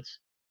with mates.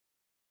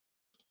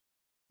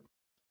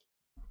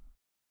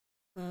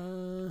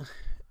 I'll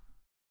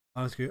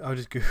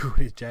just Google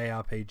his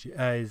JRPG.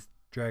 His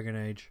Dragon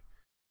Age.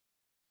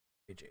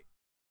 PG.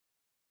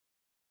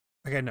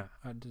 Okay, no,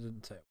 I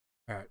didn't say it.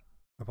 Alright,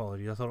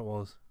 apologies. I thought it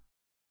was.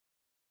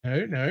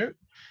 No.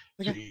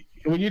 Okay.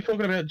 When you're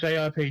talking about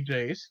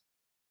JRPGs,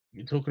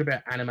 you're talking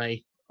about anime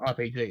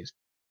RPGs.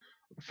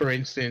 For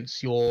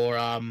instance, your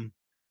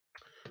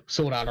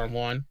Sword Art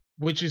Online,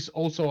 which is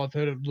also, I've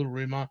heard a little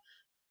rumor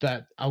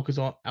that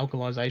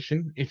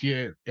Alkalization, if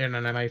you're an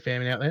anime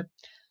fan out there,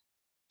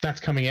 that's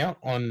coming out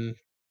on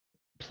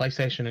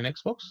PlayStation and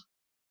Xbox.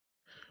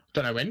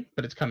 Don't know when,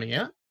 but it's coming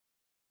out.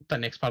 The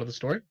next part of the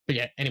story. But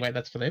yeah, anyway,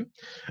 that's for them.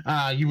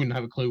 You wouldn't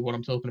have a clue what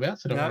I'm talking about,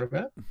 so don't worry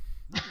about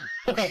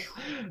it.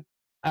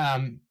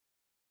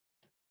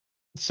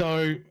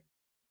 So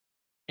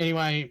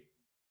anyway,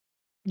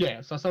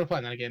 yeah, so I started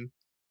playing that again.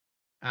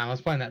 I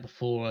was playing that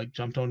before I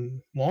jumped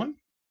online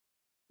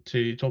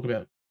to talk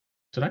about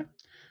today,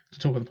 to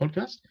talk on the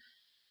podcast.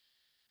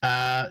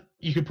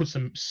 You could put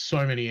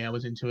so many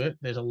hours into it.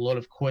 There's a lot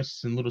of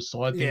quests and little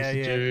side things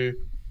to do.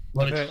 A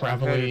lot of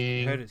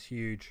traveling. I heard it's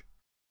huge.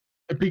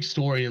 A big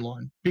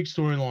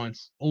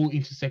storylines, all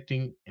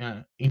intersecting,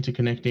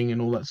 interconnecting,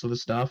 and all that sort of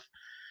stuff.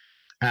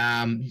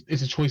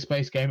 It's a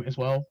choice-based game as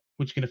well,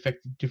 which can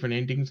affect different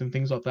endings and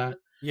things like that.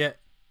 Yeah.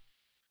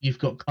 You've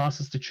got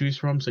classes to choose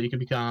from, so you can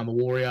become a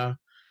warrior,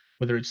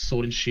 whether it's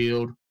sword and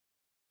shield,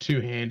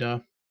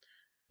 two-hander.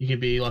 You can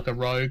be like a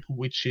rogue,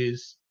 which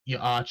is your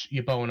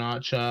bow and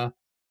archer.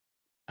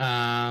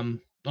 Bow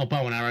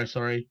and arrow,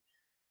 sorry.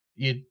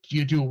 You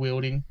dual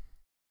wielding,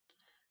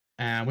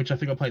 which I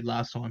think I played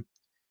last time.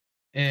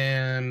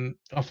 And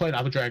I've played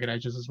other Dragon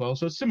Ages as well,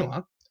 so it's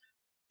similar.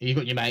 You've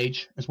got your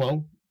mage as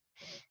well,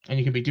 and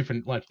you can be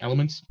different like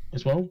elements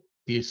as well.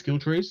 The skill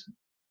trees.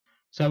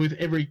 So with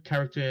every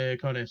character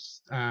kind of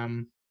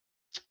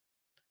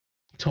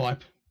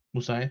type,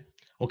 we'll say,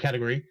 or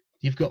category,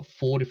 you've got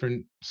 4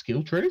 different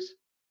skill trees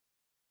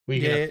where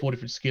you can have 4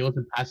 different skills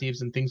and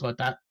passives and things like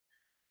that,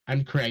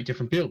 and create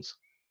different builds.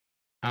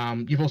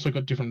 You've also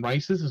got different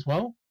races as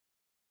well,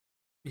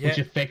 which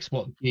affects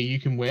what gear you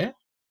can wear.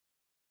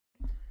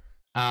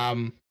 But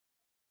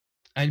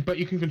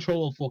you can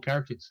control all 4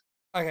 characters.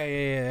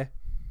 Okay, yeah.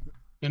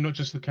 And not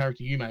just the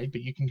character you made, but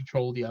you can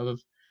control the other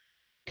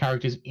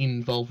characters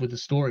involved with the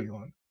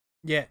storyline.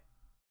 Yeah.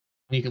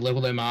 And you can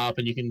level them up,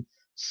 and you can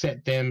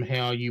set them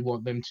how you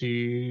want them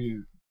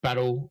to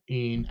battle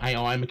in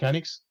AI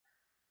mechanics.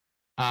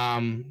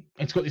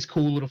 It's got this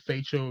cool little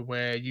feature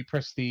where you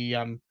press the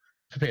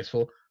for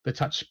PS4 the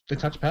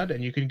touchpad,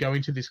 and you can go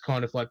into this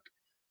kind of like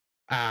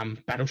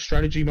battle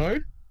strategy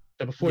mode.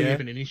 So before you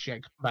even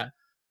initiate combat,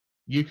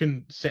 you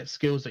can set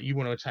skills that you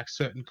want to attack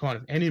certain kind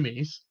of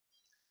enemies,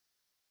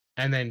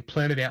 and then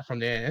plan it out from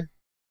there,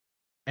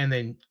 and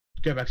then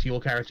go back to your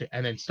character,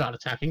 and then start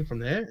attacking from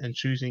there, and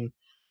choosing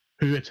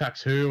who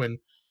attacks who, and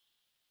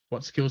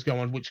what skills go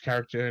on which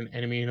character and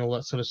enemy, and all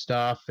that sort of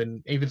stuff,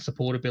 and even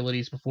support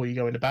abilities before you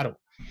go into battle.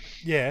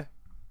 Yeah.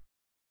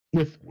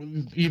 With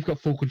you've got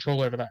full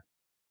control over that,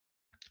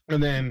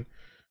 and then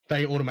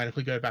they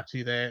automatically go back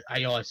to their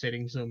AI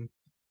settings and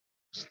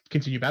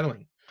continue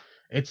battling.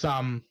 It's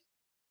I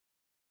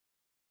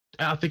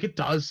think it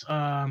does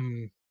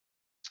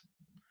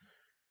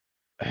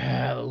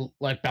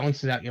like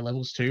balances out your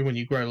levels too. When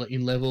you grow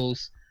in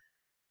levels,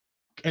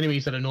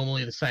 enemies that are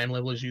normally the same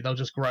level as you, they'll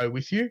just grow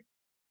with you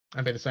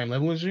and be the same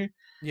level as you.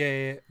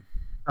 Yeah.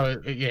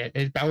 So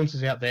it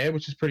balances out there,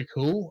 which is pretty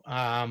cool.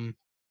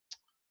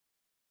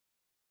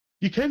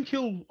 You can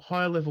kill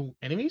higher level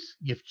enemies.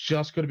 You've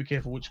just got to be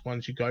careful which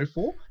ones you go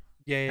for.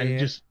 And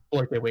just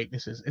exploit their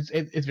weaknesses.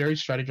 It's very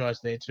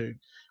strategized there too.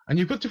 And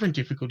you've got different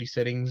difficulty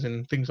settings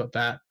and things like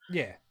that.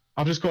 Yeah.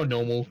 I've just got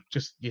normal,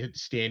 just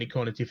standard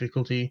kind of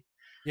difficulty.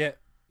 Yeah.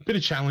 Bit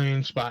of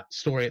challenge, but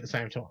story at the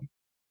same time.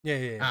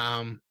 Yeah.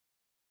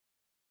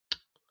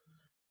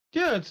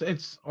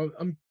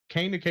 I'm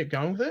keen to keep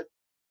going with it.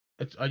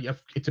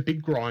 It's a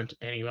big grind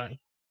anyway.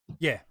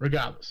 Yeah.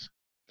 Regardless.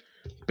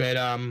 But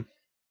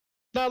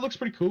no, it looks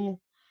pretty cool.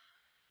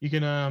 You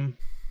can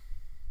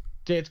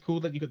it's cool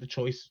that you got the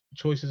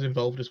choices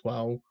involved as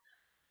well,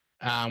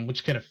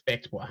 which can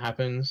affect what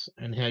happens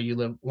and how you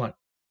live, like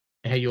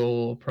how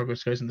your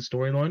progress goes in the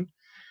storyline.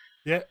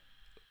 Yeah.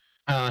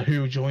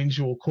 Who joins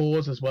your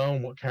cause as well,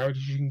 and what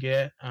characters you can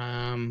get.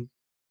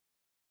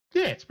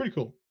 It's pretty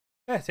cool.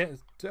 Yeah,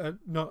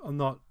 I'm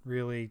not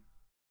really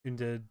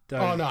into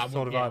those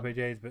sort of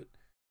RPGs, but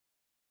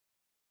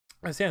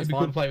it sounds fun.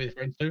 Cool to play with your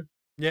friends too.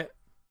 Yeah.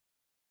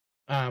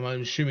 I'm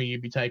assuming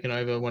you'd be taking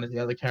over one of the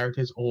other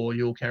characters, or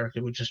your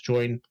character would just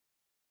join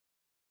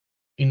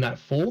in that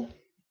 4.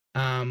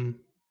 Because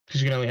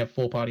you can only have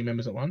 4 party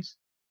members at once.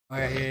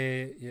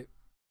 Okay, yeah.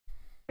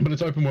 But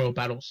it's open world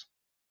battles.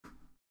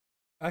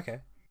 Okay.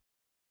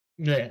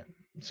 Yeah,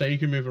 so you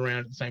can move around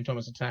at the same time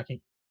as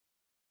attacking.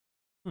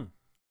 Yeah,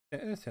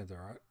 that sounds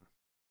alright.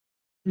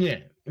 Yeah,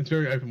 it's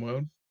very open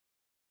world.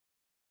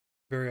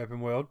 Very open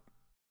world.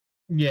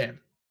 Yeah.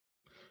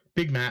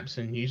 Big maps,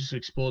 and you just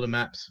explore the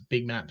maps,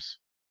 big maps.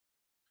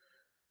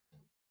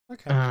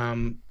 Okay.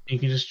 You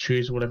can just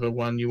choose whatever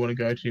one you want to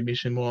go to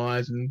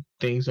mission-wise, and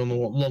things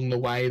along the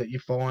way that you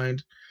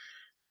find.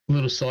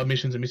 Little side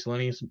missions and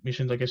miscellaneous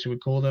missions, I guess you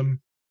would call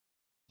them.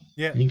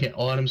 Yeah. And you get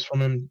items from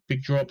them,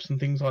 big drops and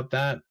things like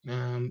that.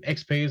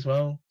 XP as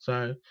well.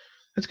 So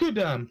it's good.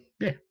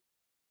 Yeah,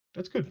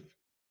 that's good.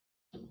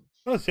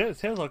 Oh, it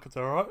sounds like it's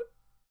alright.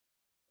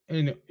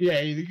 And yeah,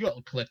 you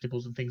got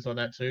collectibles and things like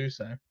that too.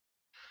 So,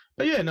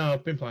 but yeah, no,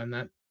 I've been playing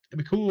that. It'd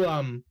be cool.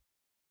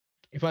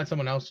 If I had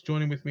someone else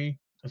joining with me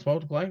as well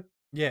to play.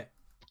 Yeah.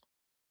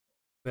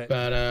 But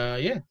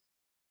yeah.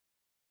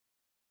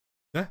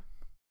 Yeah.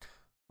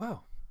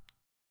 Wow.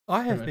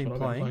 I have been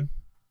playing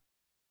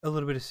a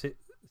little bit of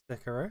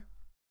Sekiro.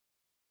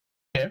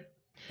 Yeah.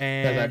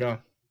 And how's that going?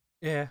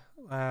 Yeah.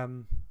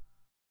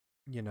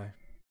 You know,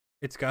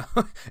 it's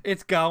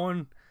it's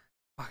going.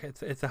 Fuck,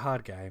 it's a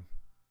hard game.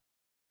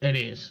 It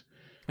is.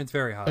 It's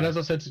very hard. But as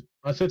I said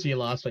to you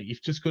last week,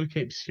 you've just got to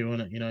keep pursuing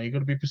it. You know, you've got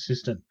to be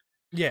persistent.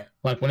 Yeah.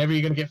 Like whenever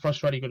you're going to get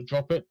frustrated, you've got to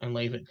drop it and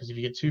leave it, because if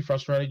you get too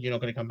frustrated, you're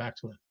not going to come back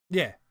to it.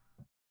 Yeah.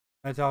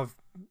 As I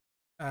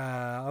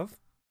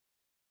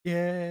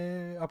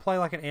play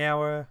like an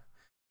hour.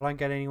 I don't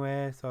get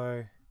anywhere,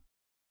 so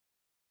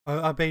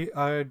I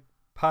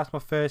passed my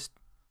first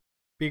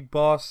big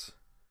boss.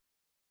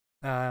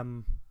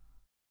 Man,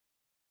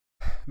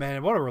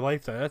 what a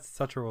relief though. That's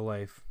such a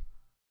relief.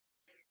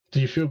 Do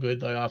you feel good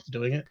though after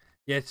doing it?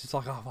 Yeah, it's just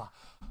like, oh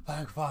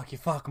fuck you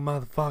fucking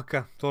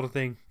motherfucker sort of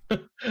thing.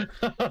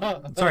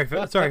 sorry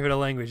for the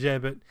language, yeah,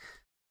 but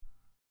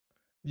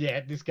yeah,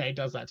 this game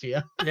does that to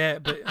you. Yeah,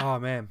 but oh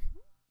man,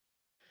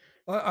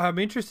 I'm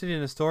interested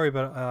in the story,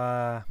 but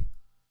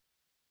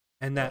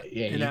and that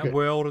that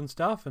world and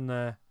stuff and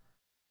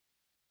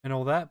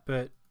all that,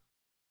 but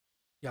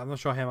Yeah, I'm not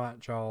sure how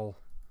much I'll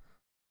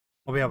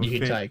be able You to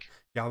can finish. take.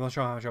 Yeah, I'm not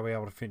sure how much I'll be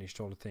able to finish,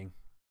 sort of thing.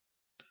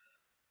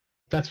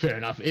 That's fair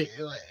enough.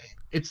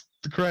 It's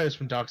the creators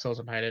from Dark Souls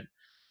have made it.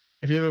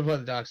 If you ever played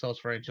the Dark Souls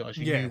franchise,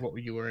 you knew Yeah,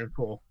 what you were in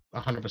for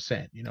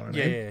 100%. You know what I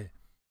yeah, mean? yeah.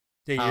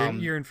 Yeah, Um,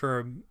 you're in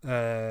for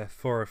a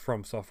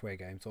From Software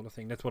game, sort of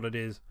thing. That's what it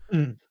is.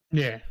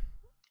 yeah.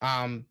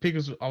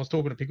 Pickles. I was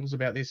talking to Pickles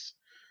about this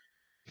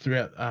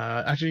throughout.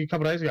 Actually, a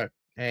couple of days ago,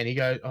 and he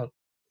goes, "Oh,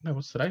 no,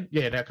 what's today?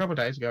 Yeah, a couple of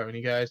days ago," and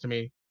he goes to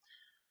me,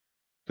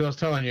 because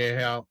I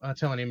was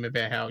telling him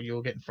about how you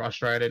were getting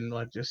frustrated and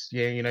like just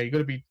you got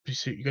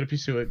to you got to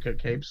pursue it,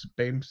 keep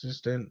being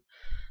persistent.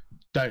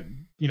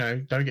 Don't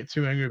get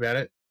too angry about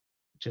it.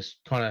 Just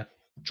kind of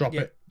drop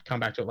Yeah, it, come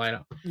back to it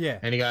later. yeah,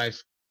 And he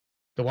goes,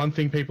 the one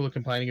thing people are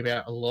complaining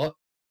about a lot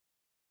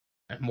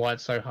and why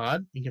it's so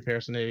hard in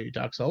comparison to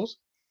Dark Souls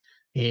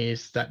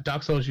is that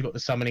Dark Souls you got the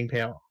summoning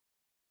power,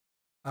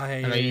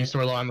 and they I used to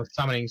rely on the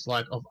summonings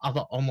like of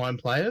other online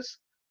players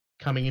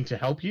coming in to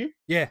help you.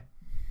 yeah,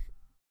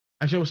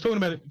 Actually, I was talking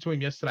about it to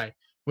him yesterday.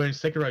 Where in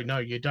Sekiro, no,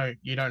 you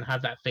don't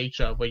have that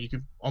feature where you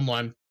could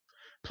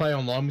play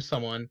online with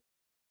someone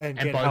and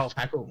and get both help.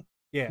 tackle.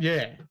 Yeah,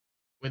 Yeah.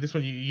 Where this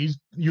one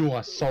you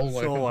are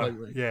solo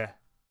completely. Yeah.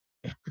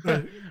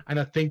 And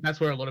I think that's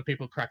where a lot of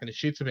people are cracking the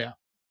shits about.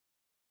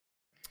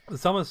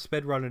 Someone's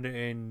sped running it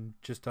in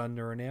just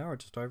under an hour, or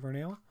just over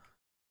an hour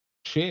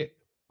Shit.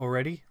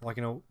 already. Like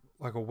in a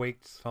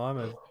week's time,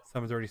 and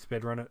someone's already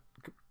sped run it.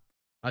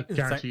 I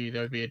guarantee you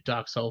there would be a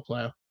Dark Soul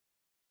player.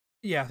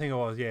 Yeah, I think it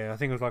was. Yeah, I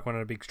think it was like one of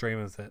the big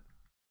streamers that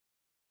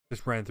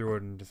just ran through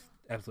it and just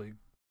absolutely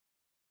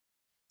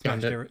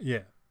smashed it.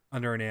 Yeah,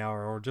 under an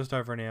hour or just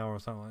over an hour or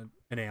something like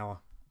an hour.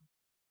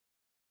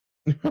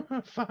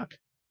 Fuck.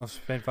 I've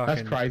spent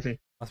That's crazy.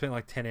 I spent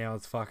like 10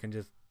 hours fucking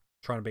just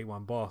trying to beat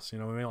one boss. You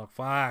know what I mean? Like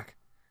fuck.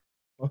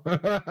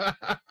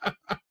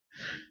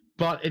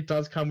 But it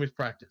does come with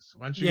practice.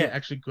 Once you get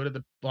actually good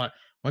at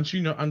once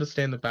you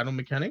understand the battle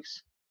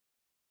mechanics,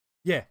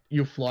 yeah,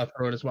 you'll fly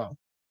through it as well.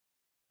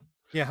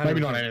 Yeah, 100%. Maybe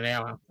not in an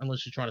hour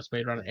unless you're trying to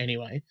speed run it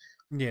anyway.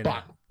 Yeah,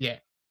 but yeah,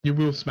 you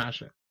will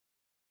smash it.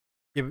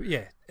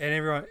 Yeah,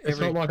 and it's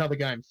not like other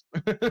games.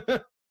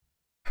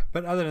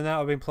 But other than that,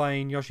 I've been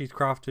playing Yoshi's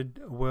Crafted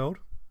World.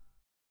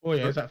 Oh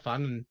yeah, is that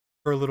fun?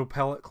 For a little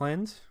palate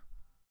cleanse.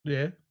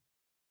 Yeah.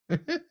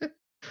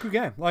 Good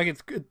game. Like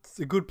it's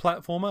a good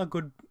platformer.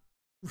 Good,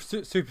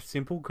 super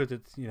simple because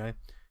it's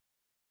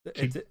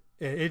it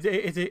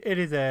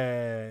is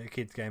a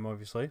kids game,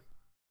 obviously.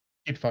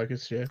 Kid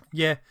focused, yeah.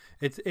 Yeah,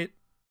 it's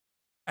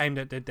aimed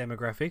at the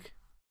demographic.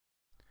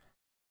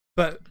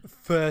 But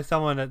for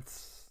someone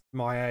that's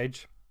my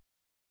age,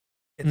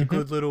 it's a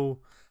good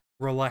little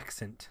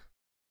relaxant.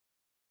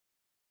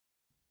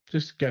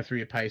 Just go through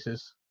your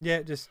paces.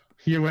 Yeah, just...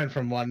 You went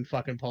from one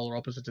fucking polar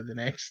opposite to the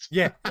next.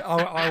 Yeah,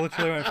 I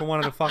literally went from one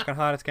of the fucking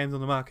hardest games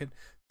on the market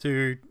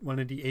to one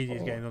of the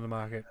easiest games on the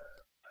market.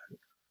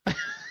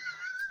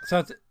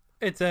 So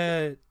it's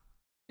a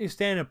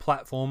standard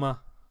platformer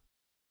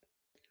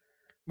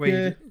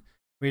where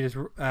you just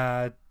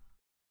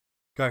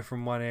go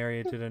from one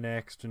area to the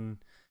next and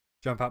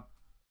jump up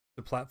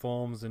the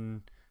platforms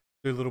and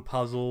do little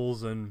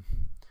puzzles and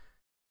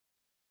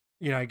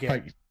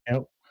get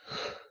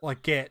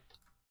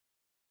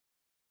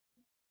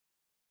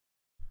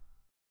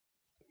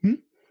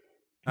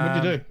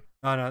What'd you do?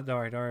 Oh no, don't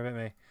worry about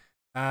me.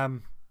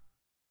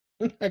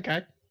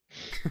 Okay.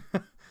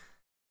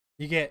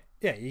 you get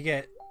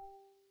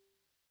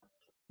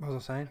what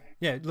was I saying?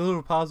 Yeah, the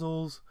little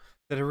puzzles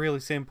that are really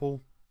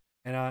simple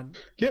and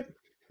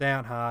they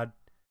aren't hard.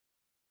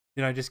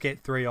 Just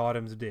get 3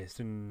 items of this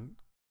and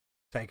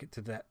take it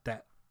to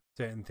that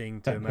certain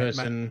thing to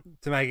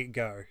make it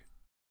go.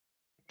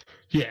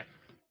 Yeah.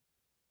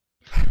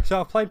 So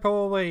I've played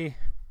probably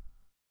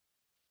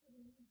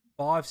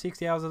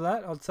 5-6 hours of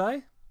that, I'd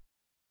say.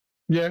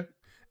 Yeah.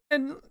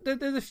 And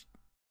there's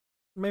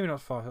maybe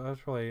not 5. I was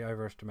probably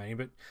overestimating,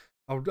 but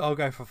I'll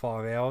go for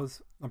 5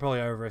 hours. I'm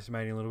probably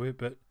overestimating a little bit,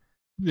 but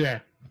yeah.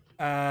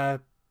 As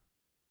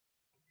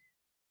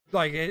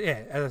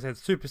I said,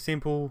 super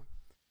simple,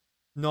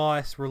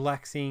 nice,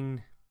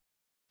 relaxing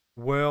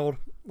world.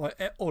 Like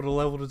all the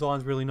level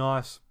design's really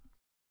nice.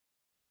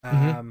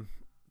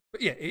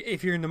 But yeah,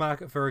 if you're in the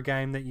market for a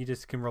game that you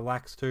just can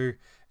relax to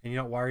and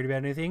you're not worried about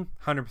anything,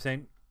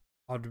 100%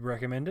 I'd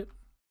recommend it.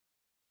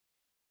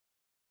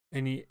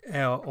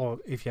 Or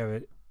if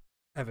you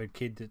have a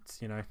kid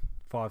that's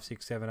 5,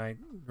 6, 7, 8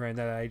 around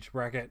that age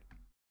bracket,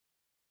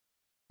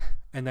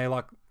 and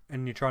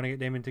you're trying to get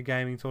them into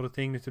gaming sort of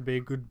thing, this would be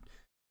a good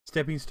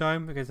stepping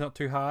stone because it's not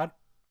too hard.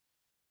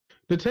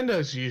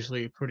 Nintendo's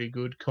usually a pretty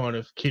good kind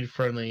of kid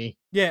friendly.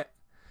 Yeah,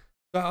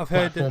 but I've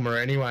heard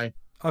platformer anyway.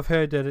 I've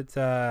heard that it's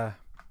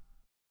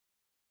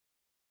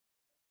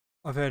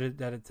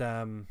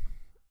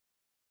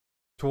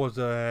towards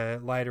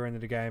the later end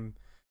of the game,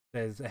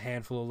 there's a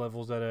handful of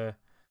levels that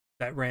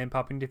ramp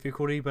up in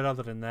difficulty, but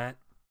other than that,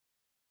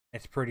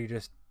 it's pretty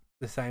just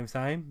the same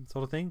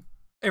sort of thing.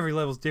 Every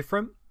level's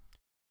different,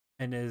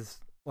 and there's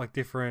like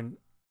different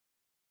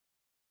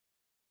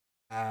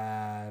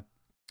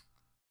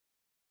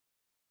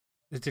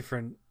there's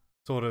different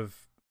sort of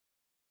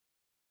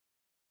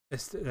no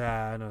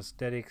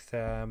aesthetics.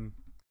 The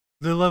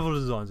level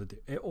designs are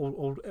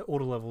all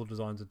the level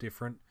designs are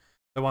different.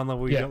 The one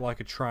level you got like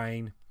a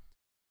train,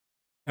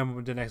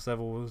 and the next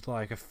level was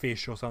like a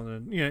fish or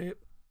something. You know,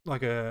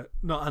 like a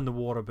not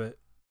underwater, but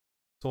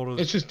sort of.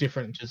 It's just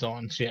different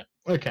designs. Yeah.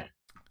 Okay.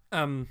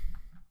 Different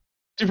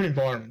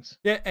environments.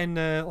 Yeah, and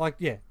the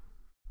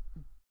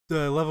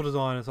level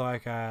design is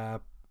like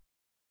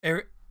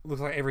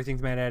looks like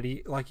everything's made out of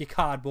like your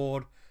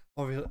cardboard,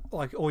 obviously,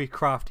 like all your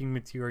crafting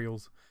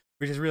materials,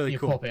 which is really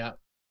cool. Pop out.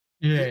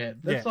 Yeah,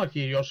 that's like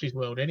your Yoshi's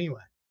World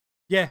anyway.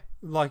 Yeah,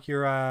 like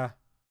your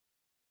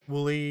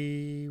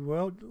Woolly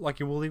World,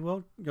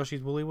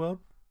 Yoshi's Woolly World.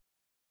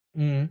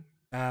 Similar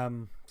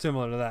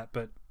to that,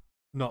 but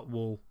not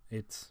wool.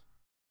 It's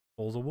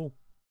balls of wool.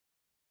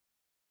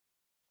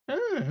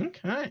 Oh,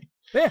 okay.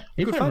 Yeah,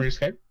 you played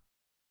RuneScape?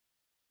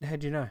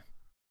 How'd you know?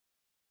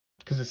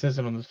 Because it says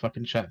it on the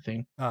fucking chat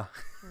thing. Ah.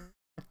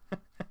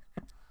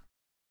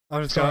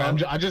 I just know.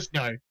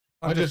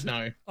 I just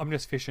know. I'm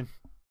just fishing.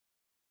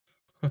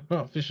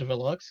 Fishing for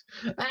locks.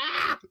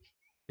 Ah!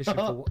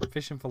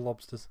 Fishing for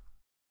lobsters.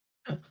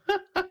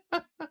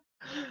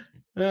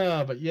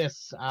 But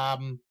yes,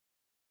 that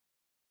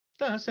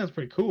sounds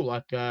pretty cool.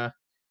 Like, I'd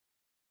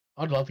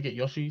love to get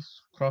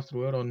Yoshi's Crafted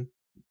World on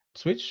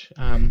Switch.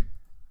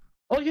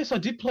 Oh yes, I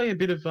did play a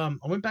bit of. I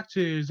went back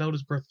to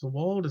Zelda's Breath of the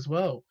Wild as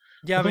well.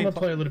 Yeah, I thought I'd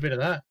play a little bit of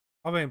that.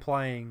 I've been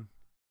playing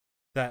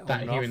that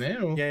here and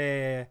there. Or?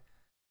 Yeah.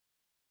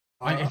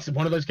 It's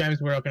one of those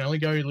games where I can only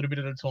go a little bit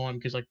at a time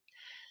because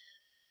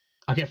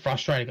I get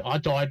frustrated. I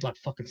died like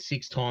fucking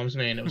 6 times,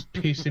 man. It was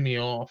pissing me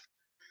off.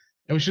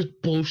 It was just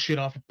bullshit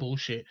after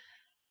bullshit.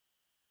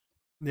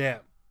 Yeah.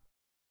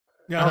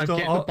 Yeah, I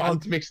get the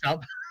buttons mixed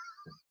up.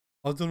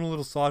 I was doing a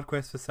little side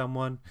quest for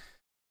someone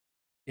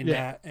in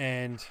that,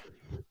 and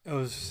it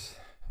was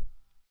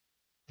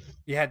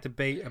you had to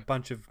beat a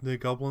bunch of the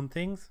goblin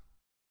things.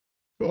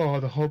 Oh,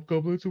 the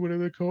hobgoblins or whatever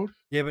they're called.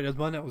 Yeah, but there was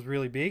one that was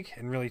really big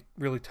and really,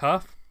 really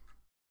tough.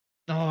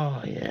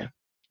 Oh yeah.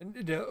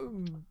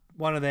 And,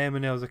 one of them,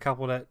 and there was a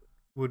couple that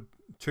would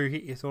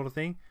 2-hit you, sort of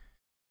thing.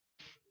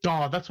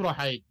 Oh, that's what I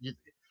hate.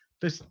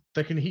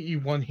 They can hit you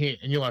 1 hit,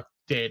 and you're like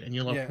dead, and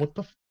you're like, what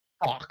the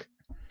fuck?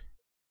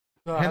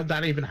 How did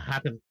that even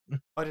happen?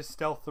 I just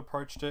stealth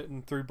approached it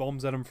and threw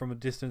bombs at them from a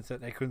distance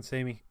that they couldn't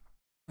see me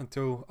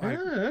until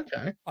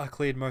I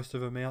cleared most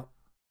of them out.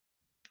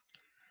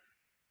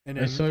 And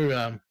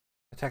then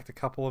attacked a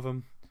couple of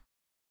them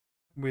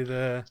with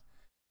a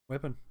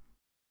weapon.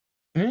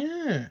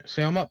 Yeah,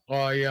 see, I'm up.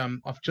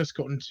 I've just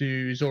gotten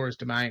to Zora's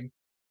Domain.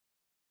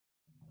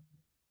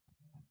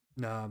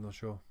 No, I'm not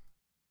sure.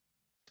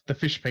 The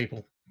fish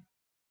people.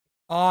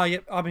 Oh,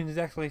 yep. I'm in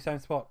exactly the same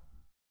spot.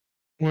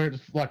 Where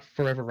it's like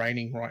forever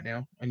raining right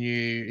now, and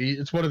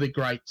it's one of the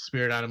great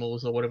spirit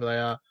animals or whatever they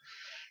are.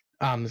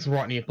 It's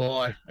right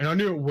nearby, and I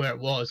knew where it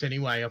was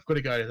anyway. I've got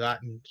to go to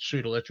that and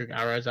shoot electric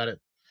arrows at it.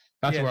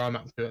 That's where I'm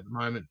up to at the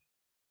moment.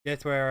 Yeah,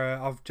 it's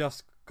where I've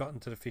just gotten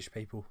to the fish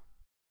people.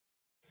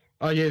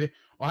 Oh yeah,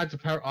 I had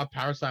to I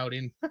parasailed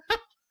in.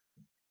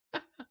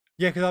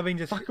 Yeah, because I've been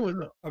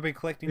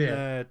collecting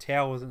the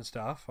towers and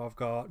stuff. I've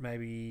got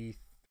maybe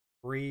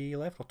 3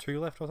 left or 2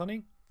 left or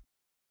something.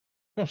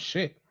 Oh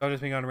shit! So I've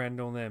just been going around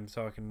doing them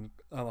so I can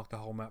unlock the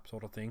whole map,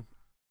 sort of thing.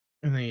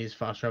 And then you just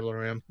fast travel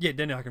around. Yeah,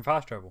 then I can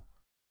fast travel.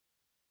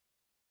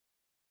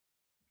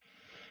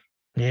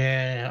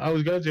 Yeah, I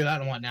was going to do that,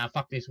 and I'm like, nah,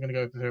 fuck this. I'm going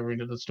to go further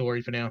into the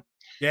story for now.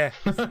 Yeah,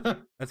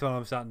 that's what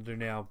I'm starting to do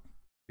now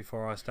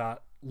before I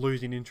start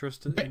losing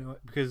interest in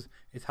it, because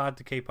it's hard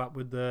to keep up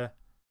with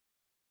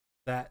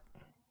that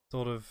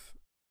sort of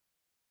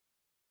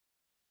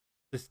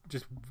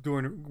just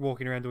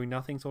walking around doing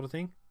nothing sort of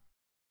thing.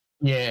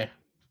 Yeah.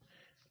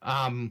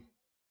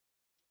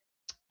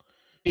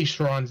 These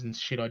shrines and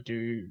shit I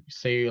do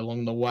see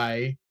along the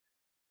way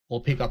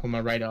or pick up on my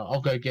radar,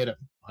 I'll go get it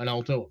and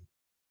I'll do it.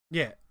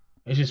 Yeah.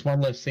 It's just one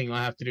less thing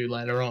I have to do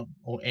later on,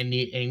 or end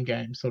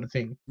game sort of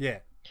thing. Yeah.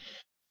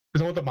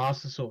 Because I want the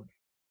Master Sword.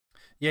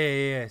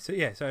 Yeah. So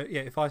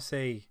if I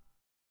see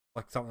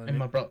like something, and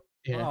my bro,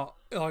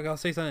 like I'll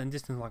see something in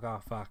distance, like, oh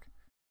fuck,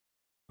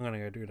 I'm gonna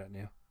go do that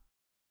now.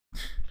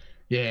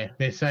 Yeah,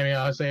 they're saying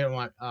I see it, I'm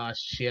like, oh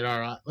shit, all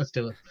right, let's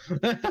do it.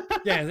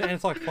 Yeah, and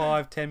it's like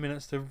 5-10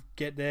 minutes to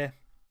get there,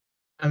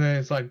 and then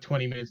it's like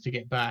 20 minutes to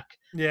get back.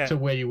 Yeah. To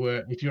where you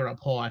were if you're up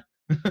high.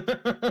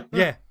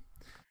 Yeah.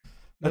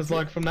 That's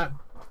like from that.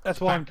 That's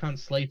why I'm cunt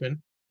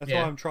sleeping. That's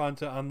why I'm trying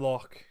to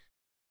unlock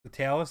the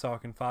tower so I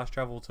can fast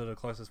travel to the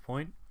closest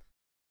point.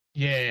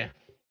 Yeah,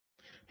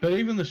 but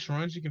even the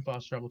shrines you can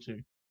fast travel to.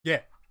 Yeah,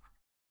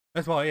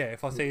 that's why. Yeah,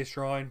 if I see a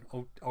shrine,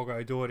 I'll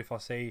go do it. If I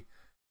see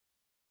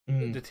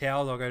the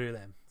towers, I'll go do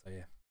them. So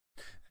yeah.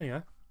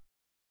 Anyway,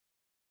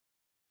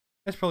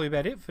 that's probably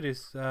about it for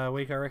this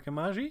week, I reckon,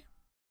 Margie.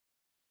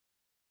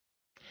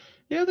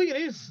 Yeah, I think it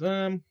is.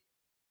 But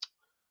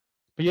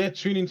yeah,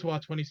 tune into our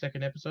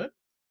 22nd episode.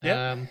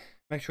 Yeah.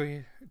 Make sure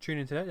you tune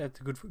into that. That's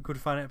a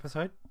good fun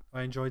episode.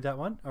 I enjoyed that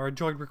one. I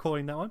enjoyed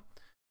recording that one.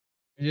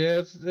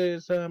 Yeah,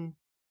 there's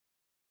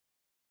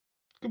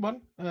good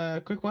one.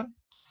 Quick one.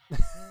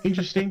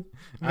 Interesting.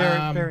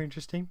 Very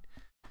interesting.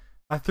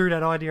 I threw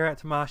that idea out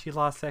to Marshy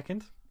last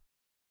second.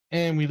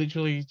 And we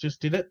literally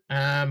just did it.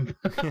 That's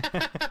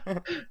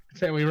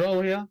how we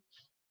roll here.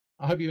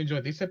 I hope you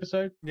enjoyed this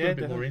episode. Yeah, a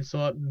bit more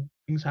insight and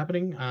things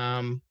happening.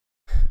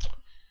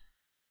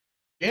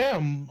 Yeah,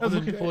 I'm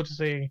looking forward to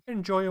seeing.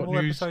 Enjoyable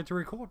episode to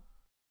record.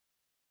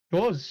 It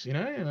was,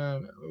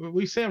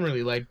 we sound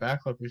really laid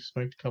back, like we've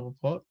smoked a couple of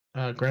pot.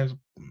 Grams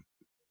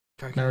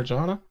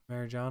marijuana.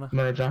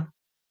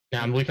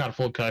 Yeah, we can't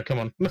afford coke. Come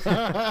on.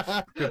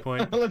 Good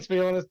point. Let's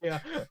be honest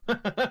here.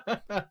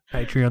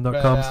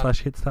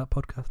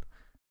 Patreon.com/hitstartpodcast.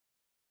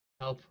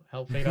 Help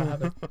feed our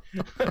habit.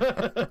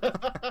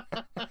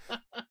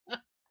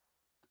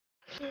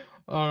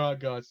 All right,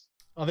 guys.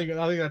 I think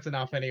that's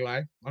enough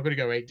anyway. I've got to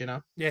go eat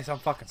dinner. Yes, I'm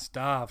fucking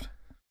starved.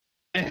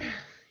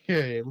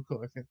 Yeah, look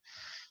like it.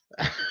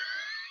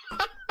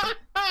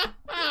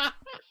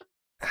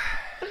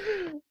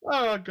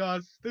 All right,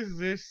 guys. This is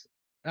this.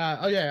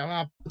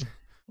 I'm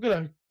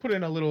gonna put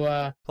in a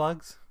little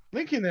Plugs.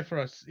 link in there for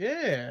us.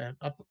 Yeah,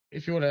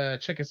 if you want to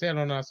check us out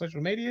on our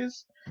social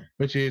medias,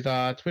 which is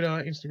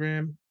Twitter,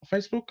 Instagram,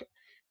 Facebook,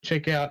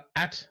 check out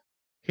at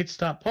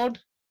HitstartPod,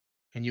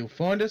 and you'll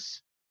find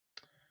us.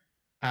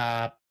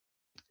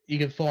 You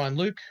can find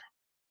Luke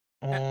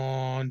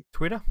on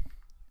Twitter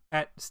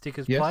at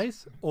Stickers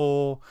Plays,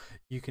 or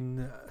you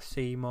can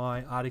see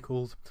my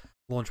articles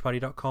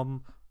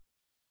launchparty.com.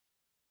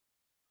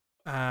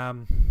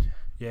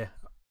 Yeah,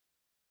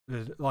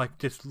 like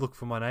just look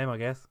for my name, I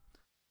guess.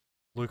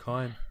 Luke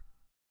Hine.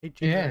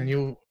 Yeah, and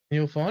you'll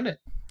find it.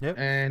 Yep.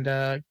 And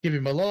give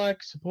him a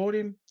like, support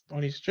him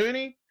on his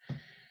journey.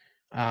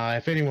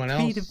 If anyone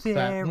else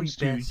that wants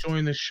to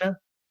join the show,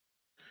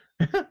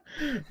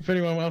 if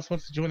anyone else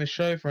wants to join the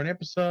show for an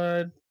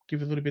episode,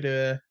 give a little bit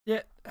of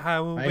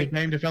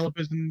game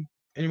developers and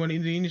anyone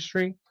in the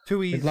industry,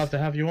 we'd love to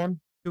have you on.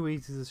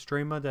 Twoease is a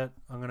streamer that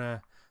I'm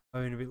a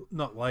bit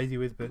not lazy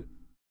with, but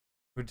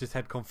we've just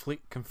had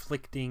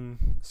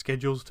conflicting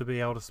schedules to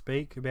be able to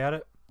speak about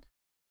it.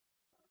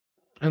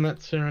 And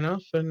that's fair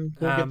enough, and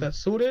we'll get that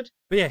sorted.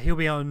 But yeah, he'll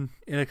be on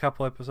in a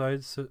couple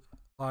episodes, so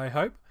I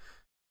hope.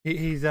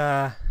 He's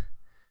a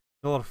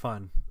lot of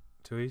fun,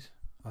 Twoease.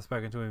 I've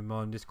spoken to him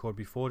on Discord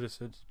before, just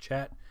to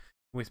chat.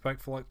 We spoke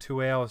for like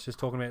 2 hours just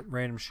talking about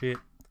random shit.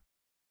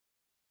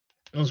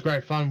 It was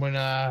great fun when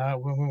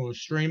we were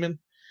streaming.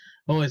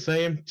 Always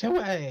see him.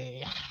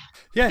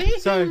 Yeah,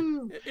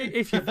 so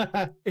if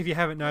you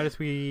haven't noticed,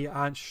 we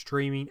aren't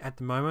streaming at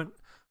the moment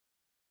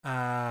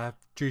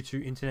due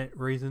to internet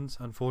reasons,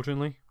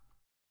 unfortunately.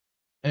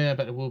 Yeah,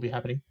 but it will be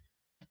happening.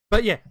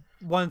 But yeah,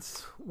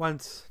 once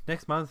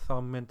next month,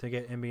 I'm meant to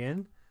get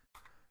NBN.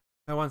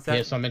 And once that,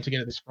 yes, I'm meant to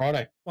get it this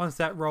Friday. Once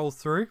that rolls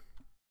through,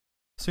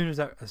 as soon as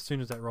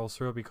that rolls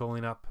through, I'll be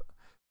calling up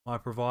my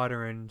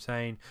provider and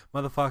saying,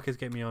 "Motherfuckers,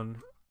 get me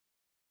on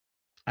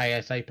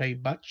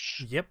ASAP,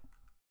 butch." Yep.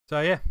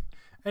 So yeah.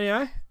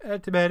 Anyway,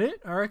 that's about it,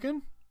 I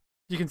reckon.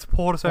 You can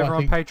support us over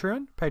on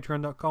Patreon,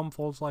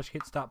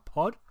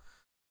 patreon.com/hitstartpod.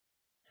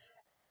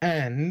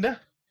 And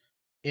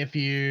if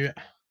you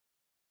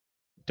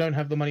don't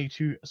have the money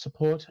to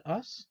support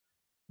us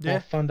or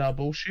fund our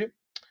bullshit,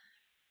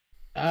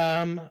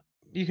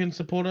 you can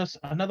support us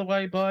another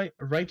way by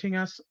rating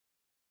us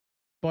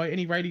by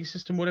any rating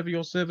system, whatever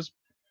your service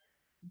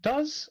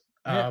does.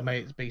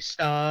 May it be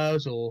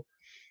stars or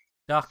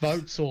ducks,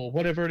 votes or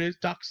whatever it is.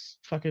 Ducks,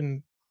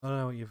 fucking... I don't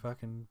know what your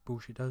fucking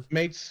bullshit does.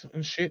 Mates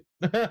and shit.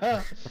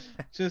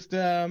 Just,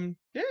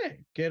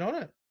 get on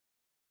it.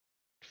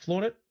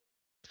 Flaunt it.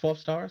 5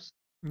 stars.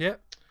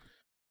 Yep.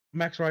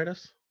 Max rate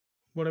us.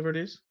 Whatever it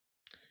is.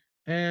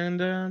 And,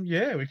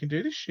 we can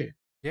do this shit.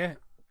 Yeah.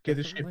 Get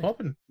this shit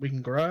popping. We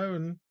can grow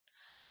and...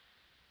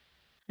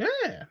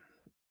 Yeah.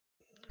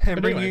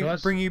 And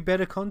bring you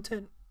better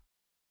content.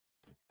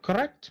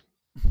 Correct.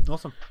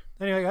 Awesome.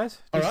 Anyway,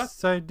 guys. All right.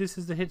 So this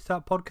is the Hit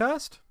Start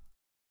podcast.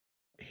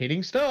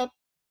 Hitting stop.